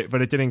 Right,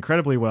 but it did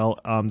incredibly well.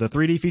 The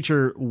 3D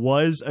feature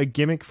was a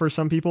gimmick for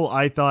some people.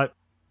 I thought,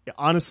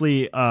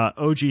 honestly, OG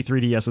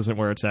 3DS isn't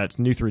where it's at.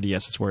 New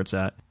 3DS is where it's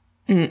at.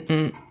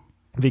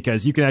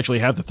 Because you can actually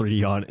have the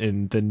 3D on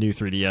in the new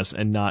 3DS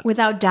and not...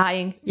 Without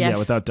dying, yes. Yeah,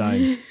 without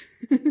dying.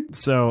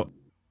 So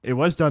it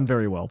was done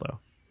very well, though,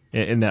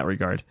 in that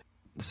regard.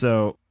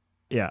 So,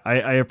 yeah,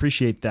 I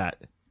appreciate that.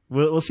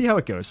 We'll see how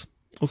it goes.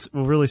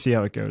 We'll really see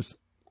how it goes.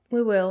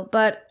 We will,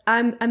 but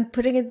I'm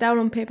putting it down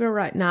on paper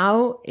right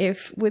now.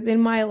 If within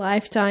my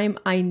lifetime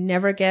I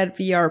never get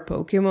VR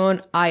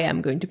Pokemon, I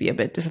am going to be a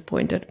bit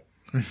disappointed.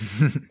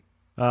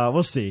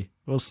 We'll see.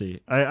 We'll see.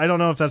 I don't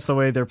know if that's the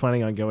way they're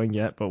planning on going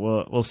yet, but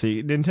we'll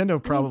see.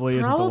 Nintendo probably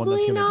isn't the one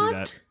that's going to do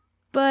that.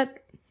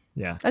 But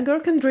yeah, a girl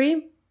can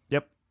dream.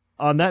 Yep.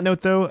 On that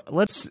note, though,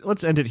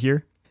 let's end it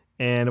here,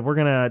 and we're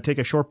gonna take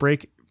a short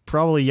break.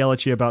 Probably yell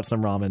at you about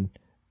some ramen,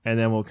 and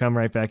then we'll come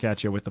right back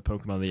at you with the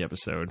Pokemon of the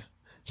episode.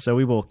 So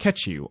we will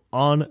catch you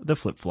on the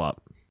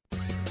flip-flop.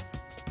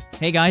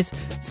 Hey guys,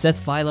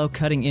 Seth Philo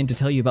cutting in to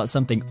tell you about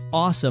something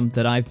awesome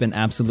that I've been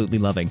absolutely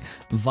loving.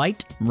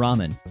 Vite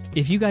Ramen.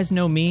 If you guys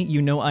know me,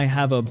 you know I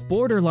have a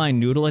borderline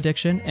noodle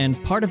addiction,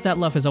 and part of that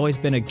love has always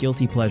been a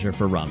guilty pleasure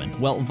for ramen.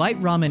 Well, Vite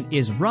Ramen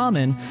is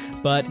ramen,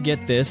 but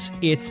get this,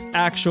 it's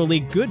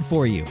actually good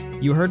for you.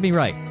 You heard me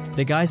right.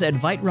 The guys at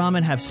Vite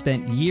Ramen have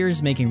spent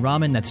years making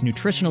ramen that's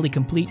nutritionally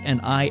complete, and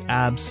I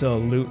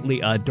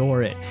absolutely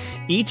adore it.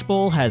 Each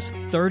bowl has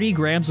 30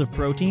 grams of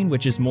protein,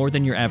 which is more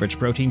than your average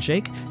protein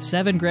shake,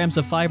 7 grams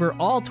of fiber,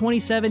 all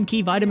 27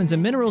 key vitamins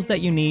and minerals that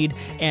you need,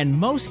 and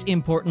most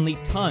importantly,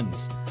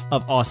 tons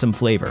of awesome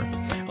flavor.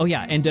 Oh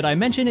yeah, and did I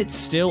mention it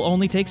still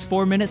only takes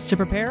 4 minutes to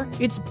prepare?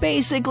 It's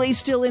basically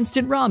still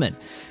instant ramen.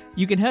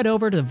 You can head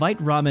over to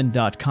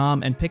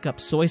viteramen.com and pick up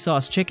soy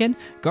sauce chicken,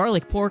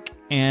 garlic pork,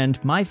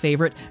 and my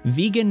favorite,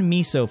 vegan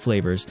miso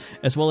flavors,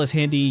 as well as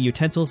handy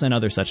utensils and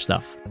other such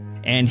stuff.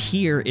 And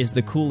here is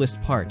the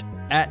coolest part.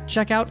 At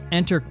checkout,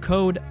 enter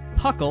code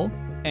PUCL,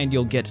 and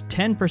you'll get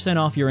 10%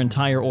 off your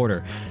entire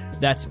order.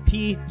 That's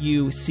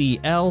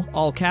PUCL,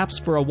 all caps,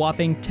 for a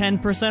whopping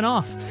 10%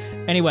 off.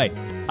 Anyway,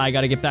 I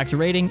gotta get back to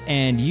rating,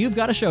 and you've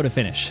got a show to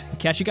finish.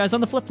 Catch you guys on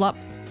the flip-flop.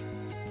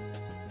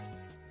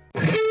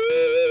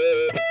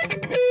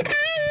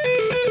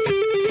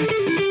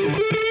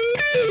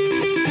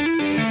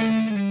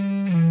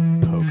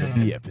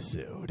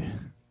 Episode.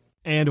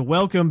 And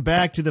welcome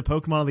back to the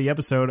Pokemon of the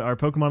episode. Our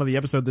Pokemon of the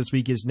episode this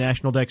week is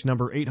National Dex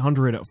number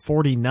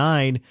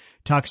 849,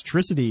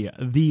 Toxtricity,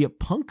 the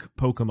punk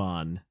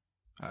Pokemon.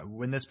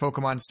 When this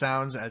Pokemon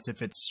sounds as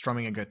if it's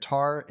strumming a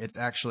guitar, it's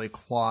actually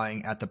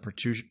clawing at the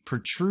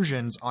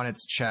protrusions on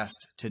its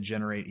chest to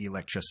generate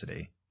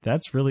electricity.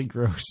 That's really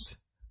gross.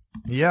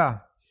 Yeah.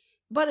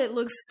 But it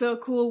looks so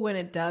cool when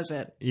it does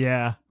it.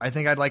 Yeah. I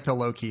think I'd like the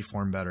low-key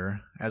form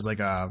better as like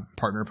a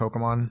partner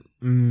Pokemon.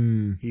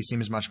 He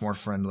seems much more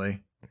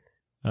friendly.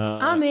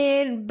 I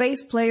mean,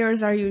 bass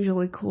players are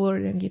usually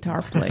cooler than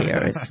guitar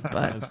players,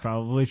 but... That's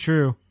probably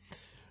true.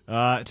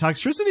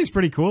 Toxtricity is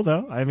pretty cool,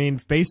 though. I mean,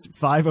 base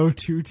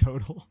 502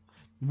 total.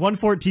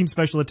 114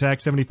 special attack,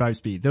 75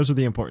 speed. Those are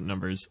the important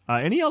numbers.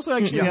 And he also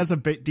actually has a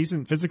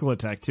decent physical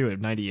attack, too, at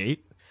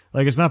 98.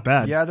 Like, it's not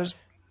bad. Yeah,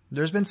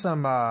 there's been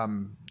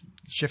some...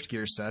 shift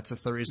gear sets.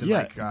 That's the reason,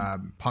 like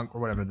punk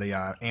or whatever, the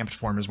amped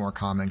form is more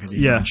common because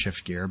you can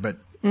shift gear. But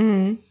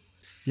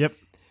yep.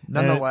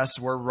 Nonetheless,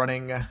 we're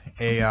running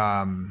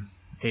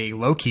a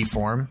low key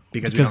form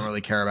because we don't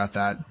really care about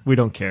that. We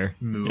don't care.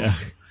 Move.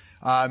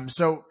 Yeah.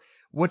 So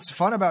what's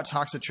fun about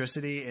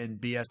Toxtricity in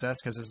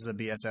BSS, because this is a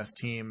BSS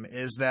team,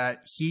 is that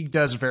he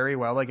does very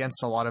well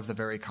against a lot of the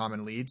very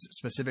common leads,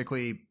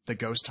 specifically the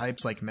ghost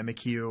types like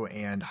Mimikyu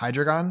and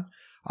Hydreigon,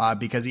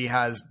 because he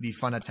has the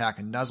fun attack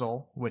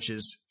Nuzzle, which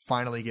is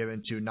finally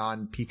given to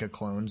non-Pika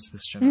clones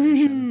this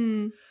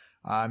generation.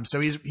 So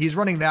he's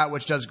running that,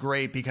 which does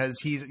great because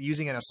he's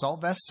using an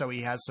Assault Vest, so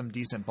he has some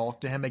decent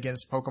bulk to him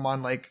against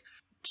Pokemon like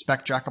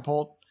Spec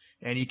Dracopult,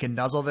 and he can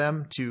Nuzzle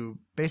them to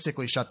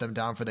basically shut them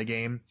down for the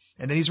game.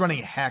 And then he's running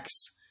Hex,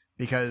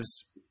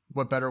 because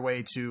what better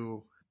way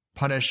to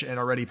punish an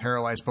already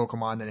paralyzed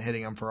Pokemon than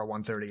hitting him for a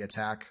 130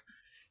 attack?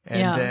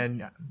 And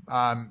then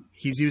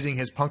he's using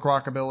his Punk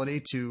Rock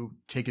ability to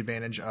take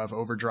advantage of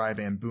Overdrive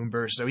and Boom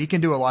Burst. So he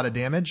can do a lot of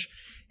damage,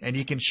 and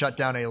he can shut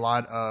down a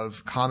lot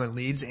of common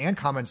leads and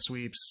common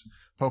sweeps.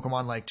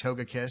 Pokemon like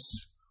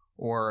Togekiss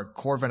or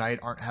Corviknight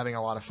aren't having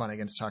a lot of fun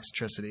against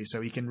Toxtricity, so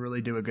he can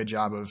really do a good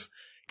job of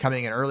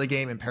coming in early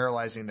game and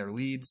paralyzing their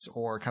leads,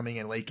 or coming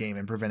in late game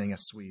and preventing a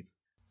sweep.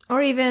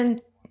 Or even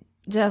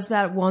just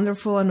that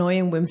wonderful,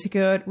 annoying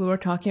Whimsicott we were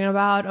talking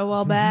about a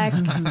while back.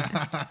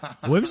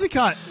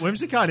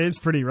 Whimsicott is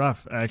pretty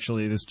rough,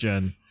 actually, this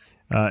gen.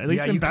 At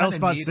least in Battle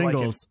Spot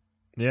singles.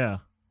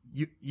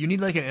 You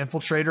need like an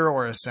Infiltrator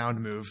or a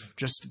Sound move,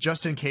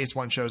 just in case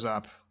one shows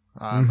up.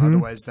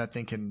 Otherwise, that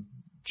thing can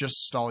just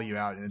stall you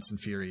out, and it's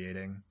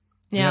infuriating.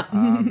 Yeah.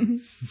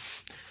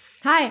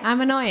 Hi, I'm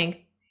annoying.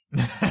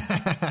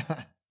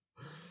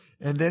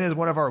 And then as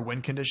one of our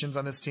win conditions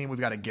on this team, we've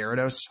got a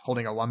Gyarados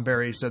holding a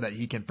Lumberry so that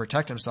he can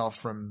protect himself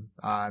from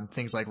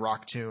things like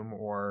Rock Tomb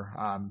or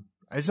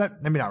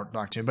maybe not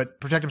Rock Tomb,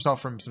 but protect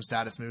himself from some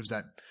status moves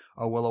that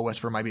a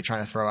Will-O-Wisp might be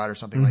trying to throw out or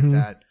something like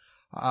that.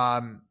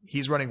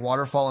 He's running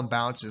Waterfall and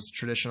Bounce as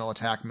traditional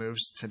attack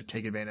moves to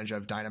take advantage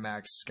of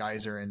Dynamax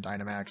Geyser and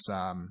Dynamax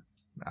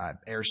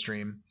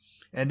Airstream.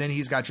 And then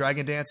he's got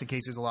Dragon Dance in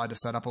case he's allowed to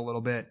set up a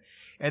little bit.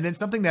 And then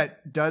something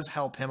that does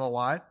help him a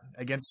lot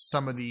against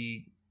some of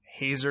the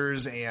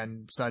hazers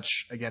and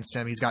such against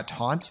him, he's got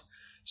Taunt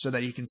so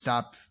that he can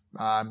stop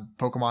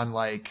Pokemon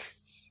like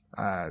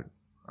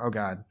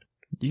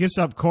you can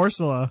stop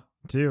Corsola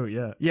too.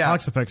 Yeah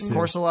Toxapex too.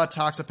 Corsola,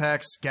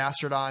 Toxapex,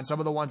 Gastrodon, some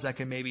of the ones that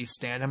can maybe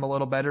stand him a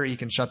little better, he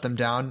can shut them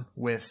down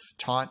with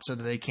Taunt so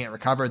that they can't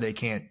recover, they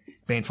can't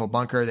Baneful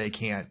Bunker, they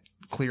can't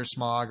clear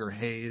Smog or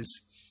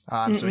Haze,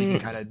 so he can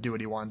kind of do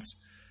what he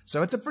wants.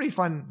 So it's a pretty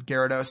fun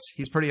Gyarados.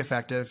 He's pretty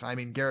effective. I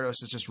mean,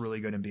 Gyarados is just really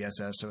good in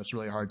BSS, so it's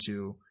really hard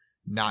to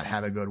not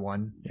have a good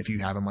one if you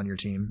have him on your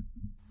team.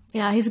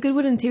 Yeah, he's good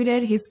with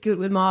Intimidate. He's good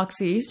with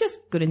Moxie. He's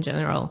just good in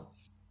general.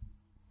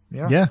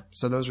 Yeah.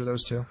 So those are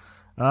those two.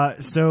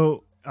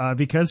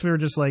 Because we were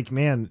just like,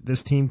 man,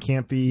 this team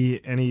can't be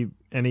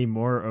any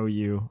more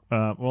OU.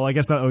 Well, I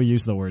guess not OU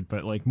is the word,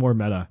 but like more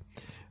meta.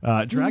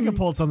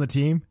 Dragapult's on the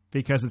team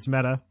because it's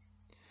meta.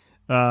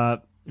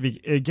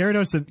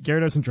 Gyarados and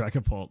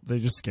Dragapult, they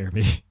just scare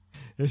me.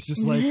 It's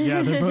just like,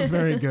 yeah, they're both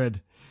very good.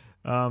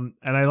 And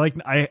I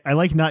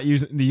like not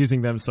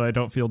using them, so I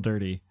don't feel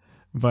dirty.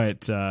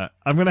 But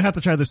I'm gonna have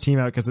to try this team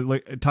out because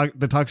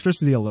the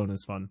Toxtricity alone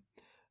is fun.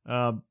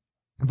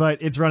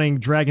 But it's running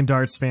Dragon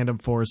Darts, Phantom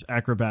Force,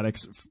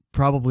 Acrobatics,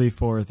 probably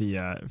for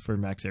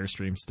Max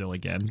Airstream still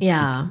again.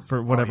 Yeah.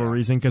 For whatever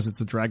reason, because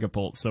it's a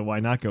Dragapult, so why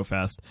not go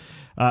fast?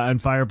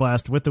 And Fire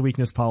Blast with the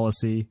weakness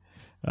policy,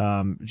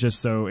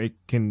 just so it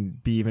can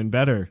be even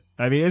better.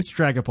 I mean, it's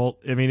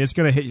Dragapult. I mean, it's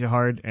gonna hit you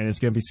hard, and it's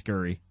gonna be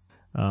scurry.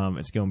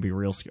 It's going to be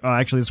real. Oh,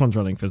 actually, this one's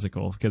running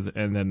physical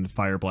and then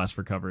Fire Blast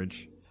for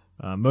coverage.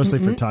 Mostly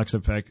for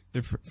Toxapex,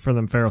 for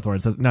them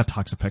Ferrothorns. Not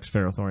Toxapex,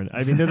 Ferrothorn.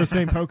 I mean, they're the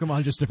same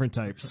Pokemon, just different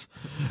types.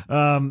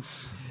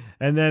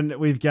 And then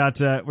we've got,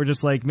 we're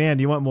just like, man,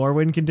 do you want more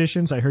win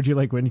conditions? I heard you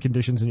like win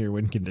conditions in your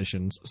win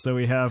conditions. So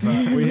we have,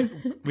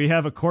 we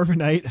have a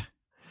Corviknight,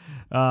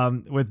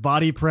 with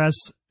Body Press,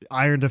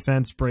 Iron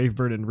Defense, Brave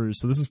Bird, and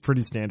Roost. So this is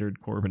pretty standard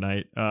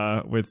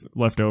Corviknight, with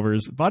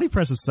leftovers. Body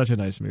Press is such a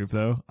nice move,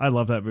 though. I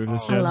love that move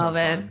this gen. I love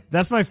it.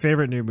 That's my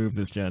favorite new move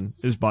this gen,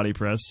 is Body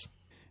Press.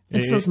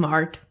 It's so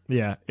smart.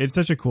 Yeah, it's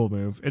such a cool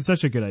move. It's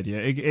such a good idea.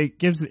 It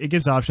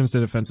gives options to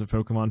defensive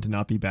Pokemon to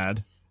not be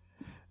bad.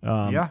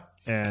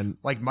 And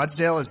like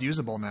Mudsdale is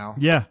usable now.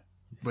 Yeah,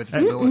 with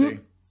its ability.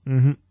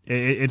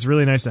 It's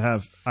really nice to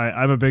have.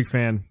 I'm a big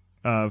fan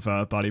of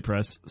Body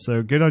Press.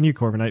 So good on you,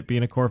 Corviknight,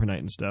 being a Corviknight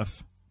and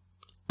stuff.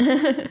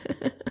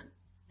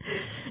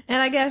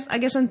 And I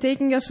guess I'm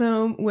taking us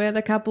home with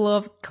a couple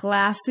of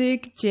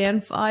classic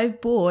Gen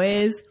 5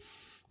 boys.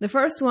 The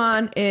first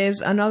one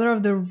is another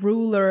of the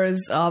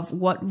rulers of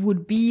what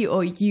would be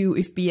OU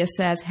if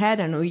BSS had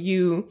an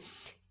OU,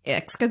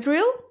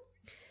 Excadrill.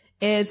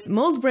 It's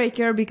Mold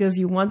Breaker because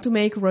you want to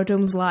make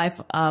Rotom's life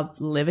a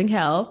living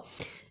hell.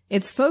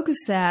 It's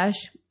Focus Sash.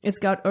 It's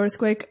got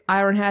Earthquake,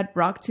 Iron Head,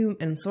 Rock Tomb,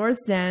 and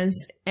Swords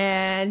Dance.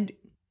 And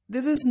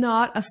this is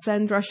not a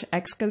Sandrush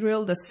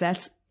Excadrill that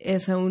sets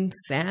its own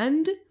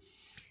sand.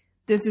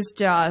 This is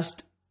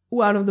just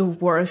one of the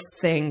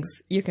worst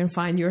things you can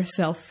find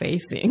yourself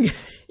facing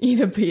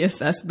in a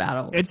PSS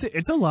battle.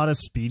 It's a lot of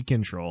speed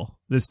control,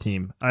 this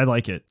team. I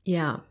like it.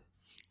 Yeah,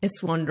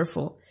 it's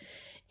wonderful.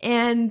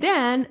 And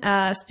then,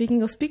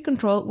 speaking of speed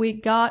control, we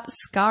got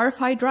Scarf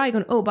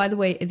Hydreigon. Oh, by the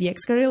way, the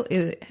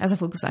Excadrill has a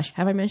Focus Sash.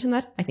 Have I mentioned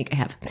that? I think I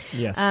have.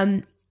 Yes.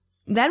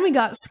 Then we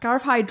got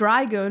Scarf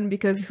Hydreigon,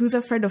 because who's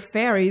afraid of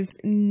fairies?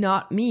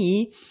 Not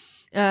me.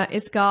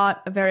 It's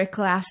got a very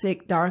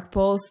classic Dark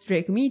Pulse,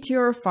 Draco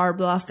Meteor, Fire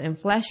Blast, and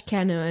Flash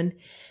Cannon.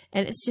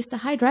 And it's just a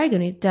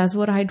Hydreigon. It does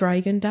what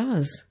Hydreigon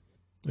does.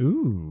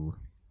 Ooh.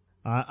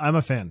 I'm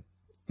a fan.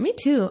 Me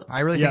too.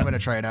 I really think I'm going to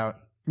try it out.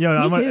 Yeah,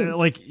 no, Me too.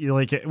 like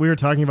we were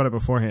talking about it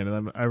beforehand,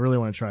 and I really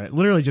want to try it.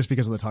 Literally just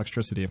because of the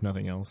toxicity, if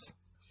nothing else.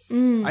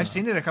 I've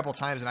seen it a couple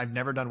times, and I've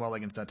never done well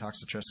against that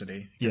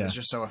toxicity. Yeah. It's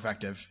just so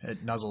effective.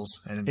 It nuzzles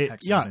and It,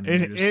 hexes. yeah, and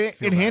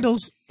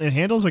it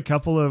handles a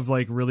couple of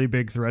like really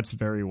big threats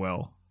very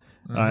well.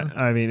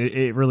 I mean,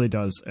 it really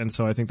does, and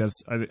so I think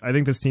I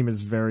think this team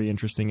is very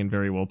interesting and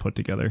very well put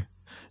together.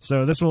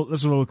 So this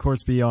will of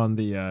course be on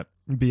the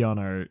on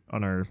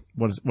our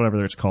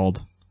whatever it's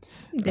called.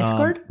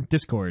 Discord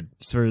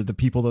for the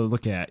people to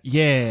look at.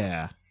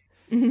 Yeah.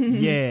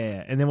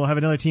 Yeah. And then we'll have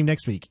another team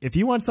next week. If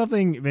you want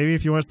something, maybe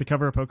if you want us to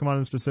cover a Pokemon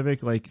in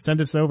specific, like send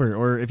us over.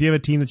 Or if you have a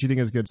team that you think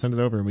is good, send it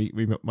over and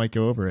we might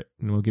go over it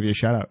and we'll give you a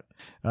shout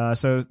out.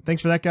 So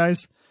thanks for that,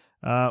 guys.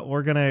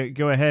 We're going to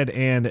go ahead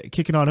and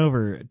kick it on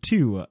over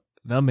to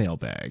the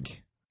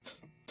mailbag.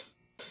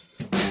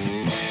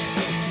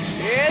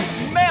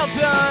 It's mail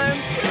time!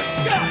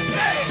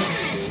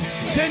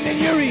 Send in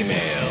your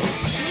emails!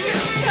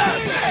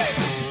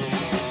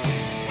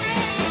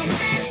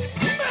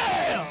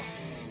 Mail!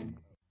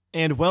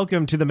 And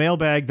welcome to the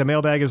mailbag. The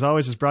mailbag, as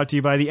always, is brought to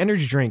you by the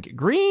energy drink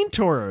Green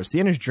Tauros, the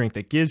energy drink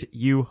that gives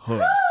you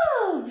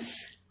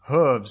hooves.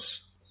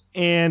 Hooves.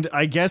 And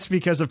I guess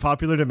because of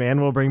popular demand,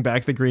 we'll bring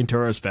back the Green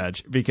Tauros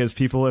badge because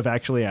people have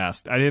actually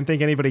asked. I didn't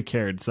think anybody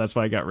cared, so that's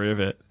why I got rid of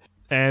it.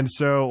 And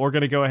so we're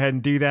going to go ahead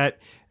and do that.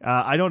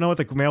 I don't know what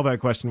the mailbag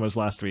question was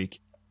last week.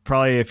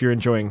 Probably if you're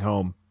enjoying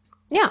home.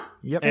 Yeah,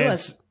 Yep. it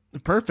was.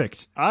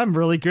 Perfect. I'm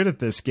really good at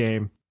this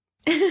game.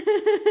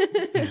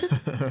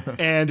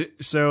 And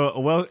so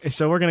we're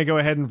going to go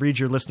ahead and read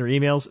your listener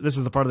emails. This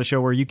is the part of the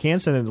show where you can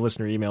send in the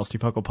listener emails to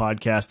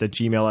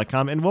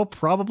puclpodcast@gmail.com, and we'll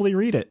probably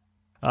read it.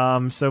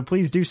 So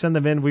please do send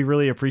them in. We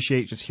really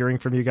appreciate just hearing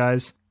from you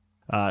guys.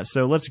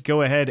 So let's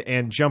go ahead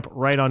and jump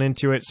right on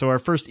into it. So our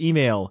first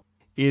email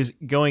is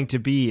going to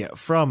be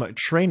from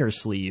Trainer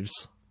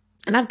Sleeves.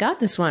 And I've got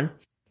this one.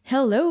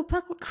 Hello,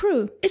 Puckle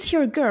crew. It's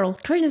your girl,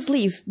 Trainer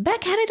Sleeves,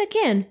 back at it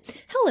again.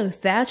 Hello,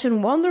 Thatch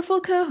and wonderful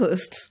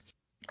co-hosts.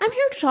 I'm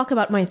here to talk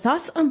about my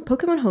thoughts on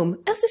Pokemon Home,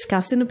 as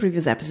discussed in the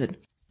previous episode.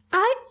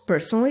 I,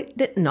 personally,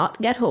 did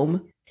not get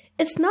home.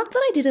 It's not that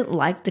I didn't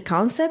like the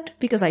concept,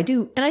 because I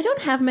do, and I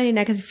don't have many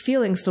negative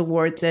feelings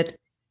towards it.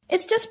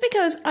 It's just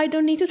because I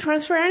don't need to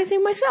transfer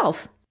anything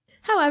myself.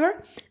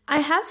 However,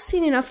 I have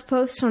seen enough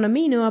posts on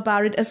Amino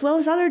about it, as well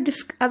as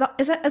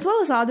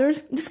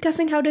others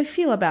discussing how they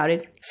feel about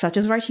it, such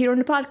as right here on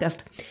the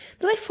podcast,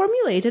 that I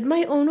formulated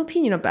my own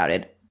opinion about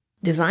it.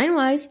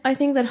 Design-wise, I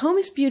think that Home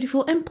is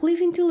beautiful and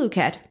pleasing to look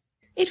at.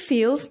 It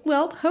feels,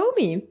 well,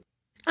 homey.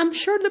 I'm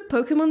sure the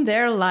Pokemon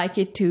there like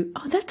it too.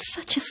 Oh, that's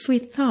such a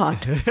sweet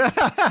thought.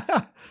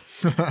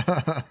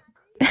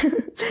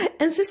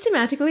 And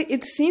systematically,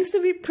 it seems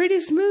to be pretty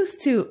smooth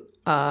too.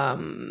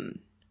 Womp,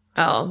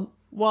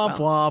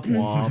 womp,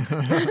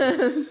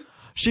 womp.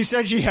 She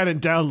said she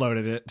hadn't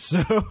downloaded it,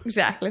 so...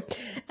 Exactly.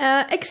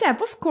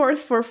 Except, of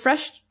course, for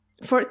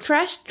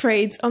trash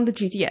trades on the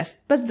GTS.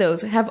 But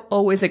those have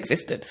always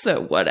existed,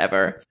 so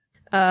whatever.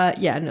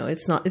 Yeah, no,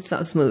 it's not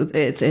smooth.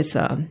 It's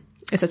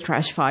a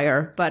trash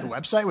fire, but... The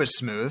website was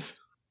smooth.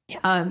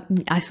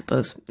 I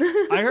suppose.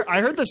 I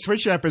heard the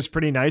Switch app is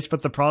pretty nice,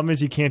 but the problem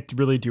is you can't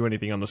really do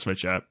anything on the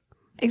Switch app.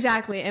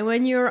 Exactly. And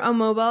when you're on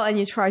mobile and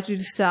you try to do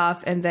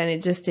stuff and then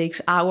it just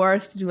takes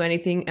hours to do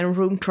anything and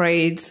room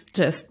trades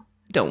just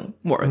don't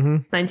work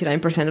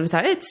 99% of the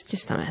time. It's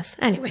just a mess.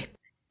 Anyway,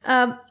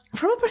 from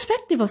a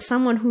perspective of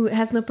someone who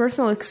has no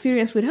personal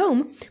experience with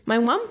Home, my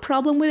one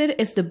problem with it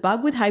is the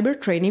bug with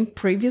hybrid training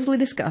previously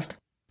discussed.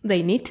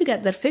 They need to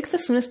get that fixed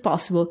as soon as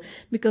possible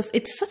because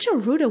it's such a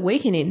rude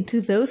awakening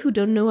to those who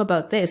don't know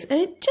about this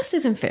and it just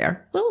isn't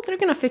fair. Well, they're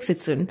gonna fix it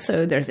soon,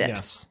 so there's it.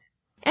 Yes.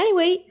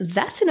 Anyway,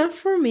 that's enough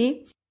for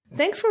me.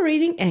 Thanks for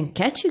reading and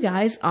catch you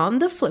guys on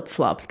the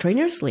flip-flop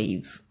Trainer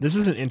Sleeves. This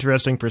is an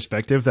interesting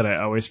perspective that I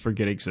always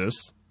forget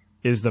exists,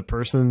 is the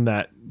person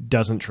that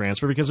doesn't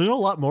transfer, because there's a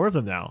lot more of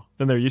them now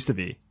than there used to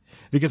be.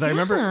 Because I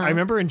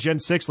remember in Gen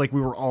 6, like,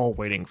 we were all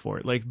waiting for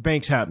it. Like,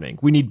 Bank's happening.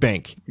 We need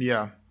Bank.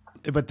 Yeah.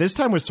 But this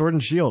time with Sword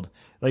and Shield,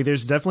 like,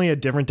 there's definitely a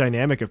different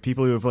dynamic of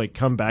people who have, like,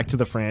 come back to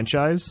the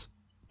franchise,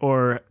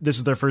 or this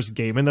is their first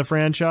game in the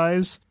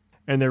franchise,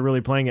 and they're really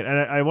playing it. And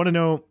I want to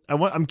know,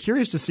 I'm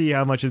curious to see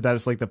how much of that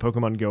is like the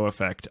Pokemon Go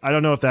effect. I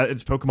don't know if that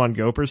it's Pokemon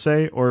Go per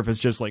se, or if it's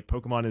just like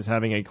Pokemon is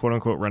having a quote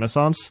unquote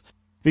renaissance.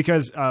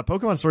 Because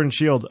Pokemon Sword and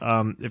Shield,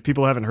 if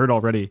people haven't heard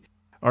already,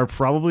 are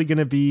probably going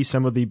to be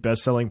some of the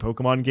best selling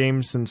Pokemon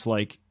games since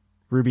like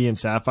Ruby and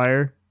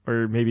Sapphire,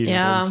 or maybe even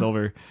Gold and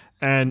Silver.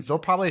 And they'll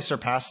probably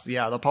surpass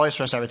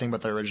everything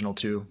but the original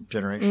two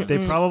generations.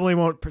 They probably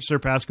won't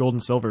surpass Gold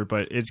and Silver,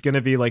 but it's going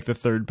to be like the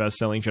third best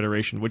selling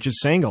generation, which is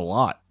saying a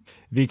lot.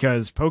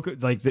 Because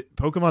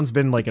Pokemon's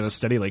been like in a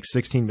steady like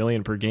 16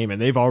 million per game,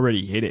 and they've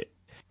already hit it,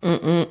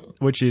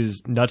 which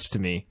is nuts to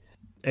me.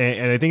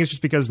 And I think it's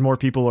just because more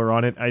people are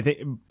on it. I think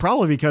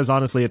probably because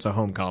honestly, it's a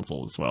home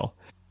console as well.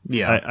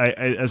 Yeah, I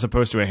as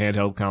opposed to a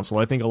handheld console.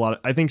 I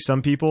think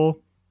some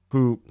people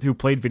who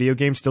played video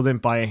games still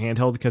didn't buy a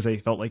handheld because they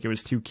felt like it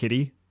was too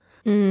kiddie.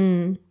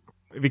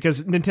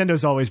 because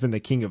Nintendo's always been the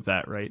king of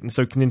that, right? And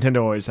so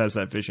Nintendo always has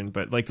that vision.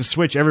 But like the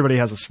Switch, everybody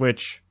has a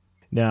Switch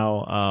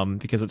now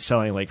because it's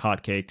selling like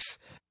hotcakes.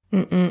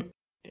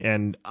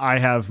 And I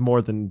have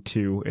more than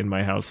 2 in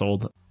my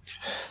household.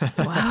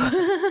 Wow.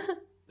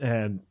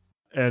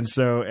 And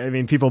so, I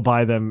mean, people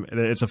buy them.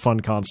 It's a fun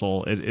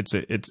console.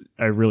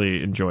 I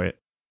really enjoy it.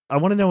 I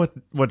want to know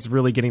what's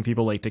really getting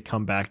people like to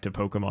come back to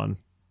Pokemon,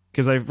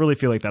 because I really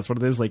feel like that's what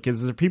it is. Like,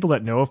 is there people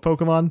that know of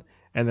Pokemon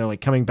and they're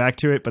like coming back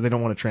to it, but they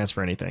don't want to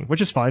transfer anything,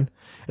 which is fine,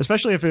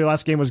 especially if your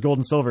last game was Gold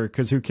and Silver,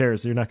 because who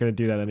cares? You're not going to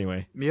do that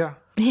anyway. Yeah.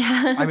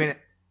 Yeah. I mean,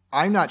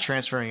 I'm not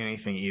transferring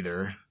anything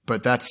either,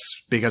 but that's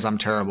because I'm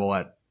terrible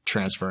at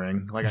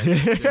transferring. Like, I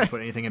didn't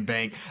put anything in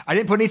bank.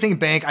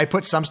 I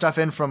put some stuff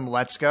in from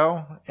Let's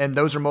Go, and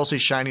those are mostly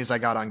shinies I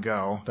got on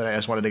Go that I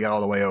just wanted to get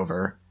all the way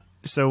over.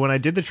 So when I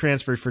did the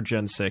transfer for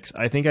Gen 6,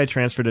 I think I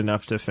transferred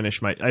enough to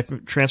finish I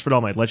transferred all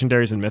my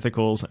legendaries and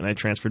mythicals, and I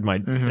transferred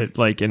my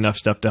like enough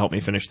stuff to help me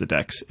finish the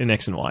decks in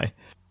X and Y.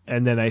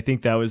 And then I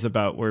think that was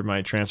about where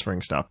my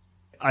transferring stopped.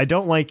 I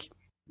don't like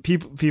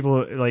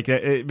people like,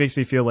 it makes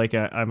me feel like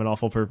I'm an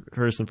awful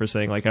person for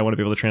saying like I want to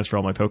be able to transfer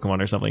all my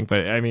Pokemon or something.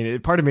 But I mean,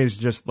 part of me is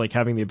just like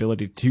having the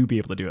ability to be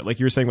able to do it. Like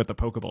you were saying with the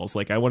Pokeballs,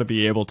 like I want to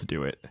be able to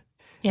do it.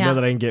 Yeah. Know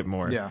that I can get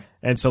more. Yeah.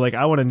 And so like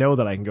I want to know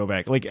that I can go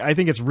back. Like I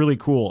think it's really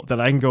cool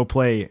that I can go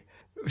play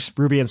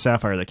Ruby and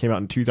Sapphire that came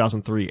out in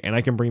 2003, and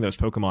I can bring those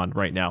Pokemon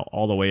right now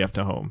all the way up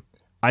to home.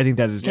 I think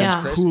that's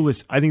the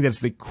coolest. I think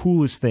that's the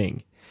coolest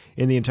thing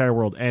in the entire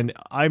world. And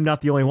I'm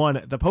not the only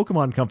one. The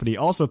Pokemon Company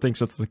also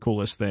thinks it's the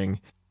coolest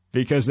thing,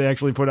 because they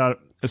actually put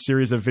out a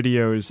series of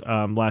videos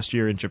last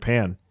year in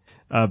Japan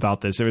about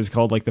this. It was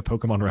called like the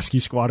Pokemon Rescue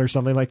Squad or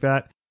something like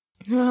that.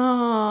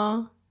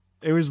 Aww.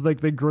 It was like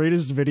the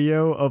greatest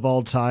video of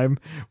all time,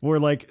 where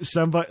like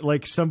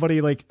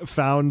somebody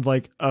found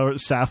like a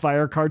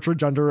Sapphire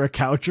cartridge under a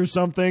couch or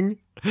something,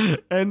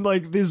 and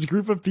like this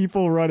group of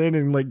people run in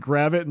and like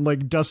grab it and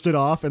like dust it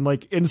off and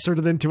like insert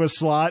it into a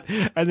slot,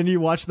 and then you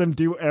watch them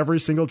do every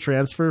single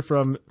transfer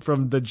from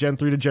the Gen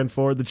 3 to Gen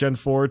 4, the Gen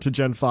 4 to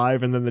Gen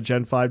 5, and then the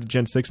Gen 5 to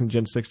Gen 6 and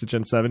Gen 6 to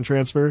Gen 7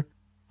 transfer.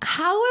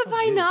 How have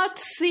I not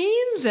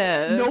seen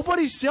this?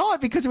 Nobody saw it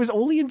because it was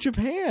only in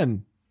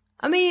Japan.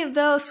 I mean,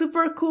 the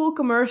super cool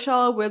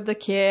commercial with the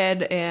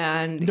kid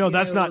and... No,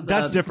 that's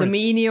different. The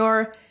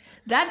Meteor.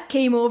 That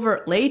came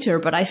over later,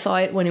 but I saw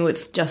it when it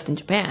was just in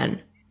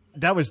Japan.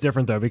 That was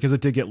different, though, because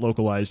it did get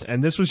localized.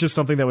 And this was just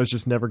something that was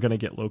just never going to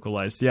get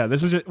localized. Yeah,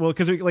 this was just... Well,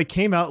 because it like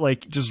came out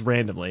like just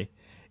randomly.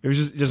 It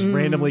was just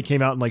randomly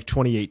came out in like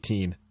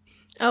 2018.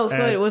 Oh,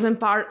 so it wasn't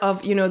part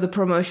of, the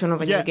promotion of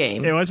a new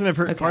game. It wasn't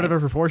part of a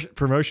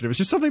promotion. It was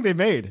just something they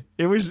made.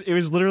 It was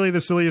literally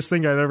the silliest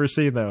thing I'd ever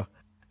seen, though.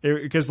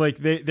 Because like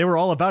they were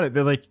all about it.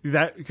 They're like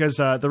that because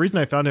the reason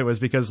I found it was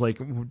because like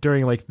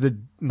during like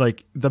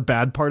the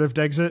bad part of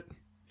Dexit,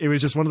 it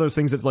was just one of those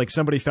things that like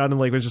somebody found and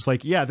like was just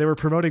like, yeah, they were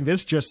promoting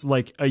this just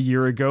like a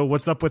year ago.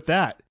 What's up with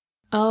that?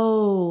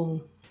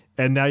 Oh.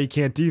 And now you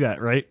can't do that,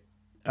 right?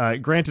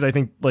 Granted, I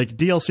think like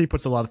DLC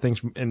puts a lot of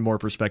things in more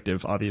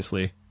perspective,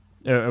 obviously,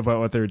 about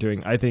what they're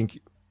doing. I think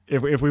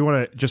if we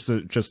want to just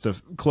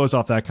to close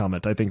off that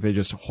comment, I think they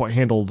just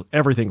handled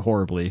everything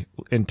horribly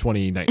in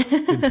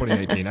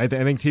 2019. I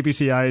think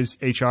TPCI's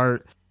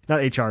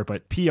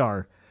but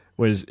PR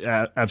was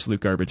absolute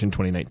garbage in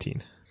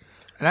 2019.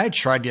 And I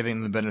tried giving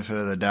them the benefit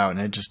of the doubt,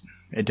 and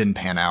it didn't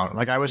pan out.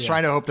 Like I was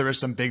trying to hope there was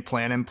some big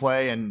plan in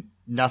play, and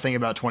nothing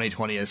about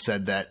 2020 has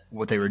said that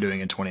what they were doing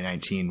in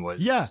 2019 was.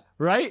 Yeah,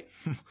 right.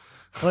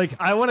 Like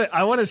I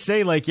want to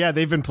say like, yeah,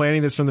 they've been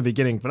planning this from the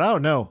beginning, but I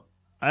don't know.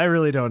 I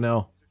really don't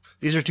know.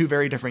 These are 2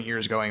 very different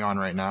years going on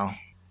right now.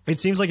 It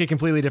seems like a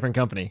completely different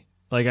company.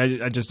 Like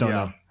I just don't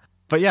know.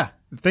 But yeah,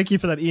 thank you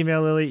for that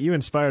email, Lily. You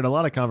inspired a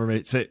lot of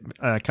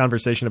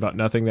conversation about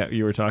nothing that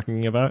you were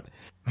talking about.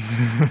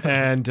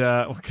 And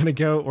we're gonna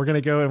go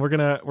and we're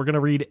gonna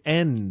read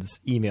N's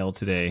email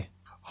today.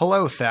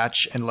 Hello,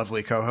 Thatch and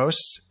lovely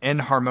co-hosts. N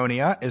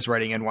Harmonia is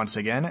writing in once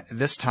again,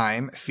 this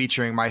time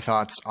featuring my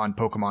thoughts on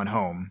Pokemon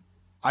Home.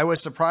 I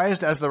was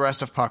surprised as the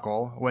rest of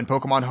PUCL when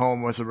Pokemon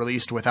Home was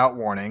released without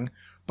warning,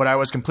 but I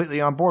was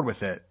completely on board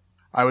with it.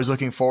 I was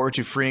looking forward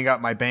to freeing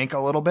up my bank a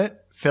little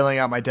bit, filling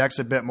out my decks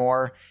a bit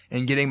more,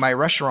 and getting my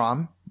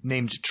Reshiram,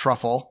 named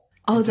Truffle,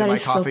 into my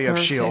Coffee of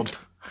S.H.I.E.L.D.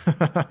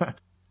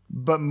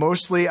 But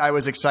mostly I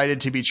was excited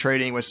to be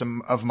trading with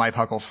some of my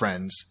PUCL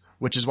friends,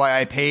 which is why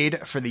I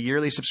paid for the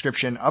yearly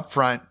subscription up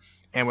front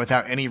and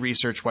without any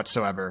research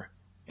whatsoever.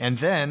 And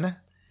then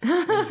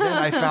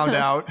I found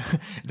out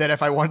that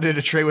if I wanted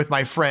to trade with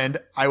my friend,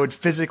 I would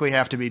physically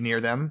have to be near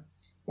them,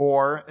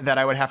 or that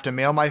I would have to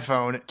mail my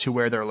phone to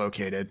where they're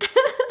located.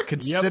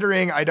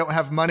 Considering I don't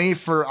have money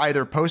for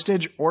either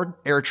postage or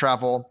air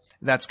travel,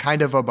 that's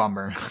kind of a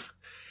bummer.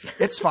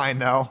 It's fine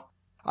though.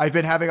 I've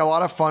been having a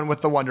lot of fun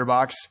with the Wonder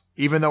Box,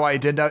 even though it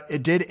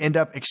did end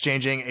up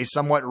exchanging a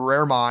somewhat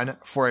rare mon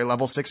for a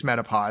level 6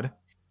 Metapod.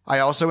 I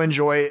also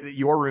enjoy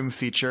Your Room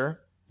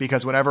feature,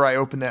 because whenever I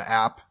open the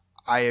app,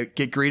 I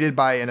get greeted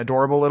by an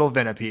adorable little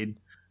Venipede.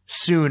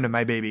 Soon,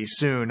 my baby,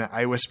 soon,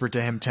 I whispered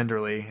to him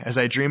tenderly, as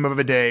I dream of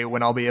a day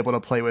when I'll be able to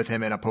play with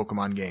him in a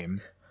Pokemon game.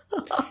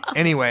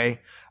 Anyway,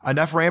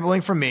 enough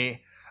rambling from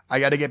me. I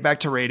gotta get back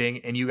to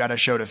rating, and you got a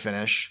show to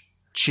finish.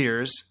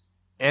 Cheers.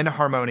 In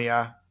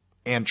Harmonia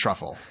and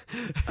Truffle.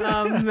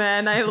 Oh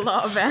man, I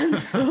love Anne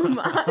so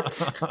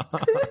much.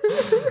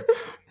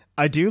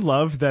 I do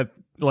love that,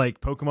 like,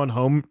 Pokemon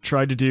Home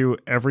tried to do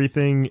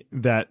everything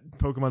that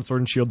Pokemon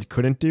Sword and Shield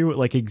couldn't do.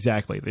 Like,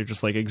 exactly. They're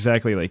just like,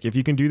 exactly. Like, if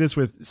you can do this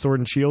with Sword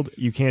and Shield,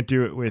 you can't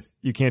do it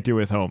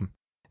with Home.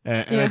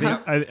 And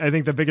I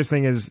think the biggest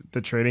thing is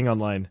the trading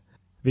online,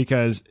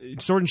 because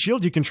Sword and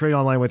Shield, you can trade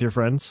online with your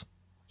friends.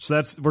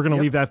 So we're going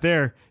to leave that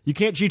there. You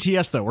can't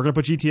GTS though. We're going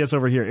to put GTS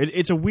over here.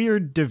 It's a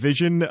weird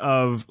division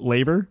of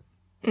labor.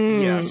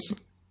 Yes.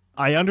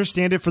 I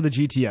understand it for the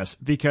GTS,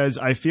 because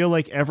I feel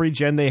like every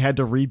gen they had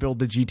to rebuild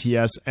the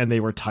GTS and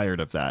they were tired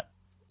of that.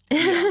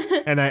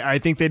 And I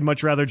think they'd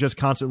much rather just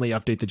constantly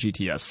update the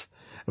GTS.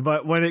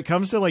 But when it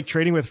comes to like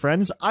trading with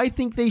friends, I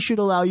think they should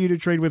allow you to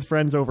trade with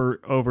friends over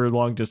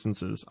long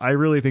distances. I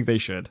really think they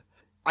should.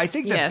 I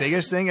think the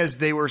biggest thing is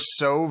they were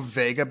so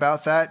vague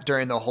about that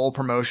during the whole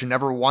promotion.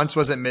 Never once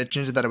was it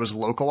mentioned that it was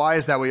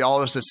localized, that we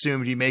all just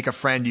assumed you make a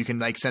friend, you can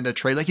like send a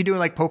trade like you do in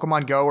like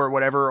Pokemon Go or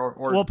whatever.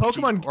 Well,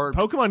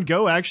 Pokemon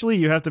Go, actually,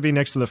 you have to be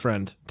next to the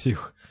friend too.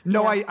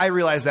 No, I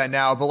realize that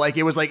now, but like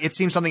it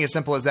seems something as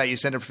simple as that. You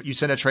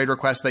send a trade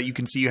request that you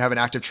can see you have an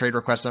active trade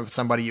request with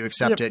somebody, you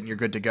accept it, and you're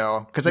good to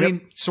go. Because I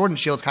mean, Sword and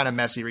Shield's kind of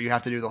messy, where you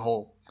have to do the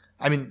whole.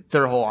 I mean,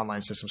 their whole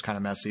online system's kind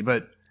of messy,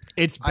 but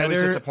it's better. I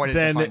was disappointed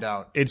to find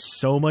out. It's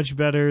so much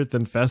better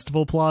than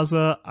Festival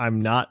Plaza. I'm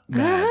not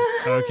mad.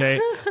 Okay,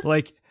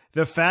 like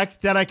the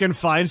fact that I can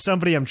find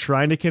somebody I'm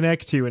trying to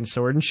connect to in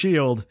Sword and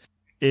Shield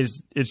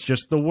it's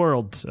just the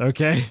world.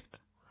 Okay.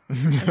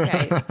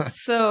 Okay.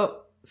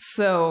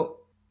 So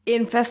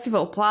in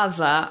Festival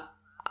Plaza,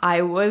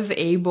 I was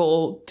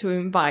able to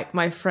invite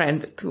my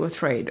friend to a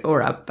trade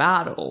or a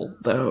battle,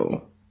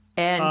 though.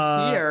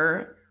 And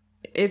here,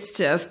 it's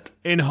just...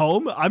 In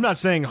Home? I'm not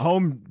saying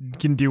Home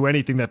can do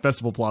anything that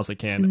Festival Plaza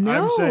can.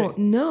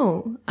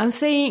 I'm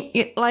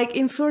saying, like,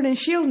 in Sword and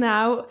Shield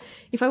now,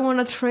 if I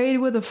want to trade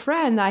with a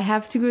friend, I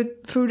have to go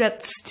through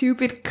that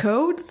stupid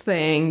code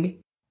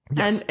thing.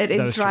 Yes, and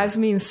it drives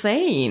me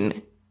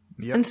insane.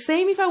 Yep. And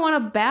same if I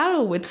want to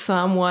battle with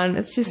someone.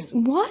 It's just,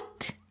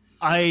 what?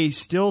 I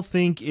still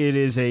think it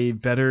is a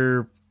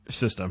better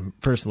system,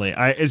 personally.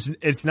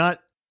 It's not...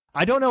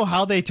 I don't know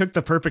how they took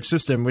the perfect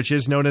system, which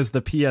is known as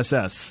the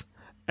PSS,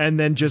 and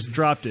then just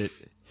dropped it.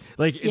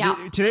 Like,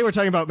 today we're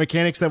talking about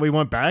mechanics that we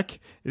want back.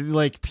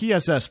 Like,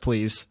 PSS,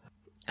 please.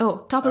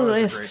 Oh, top of the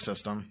list. That was a great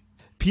system.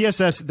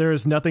 PSS, there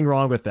is nothing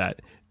wrong with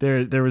that.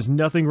 There was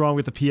nothing wrong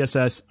with the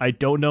PSS. I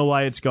don't know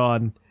why it's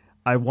gone.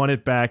 I want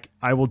it back.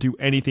 I will do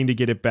anything to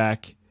get it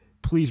back.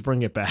 Please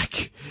bring it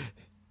back.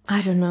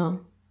 I don't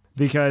know.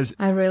 Because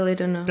I really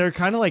don't know. They're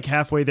kind of like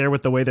halfway there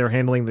with the way they're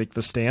handling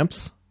the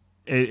stamps.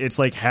 It's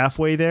like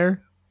halfway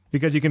there,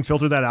 because you can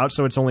filter that out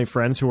so it's only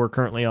friends who are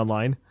currently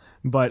online.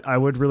 But I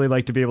would really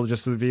like to be able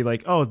just to be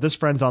like, oh, this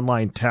friend's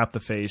online, tap the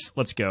face,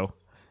 let's go.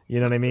 You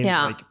know what I mean?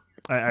 Yeah. Like,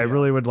 I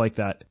really would like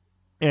that.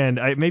 And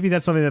maybe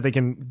that's something that they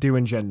can do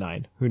in Gen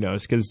 9. Who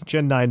knows? Because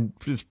Gen 9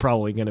 is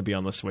probably going to be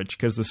on the Switch,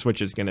 because the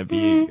Switch is going to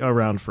be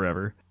around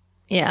forever.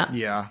 Yeah.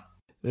 Yeah.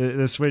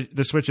 The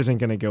Switch isn't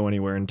going to go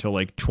anywhere until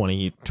like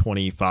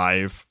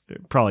 2025,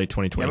 probably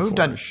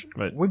 2024.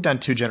 Yeah, we've done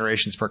 2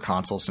 generations per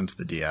console since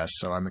the DS,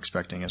 so I'm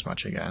expecting as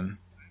much again.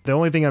 The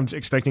only thing I'm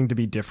expecting to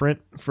be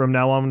different from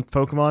now on with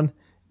Pokemon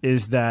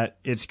is that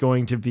it's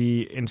going to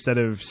be, instead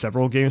of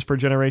several games per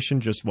generation,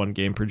 just one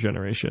game per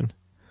generation.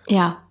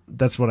 Yeah.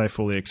 That's what I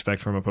fully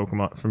expect from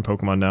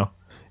Pokemon now.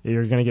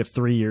 You're going to get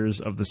 3 years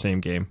of the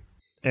same game,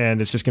 and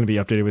it's just going to be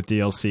updated with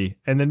DLC.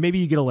 And then maybe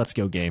you get a Let's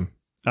Go game.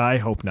 I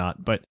hope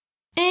not, but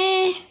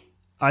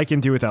I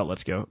can do without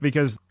Let's Go,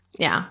 because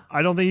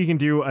I don't think you can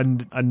do a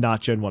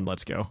not Gen 1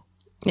 Let's Go.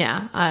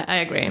 Yeah, I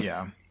agree.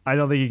 Yeah. I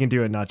don't think you can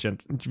do it not Gen,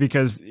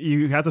 because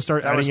you have to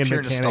start adding in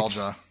mechanics.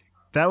 Nostalgia.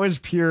 That was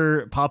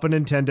pure Papa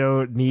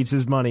Nintendo needs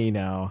his money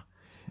now.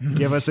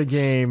 Give us a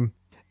game.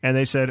 And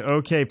they said,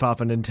 okay,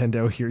 Papa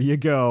Nintendo, here you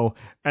go.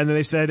 And then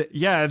they said,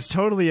 yeah, it's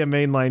totally a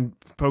mainline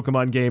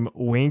Pokemon game,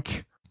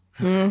 wink.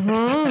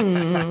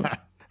 Mm-hmm.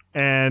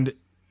 And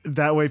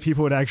that way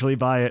people would actually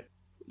buy it.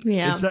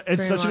 Yeah,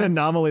 it's such an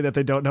anomaly that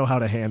they don't know how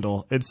to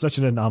handle. It's such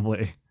an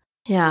anomaly.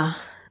 Yeah.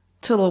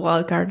 Total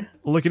wildcard.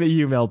 Looking at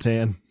you,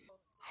 Meltan.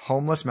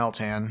 Homeless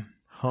Meltan.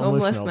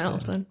 Homeless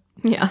Meltan.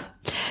 Yeah.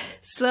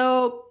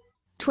 So,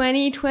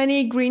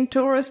 2020 Green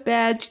Taurus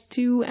badge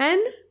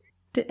 2N?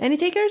 Any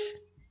takers?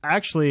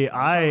 Actually,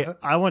 I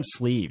want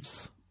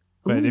sleeves.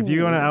 But if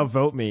you want to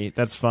outvote me,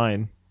 that's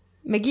fine.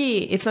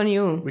 McGee, it's on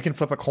you. We can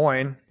flip a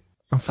coin.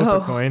 I'll flip a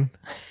coin.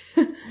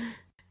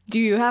 Do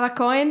you have a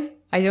coin?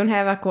 I don't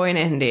have a coin,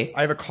 Andy.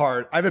 I have a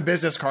card. I have a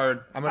business card.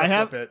 I'm going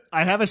to flip it.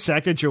 I have a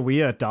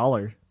Sacagawea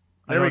 $1.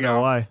 I don't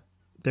know why.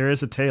 There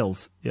is a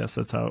tails. Yes,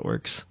 that's how it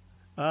works.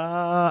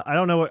 I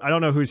don't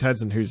know whose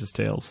heads and whose is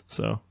tails.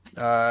 So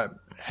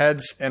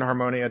heads and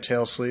Harmonia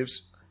tail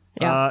sleeves.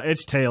 Yeah.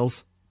 It's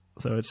tails.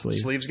 So it's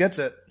Sleeves. Sleeves gets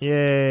it.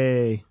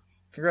 Yay.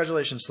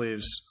 Congratulations,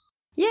 Sleeves.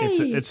 Yay!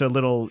 It's a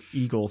little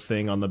eagle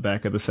thing on the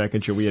back of the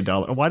Sacagawea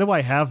dollar. Why do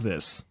I have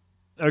this?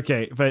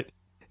 Okay, but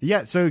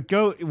yeah, so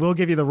we'll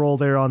give you the role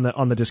there on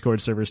the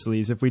Discord server,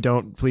 Sleeves. If we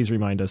don't, please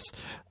remind us.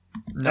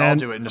 I'll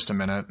do it in just a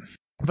minute.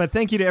 But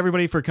thank you to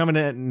everybody for coming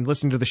in and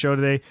listening to the show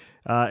today.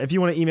 If you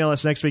want to email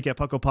us next week at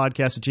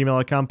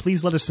puclpodcast@gmail.com,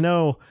 please let us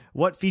know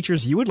what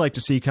features you would like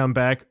to see come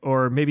back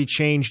or maybe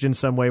changed in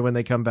some way when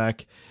they come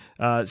back.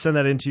 Send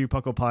that into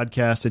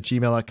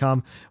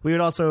puclpodcast@gmail.com. We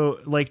would also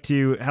like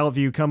to have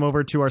you come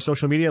over to our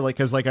social media,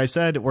 because like I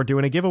said, we're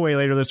doing a giveaway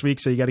later this week,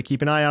 so you got to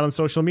keep an eye out on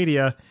social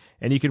media,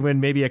 and you can win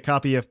maybe a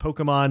copy of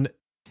Pokemon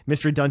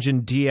Mystery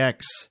Dungeon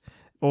DX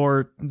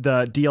or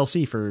the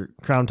DLC for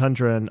Crown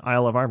Tundra and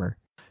Isle of Armor.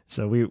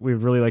 So we'd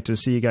really like to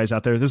see you guys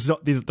out there.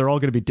 They're all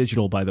going to be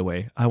digital, by the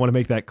way. I want to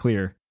make that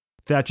clear.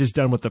 Thatch is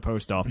done with the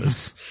post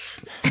office.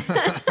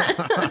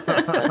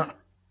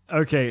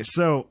 Okay,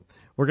 so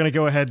we're going to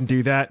go ahead and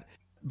do that.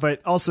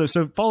 But also,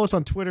 so follow us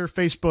on Twitter,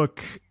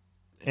 Facebook,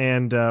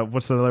 and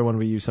what's the other one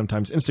we use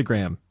sometimes?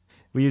 Instagram.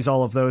 We use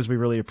all of those. We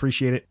really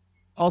appreciate it.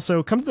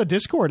 Also, come to the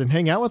Discord and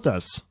hang out with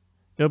us.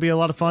 It'll be a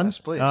lot of fun. Yes,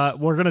 please.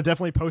 We're going to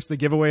definitely post the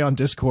giveaway on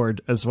Discord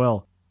as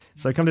well.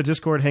 So come to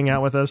Discord, hang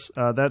out with us.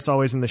 That's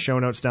always in the show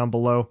notes down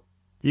below.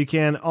 You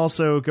can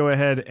also go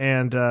ahead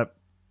and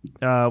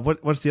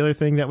what's the other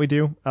thing that we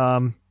do?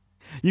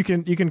 You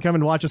can come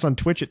and watch us on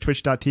Twitch at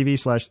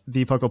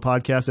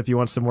twitch.tv/thepuclpodcast if you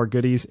want some more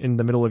goodies in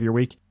the middle of your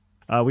week.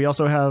 We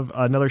also have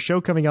another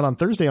show coming out on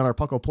Thursday on our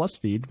Puckle Plus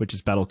feed, which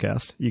is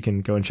Battlecast. You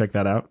can go and check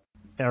that out.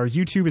 Our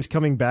YouTube is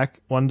coming back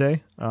one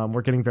day.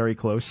 We're getting very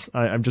close.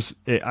 I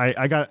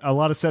got a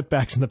lot of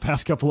setbacks in the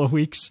past couple of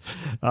weeks,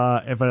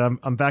 but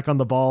I'm back on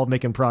the ball,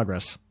 making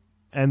progress.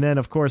 And then,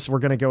 of course, we're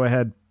going to go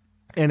ahead,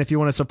 and if you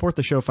want to support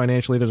the show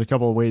financially, there's a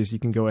couple of ways you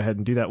can go ahead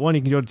and do that. One,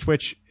 you can go to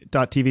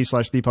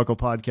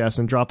twitch.tv/thepuclpodcast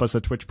and drop us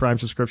a Twitch Prime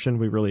subscription.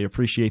 We really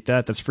appreciate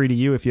that. That's free to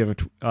you if you have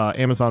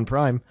Amazon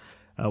Prime.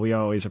 We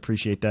always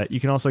appreciate that. You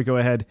can also go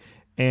ahead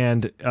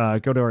and go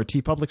to our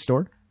TeePublic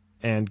Store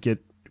and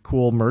get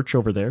cool merch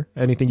over there.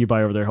 Anything you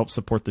buy over there helps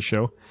support the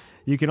show.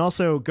 You can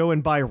also go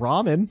and buy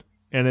ramen,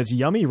 and it's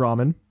yummy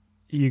ramen.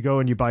 You go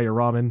and you buy your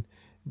ramen,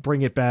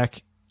 bring it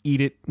back, eat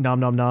it, nom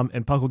nom nom,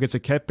 and Puckle gets a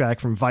kickback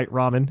from Vite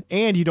Ramen,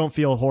 and you don't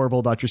feel horrible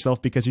about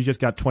yourself because you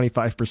just got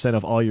 25%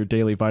 of all your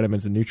daily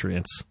vitamins and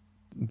nutrients.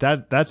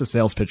 That's a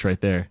sales pitch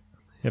right there,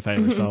 if I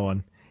ever saw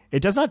one.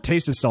 It does not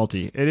taste as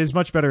salty. It is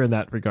much better in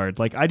that regard.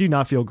 Like, I do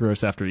not feel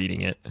gross after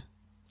eating it.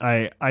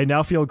 I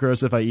now feel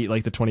gross if I eat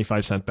like the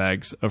 25-cent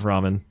bags of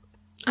ramen.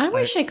 I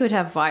wish I could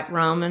have Vite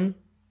Ramen.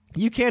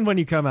 You can when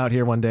you come out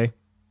here one day.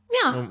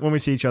 Yeah. When we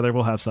see each other,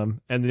 we'll have some.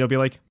 And you'll be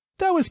like,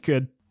 that was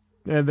good.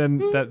 And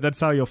then that's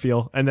how you'll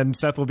feel. And then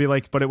Seth will be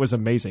like, but it was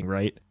amazing,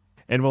 right?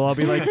 And we'll all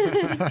be like,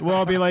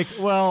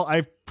 well,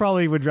 I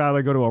probably would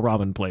rather go to a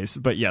ramen place.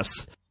 But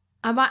yes.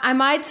 I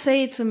might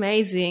say it's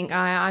amazing.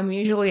 I'm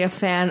usually a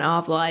fan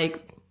of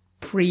like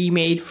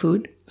pre-made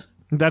food.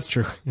 That's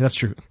true. That's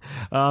true.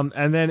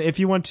 And then if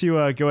you want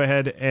to go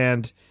ahead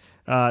and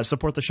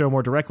support the show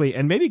more directly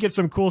and maybe get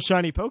some cool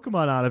shiny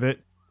Pokemon out of it,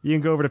 you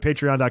can go over to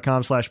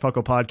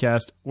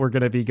patreon.com/puclpodcast. We're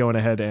going to be going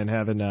ahead and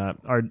having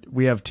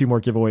we have 2 more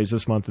giveaways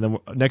this month, and then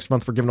next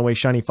month we're giving away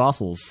shiny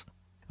fossils.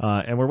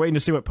 And we're waiting to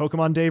see what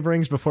Pokemon Day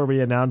brings before we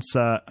announce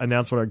what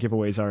our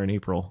giveaways are in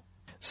April.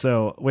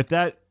 So with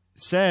that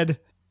said,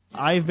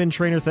 I've been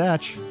Trainer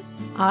Thatch.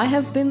 I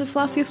have been the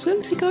fluffiest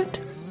Whimsicott.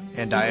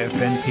 And I have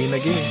been P.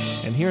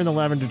 McGee. And here in the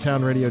Lavender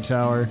Town Radio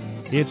Tower,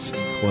 it's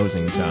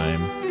closing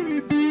time.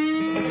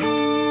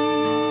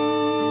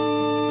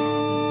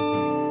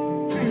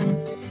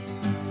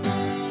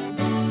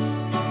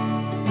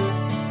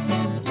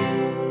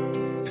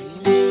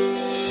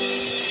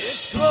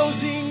 It's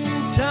closing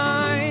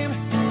time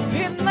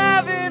in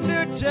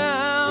Lavender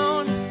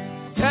Town.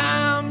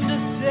 Time to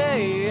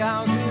say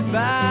our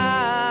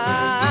goodbyes.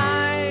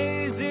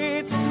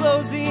 It's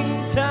closing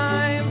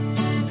time.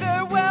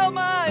 Farewell,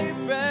 my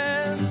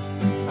friends.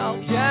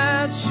 I'll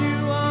catch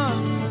you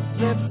on the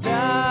flip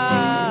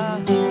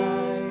side.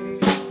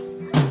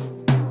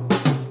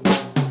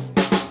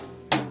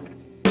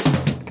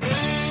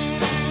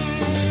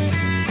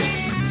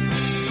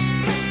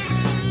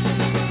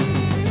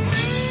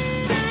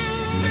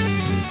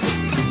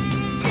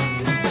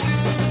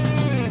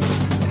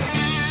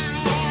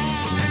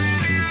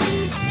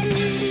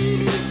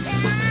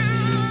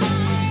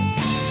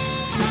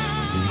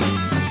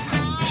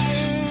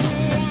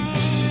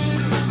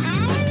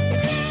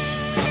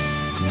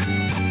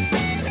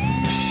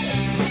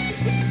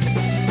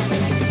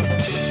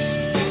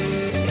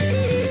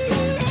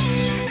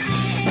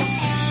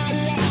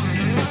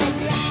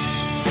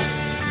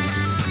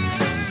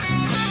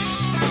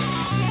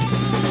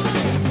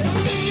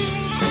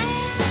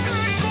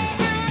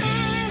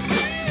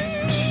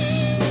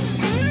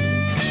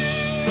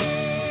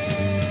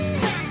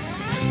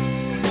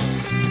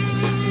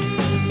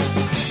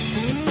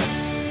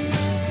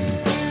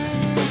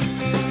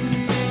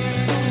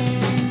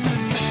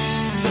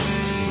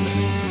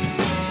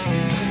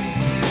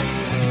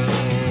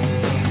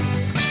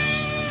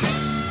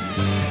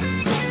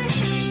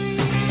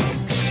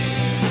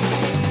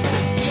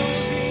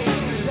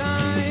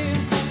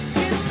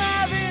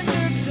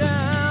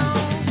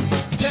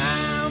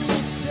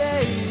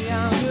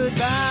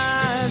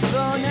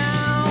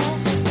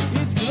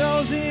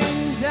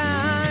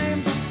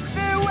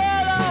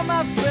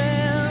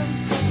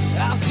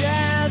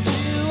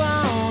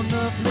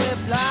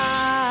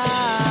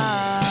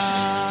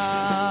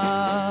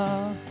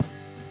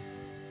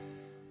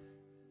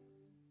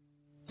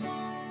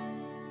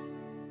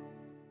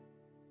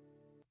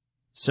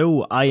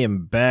 So I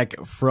am back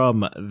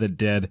from the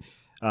dead.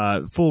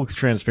 Full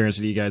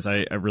transparency to you guys,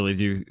 I really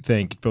do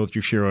thank both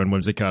Jushiro and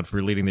Whimsicott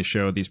for leading the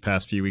show these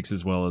past few weeks,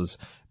 as well as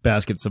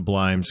Basket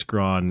Sublime,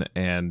 Scrawn,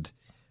 and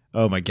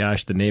oh my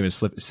gosh, the name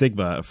is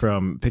Sigma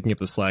from picking up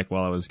the slack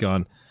while I was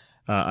gone.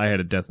 I had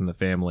a death in the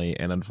family,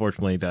 and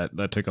unfortunately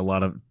that took a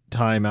lot of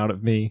time out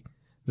of me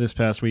this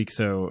past week,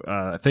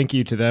 so thank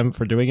you to them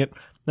for doing it.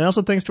 And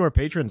also thanks to our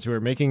patrons who are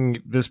making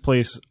this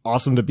place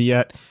awesome to be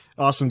at,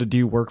 awesome to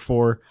do work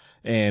for,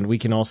 and we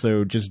can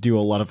also just do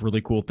a lot of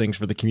really cool things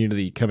for the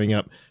community coming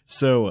up.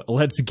 So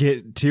let's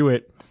get to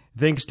it.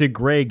 Thanks to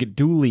Greg,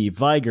 Dooley,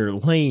 Viger,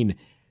 Lane,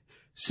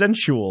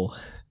 Sensual,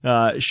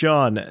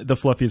 Sean, the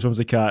Fluffiest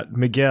Whimsicott,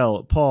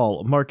 Miguel,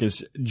 Paul,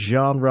 Marcus,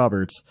 John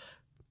Roberts,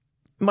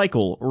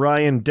 Michael,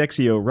 Ryan,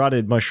 Dexio,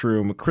 Rotted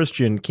Mushroom,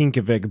 Christian,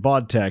 Kinkovic,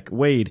 Bodtech,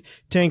 Wade,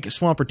 Tank,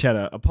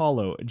 Swampertetta,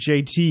 Apollo,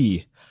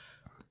 JT,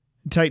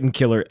 Titan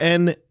Killer,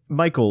 N,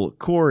 Michael,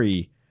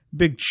 Corey,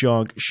 Big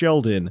Chunk,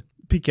 Sheldon,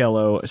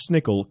 Picello,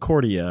 Snickle,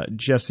 Cordia,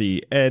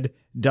 Jesse, Ed,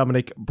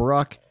 Dominic,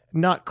 Brock,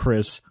 Not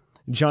Chris,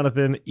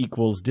 Jonathan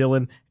equals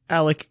Dylan,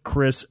 Alec,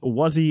 Chris,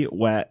 Wuzzy,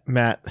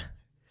 Matt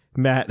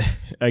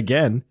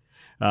again,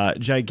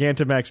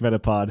 Gigantamax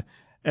Metapod,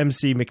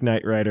 MC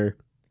McKnight Rider,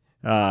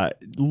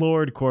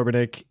 Lord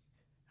Corbinick,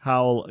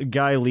 Howl,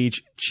 Guy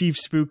Leach, Chief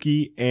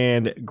Spooky,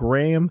 and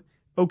Graham,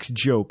 Oaks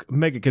Joke,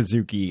 Mega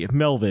Kazuki,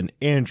 Melvin,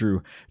 Andrew,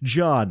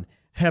 John,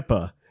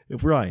 Hepa,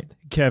 Ryan,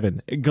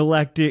 Kevin,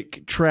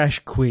 Galactic Trash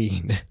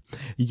Queen,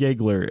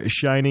 Yegler,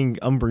 Shining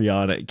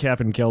Umbreon,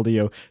 Captain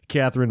Keldeo,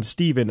 Catherine,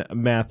 Stephen,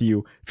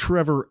 Matthew,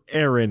 Trevor,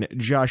 Aaron,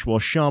 Joshua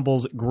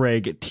Shambles,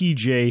 Greg,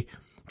 TJ,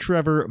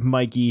 Trevor,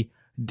 Mikey,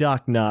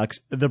 Doc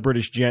Knox, The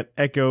British Gent,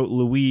 Echo,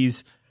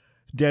 Louise,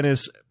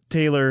 Dennis,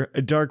 Taylor,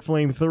 Dark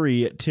Flame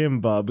 3,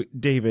 Tim Bub,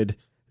 David,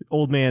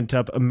 Old Man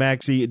Tup,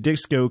 Maxi,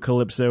 Disco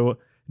Calypso,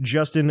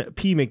 Justin,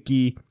 P.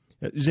 McGee,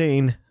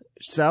 Zane,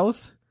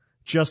 South,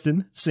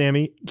 Justin,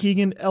 Sammy,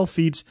 Keegan,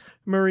 Elfeets,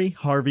 Murray,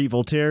 Harvey,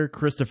 Voltaire,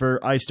 Christopher,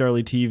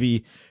 iStarly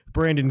TV,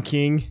 Brandon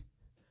King.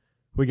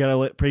 We gotta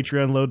let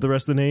Patreon load the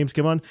rest of the names.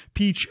 Come on.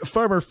 Peach,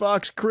 Farmer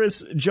Fox,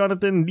 Chris,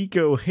 Jonathan,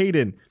 Nico,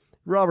 Hayden,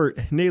 Robert,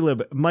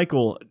 Nalib,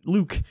 Michael,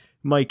 Luke,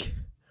 Mike,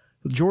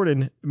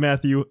 Jordan,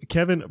 Matthew,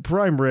 Kevin,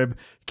 Prime Rib,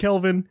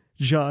 Kelvin,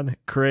 John,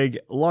 Craig,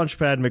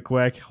 Launchpad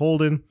McQuack,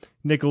 Holden,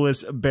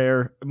 Nicholas,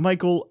 Bear,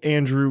 Michael,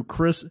 Andrew,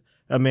 Chris,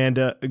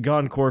 Amanda,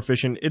 Gone Core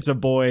Fishing, It's a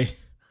Boy,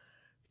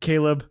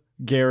 Caleb,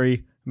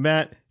 Gary,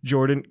 Matt,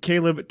 Jordan,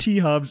 Caleb,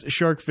 T-Hubs,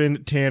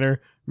 Sharkfin,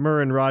 Tanner,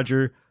 Murrin,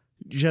 Roger,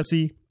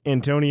 Jesse,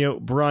 Antonio,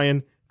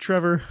 Brian,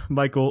 Trevor,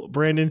 Michael,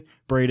 Brandon,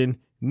 Braden,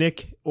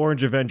 Nick,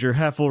 Orange Avenger,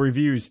 Half-Full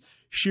Reviews,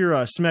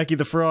 Shira, Smacky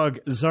the Frog,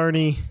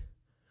 Zarni,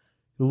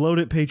 Load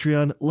it,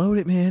 Patreon, load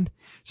it, man,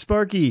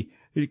 Sparky,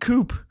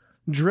 Coop,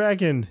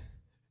 Dragon,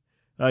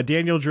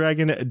 Daniel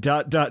Dragon, ...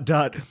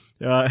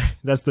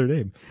 that's their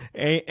name.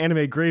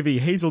 Anime Gravy,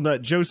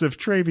 Hazelnut, Joseph,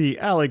 Travy,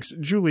 Alex,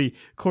 Julie,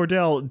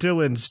 Cordell,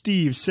 Dylan,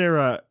 Steve,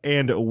 Sarah,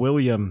 and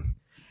William.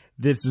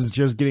 This is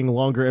just getting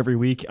longer every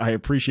week. I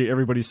appreciate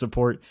everybody's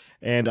support,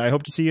 and I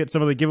hope to see you at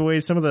some of the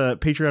giveaways, some of the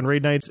Patreon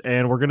raid nights,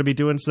 and we're going to be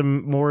doing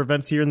some more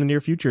events here in the near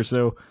future,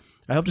 so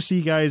I hope to see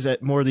you guys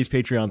at more of these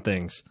Patreon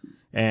things,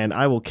 and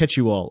I will catch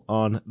you all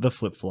on the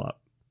flip-flop.